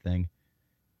big bat thing.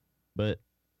 But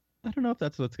I don't know if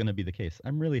that's what's gonna be the case.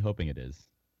 I'm really hoping it is.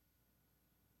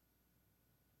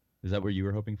 Is that what you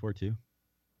were hoping for too?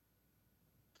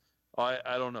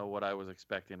 I don't know what I was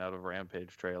expecting out of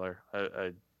Rampage trailer.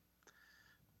 I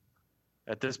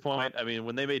at this point, I mean,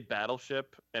 when they made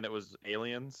Battleship and it was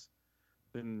aliens,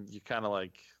 then you kind of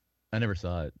like. I never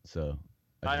saw it, so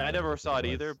I never saw it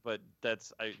was. either, but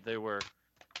they were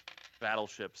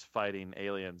battleships fighting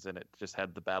aliens, and it just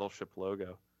had the Battleship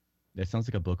logo. That sounds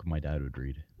like a book my dad would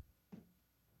read.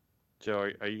 Joe,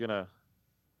 are you gonna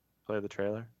play the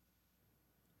trailer?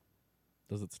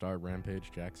 Does it star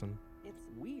Rampage Jackson? It's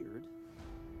weird.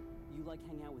 You like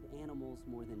hang out with animals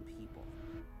more than people.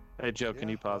 Hey Joe, can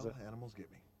you pause it? Animals get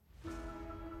me.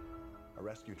 I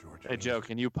rescued George. Hey Joe,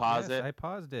 can you pause Yes, it? I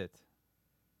paused it.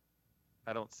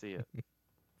 I don't see it. I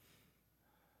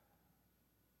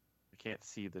can't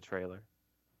see the trailer.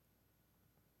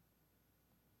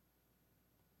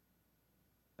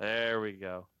 There we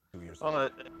go. 2 years Oh,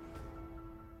 old.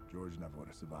 George never would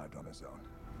have survived on his own.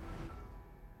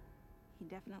 He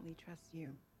definitely trusts you.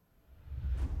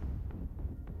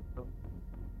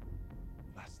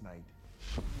 Last night,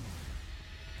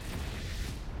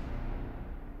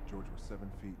 George was 7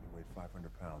 feet and weighed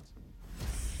 500 pounds.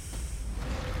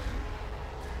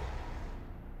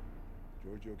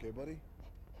 George, you okay, buddy?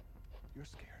 You're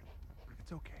scared.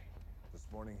 It's okay. This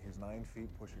morning, he's 9 feet,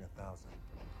 pushing 1,000.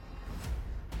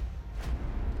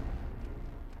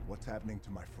 What's happening to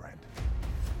my friend?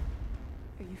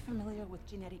 Are you familiar with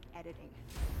genetic editing?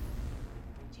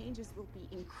 Changes will be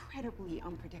incredibly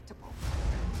unpredictable.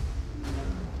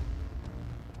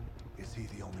 Is he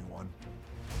the only one?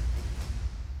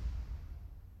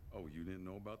 Oh, you didn't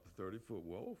know about the 30-foot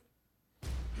wolf?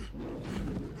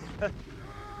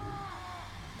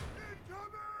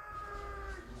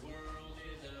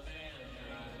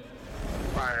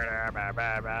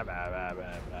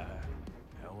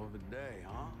 Hell of a day,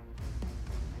 huh?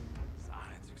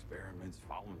 Science experiments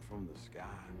falling from the sky.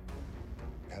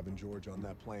 Having George on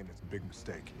that plane is a big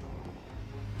mistake.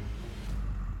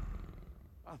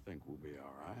 I think we'll be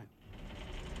all right.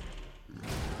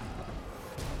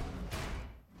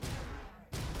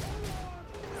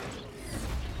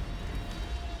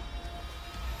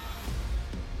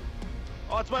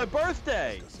 Oh, it's my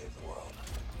birthday! Let's go save the world.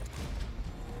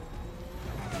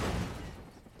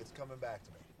 It's coming back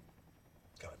to me.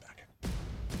 It's coming back.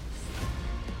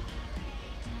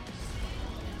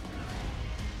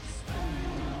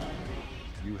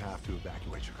 You have to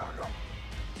evacuate Chicago.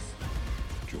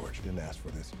 George didn't ask for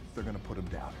this. They're gonna put him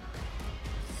down.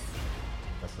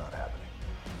 That's not happening.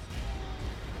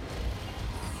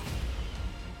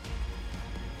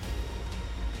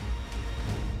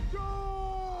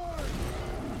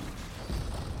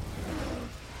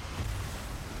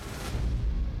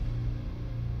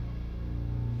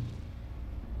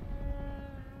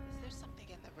 Is there something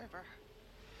in the river?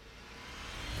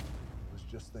 I was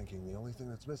just thinking the only thing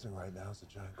that's missing right now is a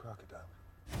giant crocodile.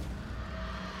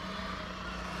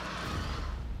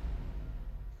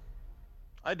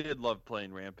 I did love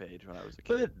playing Rampage when I was a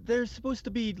kid. But they're supposed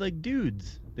to be like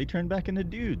dudes. They turn back into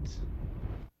dudes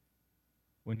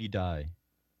when you die.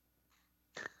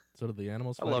 So did the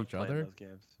animals I fight love each playing other, those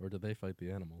games. or did they fight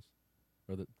the animals,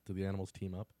 or do the animals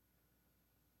team up?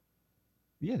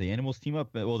 Yeah, the animals team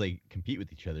up. Well, they compete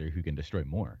with each other who can destroy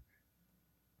more.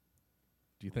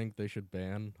 Do you think they should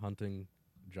ban hunting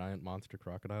giant monster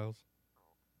crocodiles?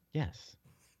 Yes.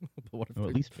 But what if Well, at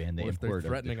they're- least ban the what if they're import of the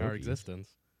threatening our trophies? existence?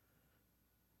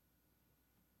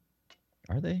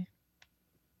 Are they?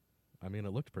 I mean, it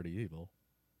looked pretty evil.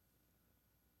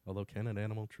 Although, can an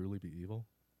animal truly be evil?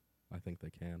 I think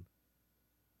they can.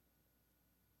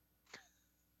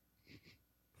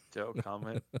 Joe,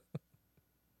 comment.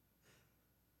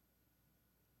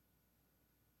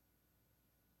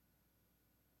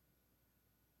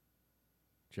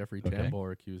 Jeffrey Okay.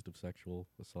 Tambor accused of sexual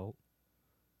assault.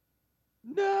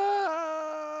 No.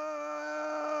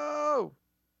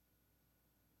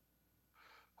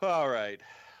 All right.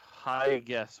 I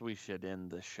guess we should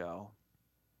end the show.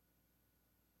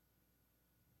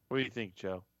 What do you think,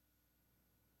 Joe?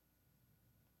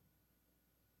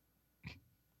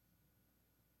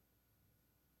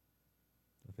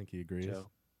 I think he agrees.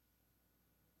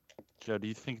 Joe, do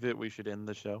you think that we should end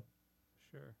the show?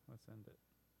 Sure, let's end it.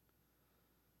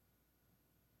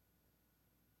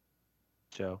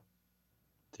 Joe,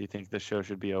 do you think the show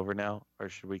should be over now, or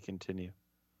should we continue?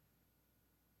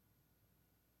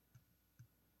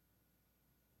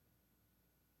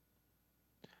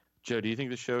 Joe, do you think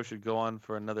the show should go on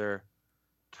for another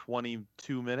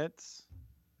 22 minutes?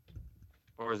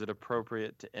 Or is it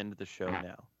appropriate to end the show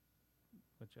now?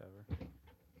 Whichever.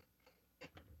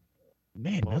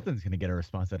 Man, nothing's gonna get a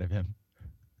response out of him.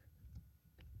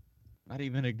 Not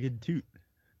even a good toot.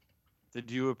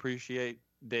 Did you appreciate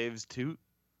Dave's toot?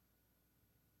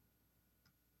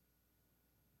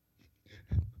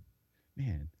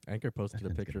 Man, Anchor posted a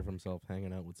nothing's picture gonna- of himself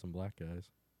hanging out with some black guys.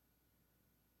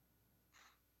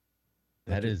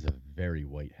 that is a very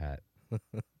white hat.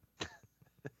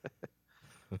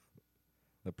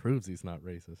 That proves he's not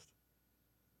racist.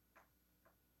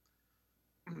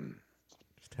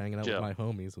 Just hanging out Joe. with my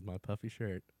homies with my puffy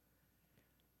shirt.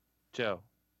 Joe.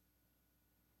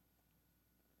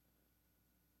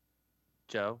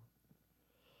 Joe.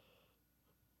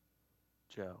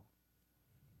 Joe.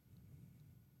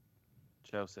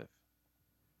 Joseph.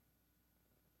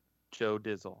 Joe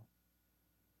Dizzle.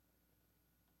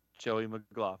 Joey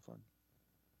McLaughlin.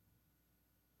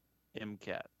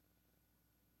 MCAT.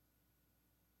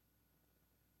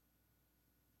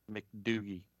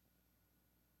 McDoogie.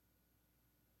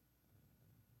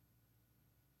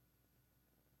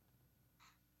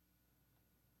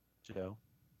 Joe.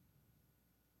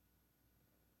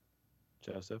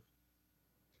 Joseph.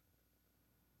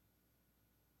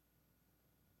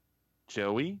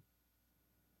 Joey.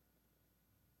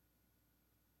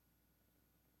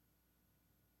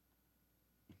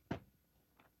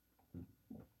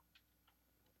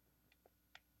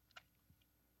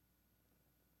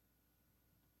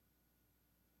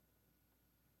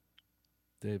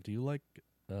 Dave, do you like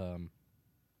the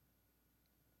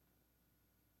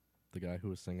guy who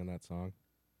was singing that song?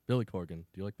 Billy Corgan.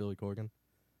 Do you like Billy Corgan?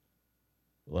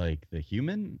 Like the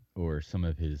human or some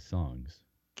of his songs?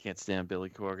 Can't stand Billy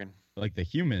Corgan. Like the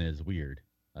human is weird.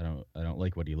 I don't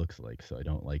like what he looks like, so I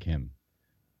don't like him.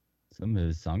 Some of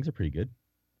his songs are pretty good.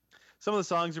 Some of the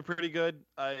songs are pretty good.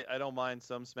 I don't mind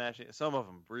some smashing. Some of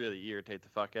them really irritate the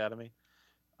fuck out of me.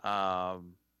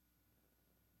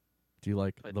 Do you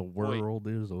like But The boy- World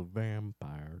is a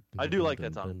Vampire? I do like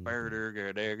that Dun, song. dun, dun.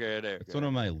 Murder. It's one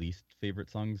of my least favorite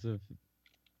songs of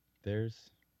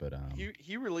theirs, but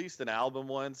He released an album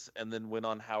once and then went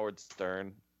on Howard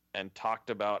Stern and talked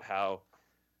about how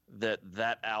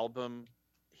that album,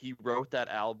 he wrote that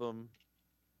album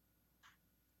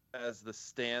as the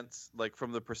stance, like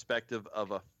from the perspective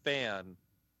of a fan,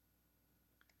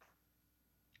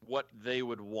 what they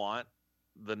would want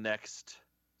the next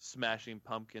Smashing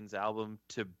Pumpkins album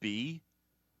to be,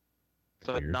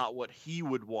 but Clear. not what he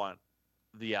would want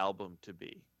the album to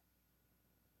be.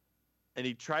 And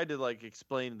he tried to like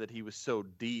explain that he was so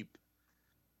deep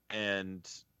and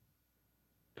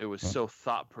it was so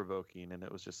thought provoking, and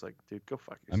it was just like, dude, go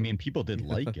fuck I yourself. mean, people did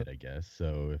like it, I guess.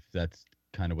 So if that's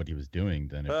kind of what he was doing,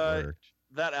 then it worked.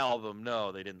 That album,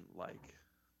 no, they didn't like.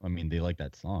 I mean, they liked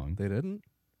that song. They didn't?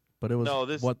 But it was No,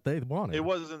 this- what they wanted. It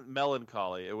wasn't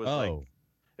melancholy. It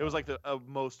was like the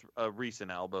most recent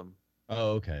album.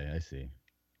 Oh, okay, I see.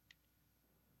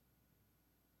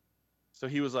 So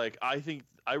he was like, I think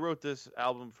I wrote this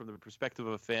album from the perspective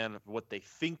of a fan of what they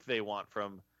think they want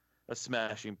from a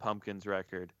Smashing Pumpkins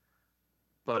record,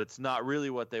 but it's not really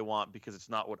what they want because it's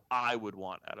not what I would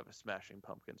want out of a Smashing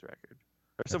Pumpkins record,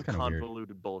 or That's some kinda weird.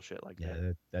 convoluted bullshit like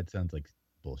Yeah, that sounds like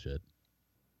bullshit.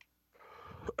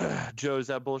 that. Joe, is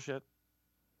that bullshit?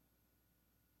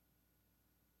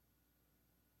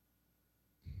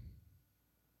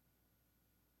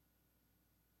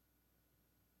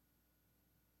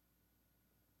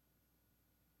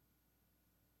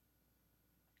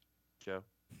 Joe.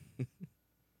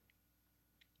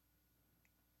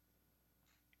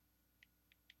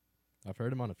 I've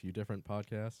heard him on a few different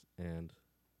podcasts, and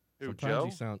Who,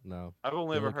 sometimes Joe? he no. I've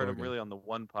only ever Billy heard him Corgan. really on the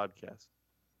one podcast.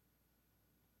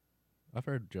 I've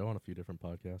heard Joe on a few different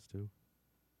podcasts too.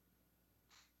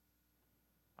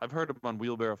 I've heard him on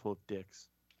Wheelbarrow Full of Dicks.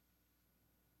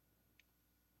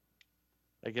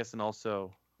 I guess, and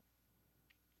also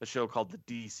a show called the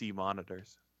DC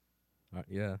Monitors.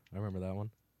 Yeah, I remember that one.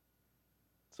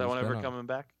 Is that He's one ever been on- coming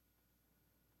back?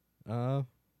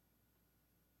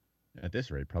 At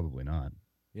this rate, probably not.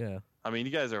 Yeah, I mean,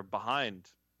 you guys are behind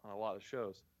on a lot of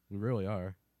shows. we really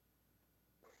are.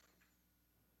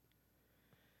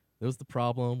 It was the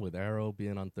problem with Arrow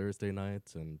being on Thursday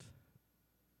nights, and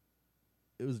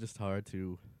it was just hard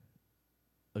to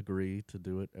agree to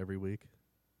do it every week.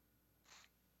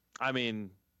 I mean,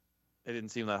 it didn't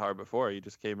seem that hard before. You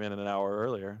just came in an hour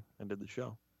earlier and did the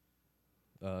show.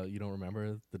 You don't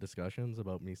remember the discussions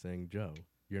about me saying, Joe,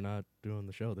 you're not doing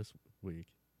the show this week?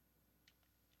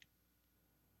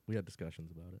 We had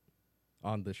discussions about it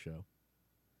on this show.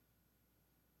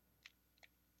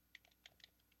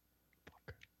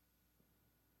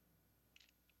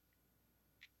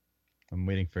 I'm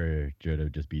waiting for Joe to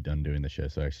just be done doing the show,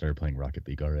 so I started playing Rocket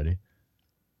League already.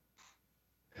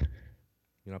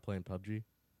 You're not playing PUBG?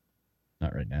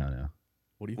 Not right now, no.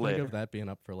 What do you think Later. of that being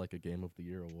up for like a Game of the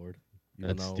Year award?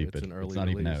 That's though stupid. It's an early It's not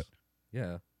release. even out.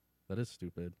 Yeah, that is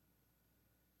stupid.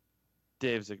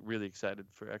 Dave's like, really excited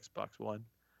for Xbox One.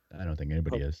 I don't think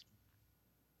anybody is.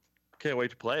 Can't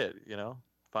wait to play it, you know?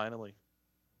 Finally.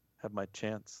 Have my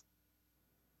chance.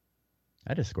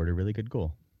 I just scored a really good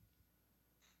goal.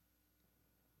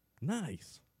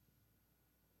 Nice.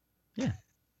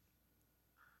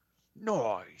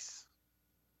 Nice.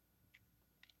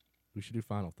 We should do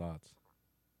final thoughts.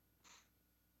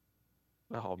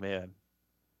 Oh, man.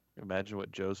 Imagine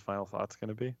what Joe's final thought's going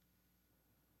to be.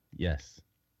 Yes,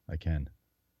 I can.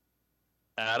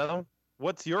 Adam,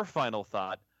 what's your final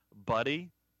thought,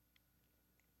 buddy?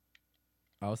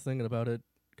 I was thinking about it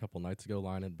a couple nights ago,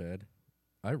 lying in bed.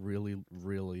 I really,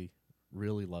 really,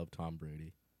 really love Tom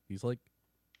Brady. He's like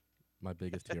my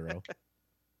biggest hero.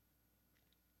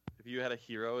 If you had a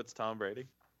hero, it's Tom Brady.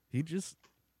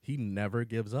 He never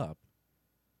gives up.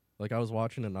 Like I was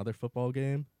watching another football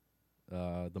game,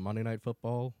 the Monday Night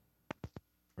Football,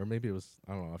 or maybe it was,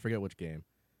 I don't know, I forget which game.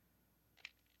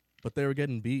 But they were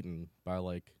getting beaten by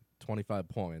like 25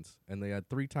 points, and they had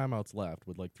 3 timeouts left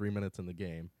with like 3 minutes in the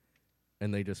game,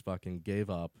 and they just fucking gave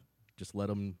up, just let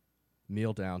them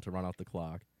kneel down to run out the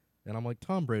clock. And I'm like,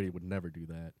 Tom Brady would never do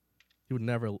that. He would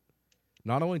never,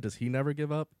 not only does he never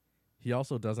give up, he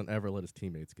also doesn't ever let his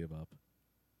teammates give up.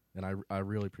 And I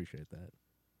really appreciate that.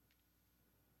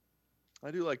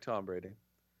 I do like Tom Brady.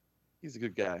 He's a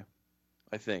good guy,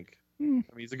 I think. I mean,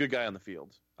 he's a good guy on the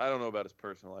field. I don't know about his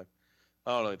personal life.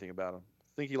 I don't know anything about him.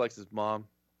 I think he likes his mom.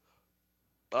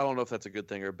 I don't know if that's a good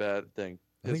thing or a bad thing.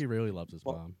 I think he really loves his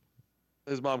mom.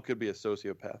 His mom could be a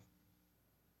sociopath.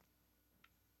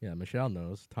 Yeah, Michelle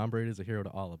knows. Tom Brady is a hero to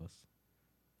all of us.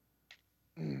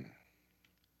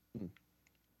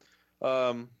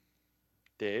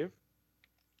 Dave?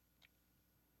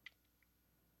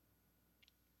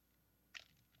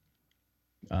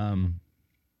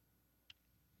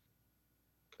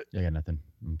 I got nothing.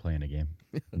 I'm playing a game.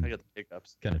 I got the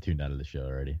hiccups. Kind of tuned out of the show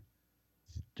already.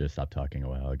 Just stopped talking a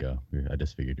while ago. I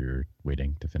just figured you were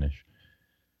waiting to finish,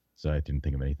 so I didn't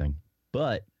think of anything.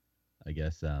 But I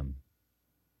guess no,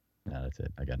 that's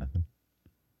it. I got nothing.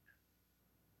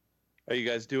 Are you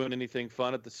guys doing anything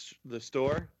fun at the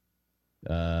store?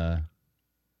 What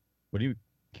do you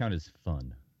count as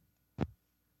fun?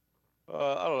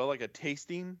 I don't know, like a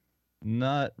tasting.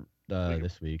 Not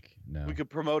this week. No. We could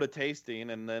promote a tasting,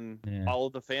 and then all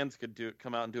of the fans could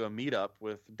come out and do a meetup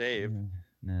with Dave.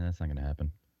 No, that's not gonna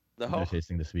happen. No. No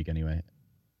tasting this week anyway.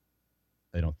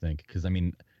 I don't think, because I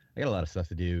mean, I got a lot of stuff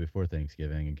to do before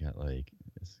Thanksgiving, and got like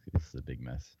it's a big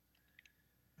mess.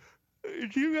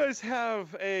 Do you guys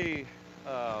have a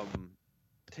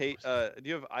do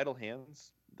you have Idle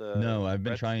Hands? No, I've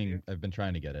been bread trying. stick? I've been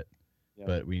trying to get it, Yeah.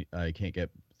 but I can't get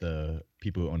the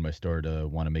people who own my store to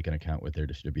want to make an account with their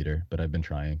distributor. But I've been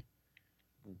trying.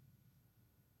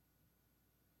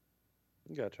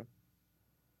 Gotcha.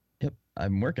 Yep,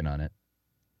 I'm working on it.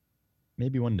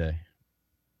 Maybe one day,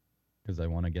 because I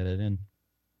want to get it in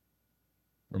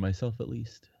for myself at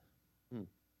least.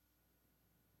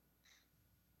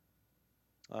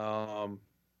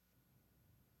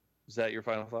 Is that your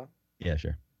final thought? Yeah,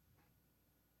 sure.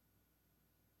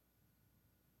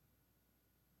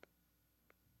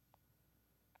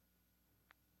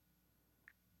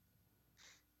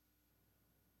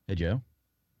 Hey, Joe.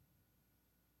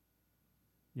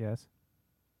 Yes.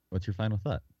 What's your final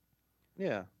thought?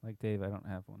 Yeah. Like Dave, I don't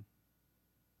have one.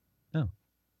 No.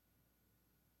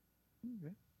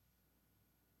 Okay.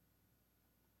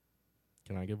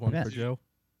 Can I give one Yes. for Joe?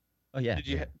 Oh yeah.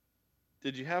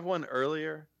 Did you have one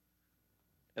earlier,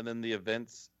 and then the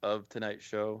events of tonight's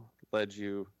show led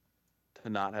you to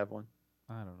not have one?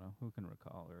 I don't know. Who can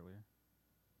recall earlier?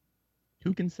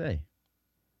 Who can say?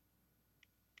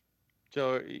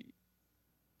 Joe, are you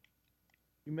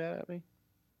mad at me?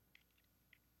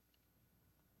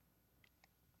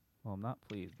 Well, I'm not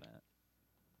pleased, Matt.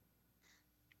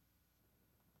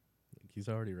 He's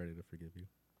already ready to forgive you.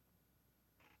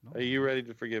 No, Are you ready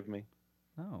to forgive me?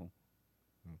 No.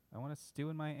 Oh. I want to stew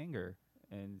in my anger,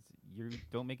 and you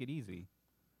don't make it easy.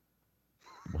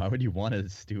 Why would you want to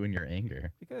stew in your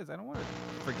anger? Because I don't want to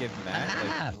forgive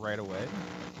Matt like, right away.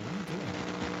 What are you doing?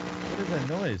 What is that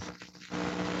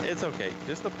noise? It's okay.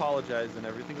 Just apologize and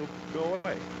everything will go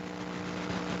away.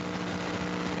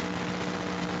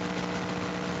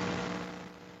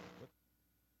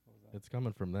 It's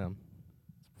coming from them.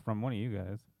 It's from one of you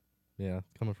guys. Yeah,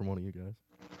 it's coming from one of you guys.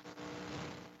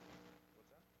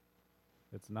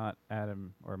 It's not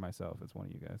Adam or myself. It's one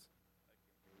of you guys.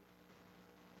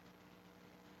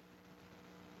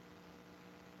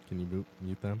 Can you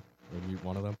mute them? Or mute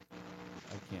one of them?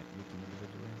 I can't mute them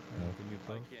individually. No. I can mute I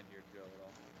both. can't hear Joe at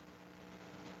all.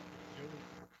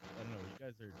 I don't know. You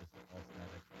guys are just all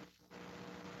static.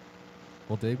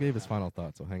 Well, Dave gave his final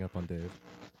thought, so hang up on Dave.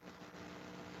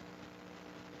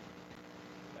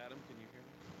 Adam, can you hear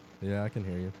me? Yeah, I can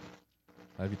hear you.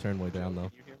 I have you turned way down, Joe, though.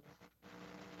 Can you hear me?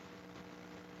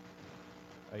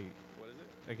 What is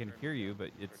it? I can Turn hear me you, down. but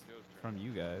Or it's Joe's turn from down.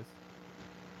 you guys.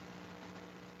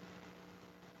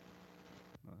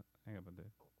 Hang up on Dave.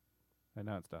 I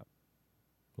know it stopped.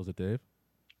 Was it Dave?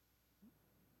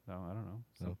 No, I don't know.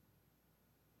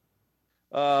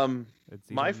 No. It's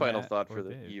My either final Matt thought or for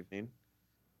the Dave. evening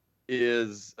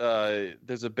is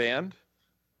there's a band.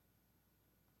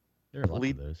 There are lots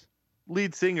Lead- of those.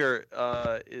 Lead singer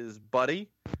is Buddy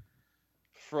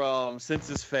from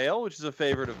Census Fail, which is a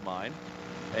favorite of mine,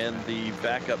 and the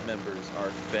backup members are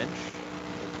Finch,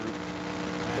 a group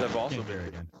that have also Can't hear been.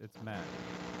 again. It's Matt.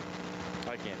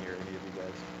 I can't hear any of you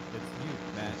guys. It's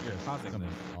you, Matt. You're Just causing some this.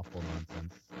 awful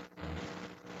nonsense.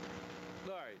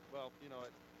 All right. Well, you know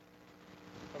what?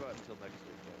 How about until next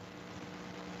week?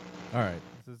 Then? All right.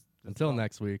 This is Until all-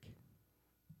 next week,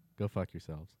 go fuck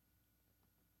yourselves.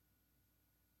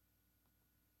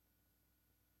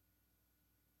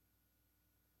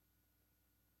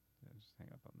 Yeah, just hang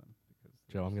up on them because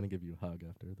Joe, I'm going to give you a hug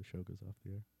after the show goes off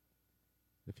the air.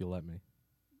 If you'll let me.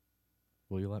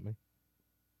 Will you let me?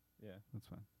 Yeah, that's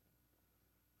fine.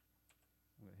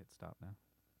 I'm gonna hit stop now.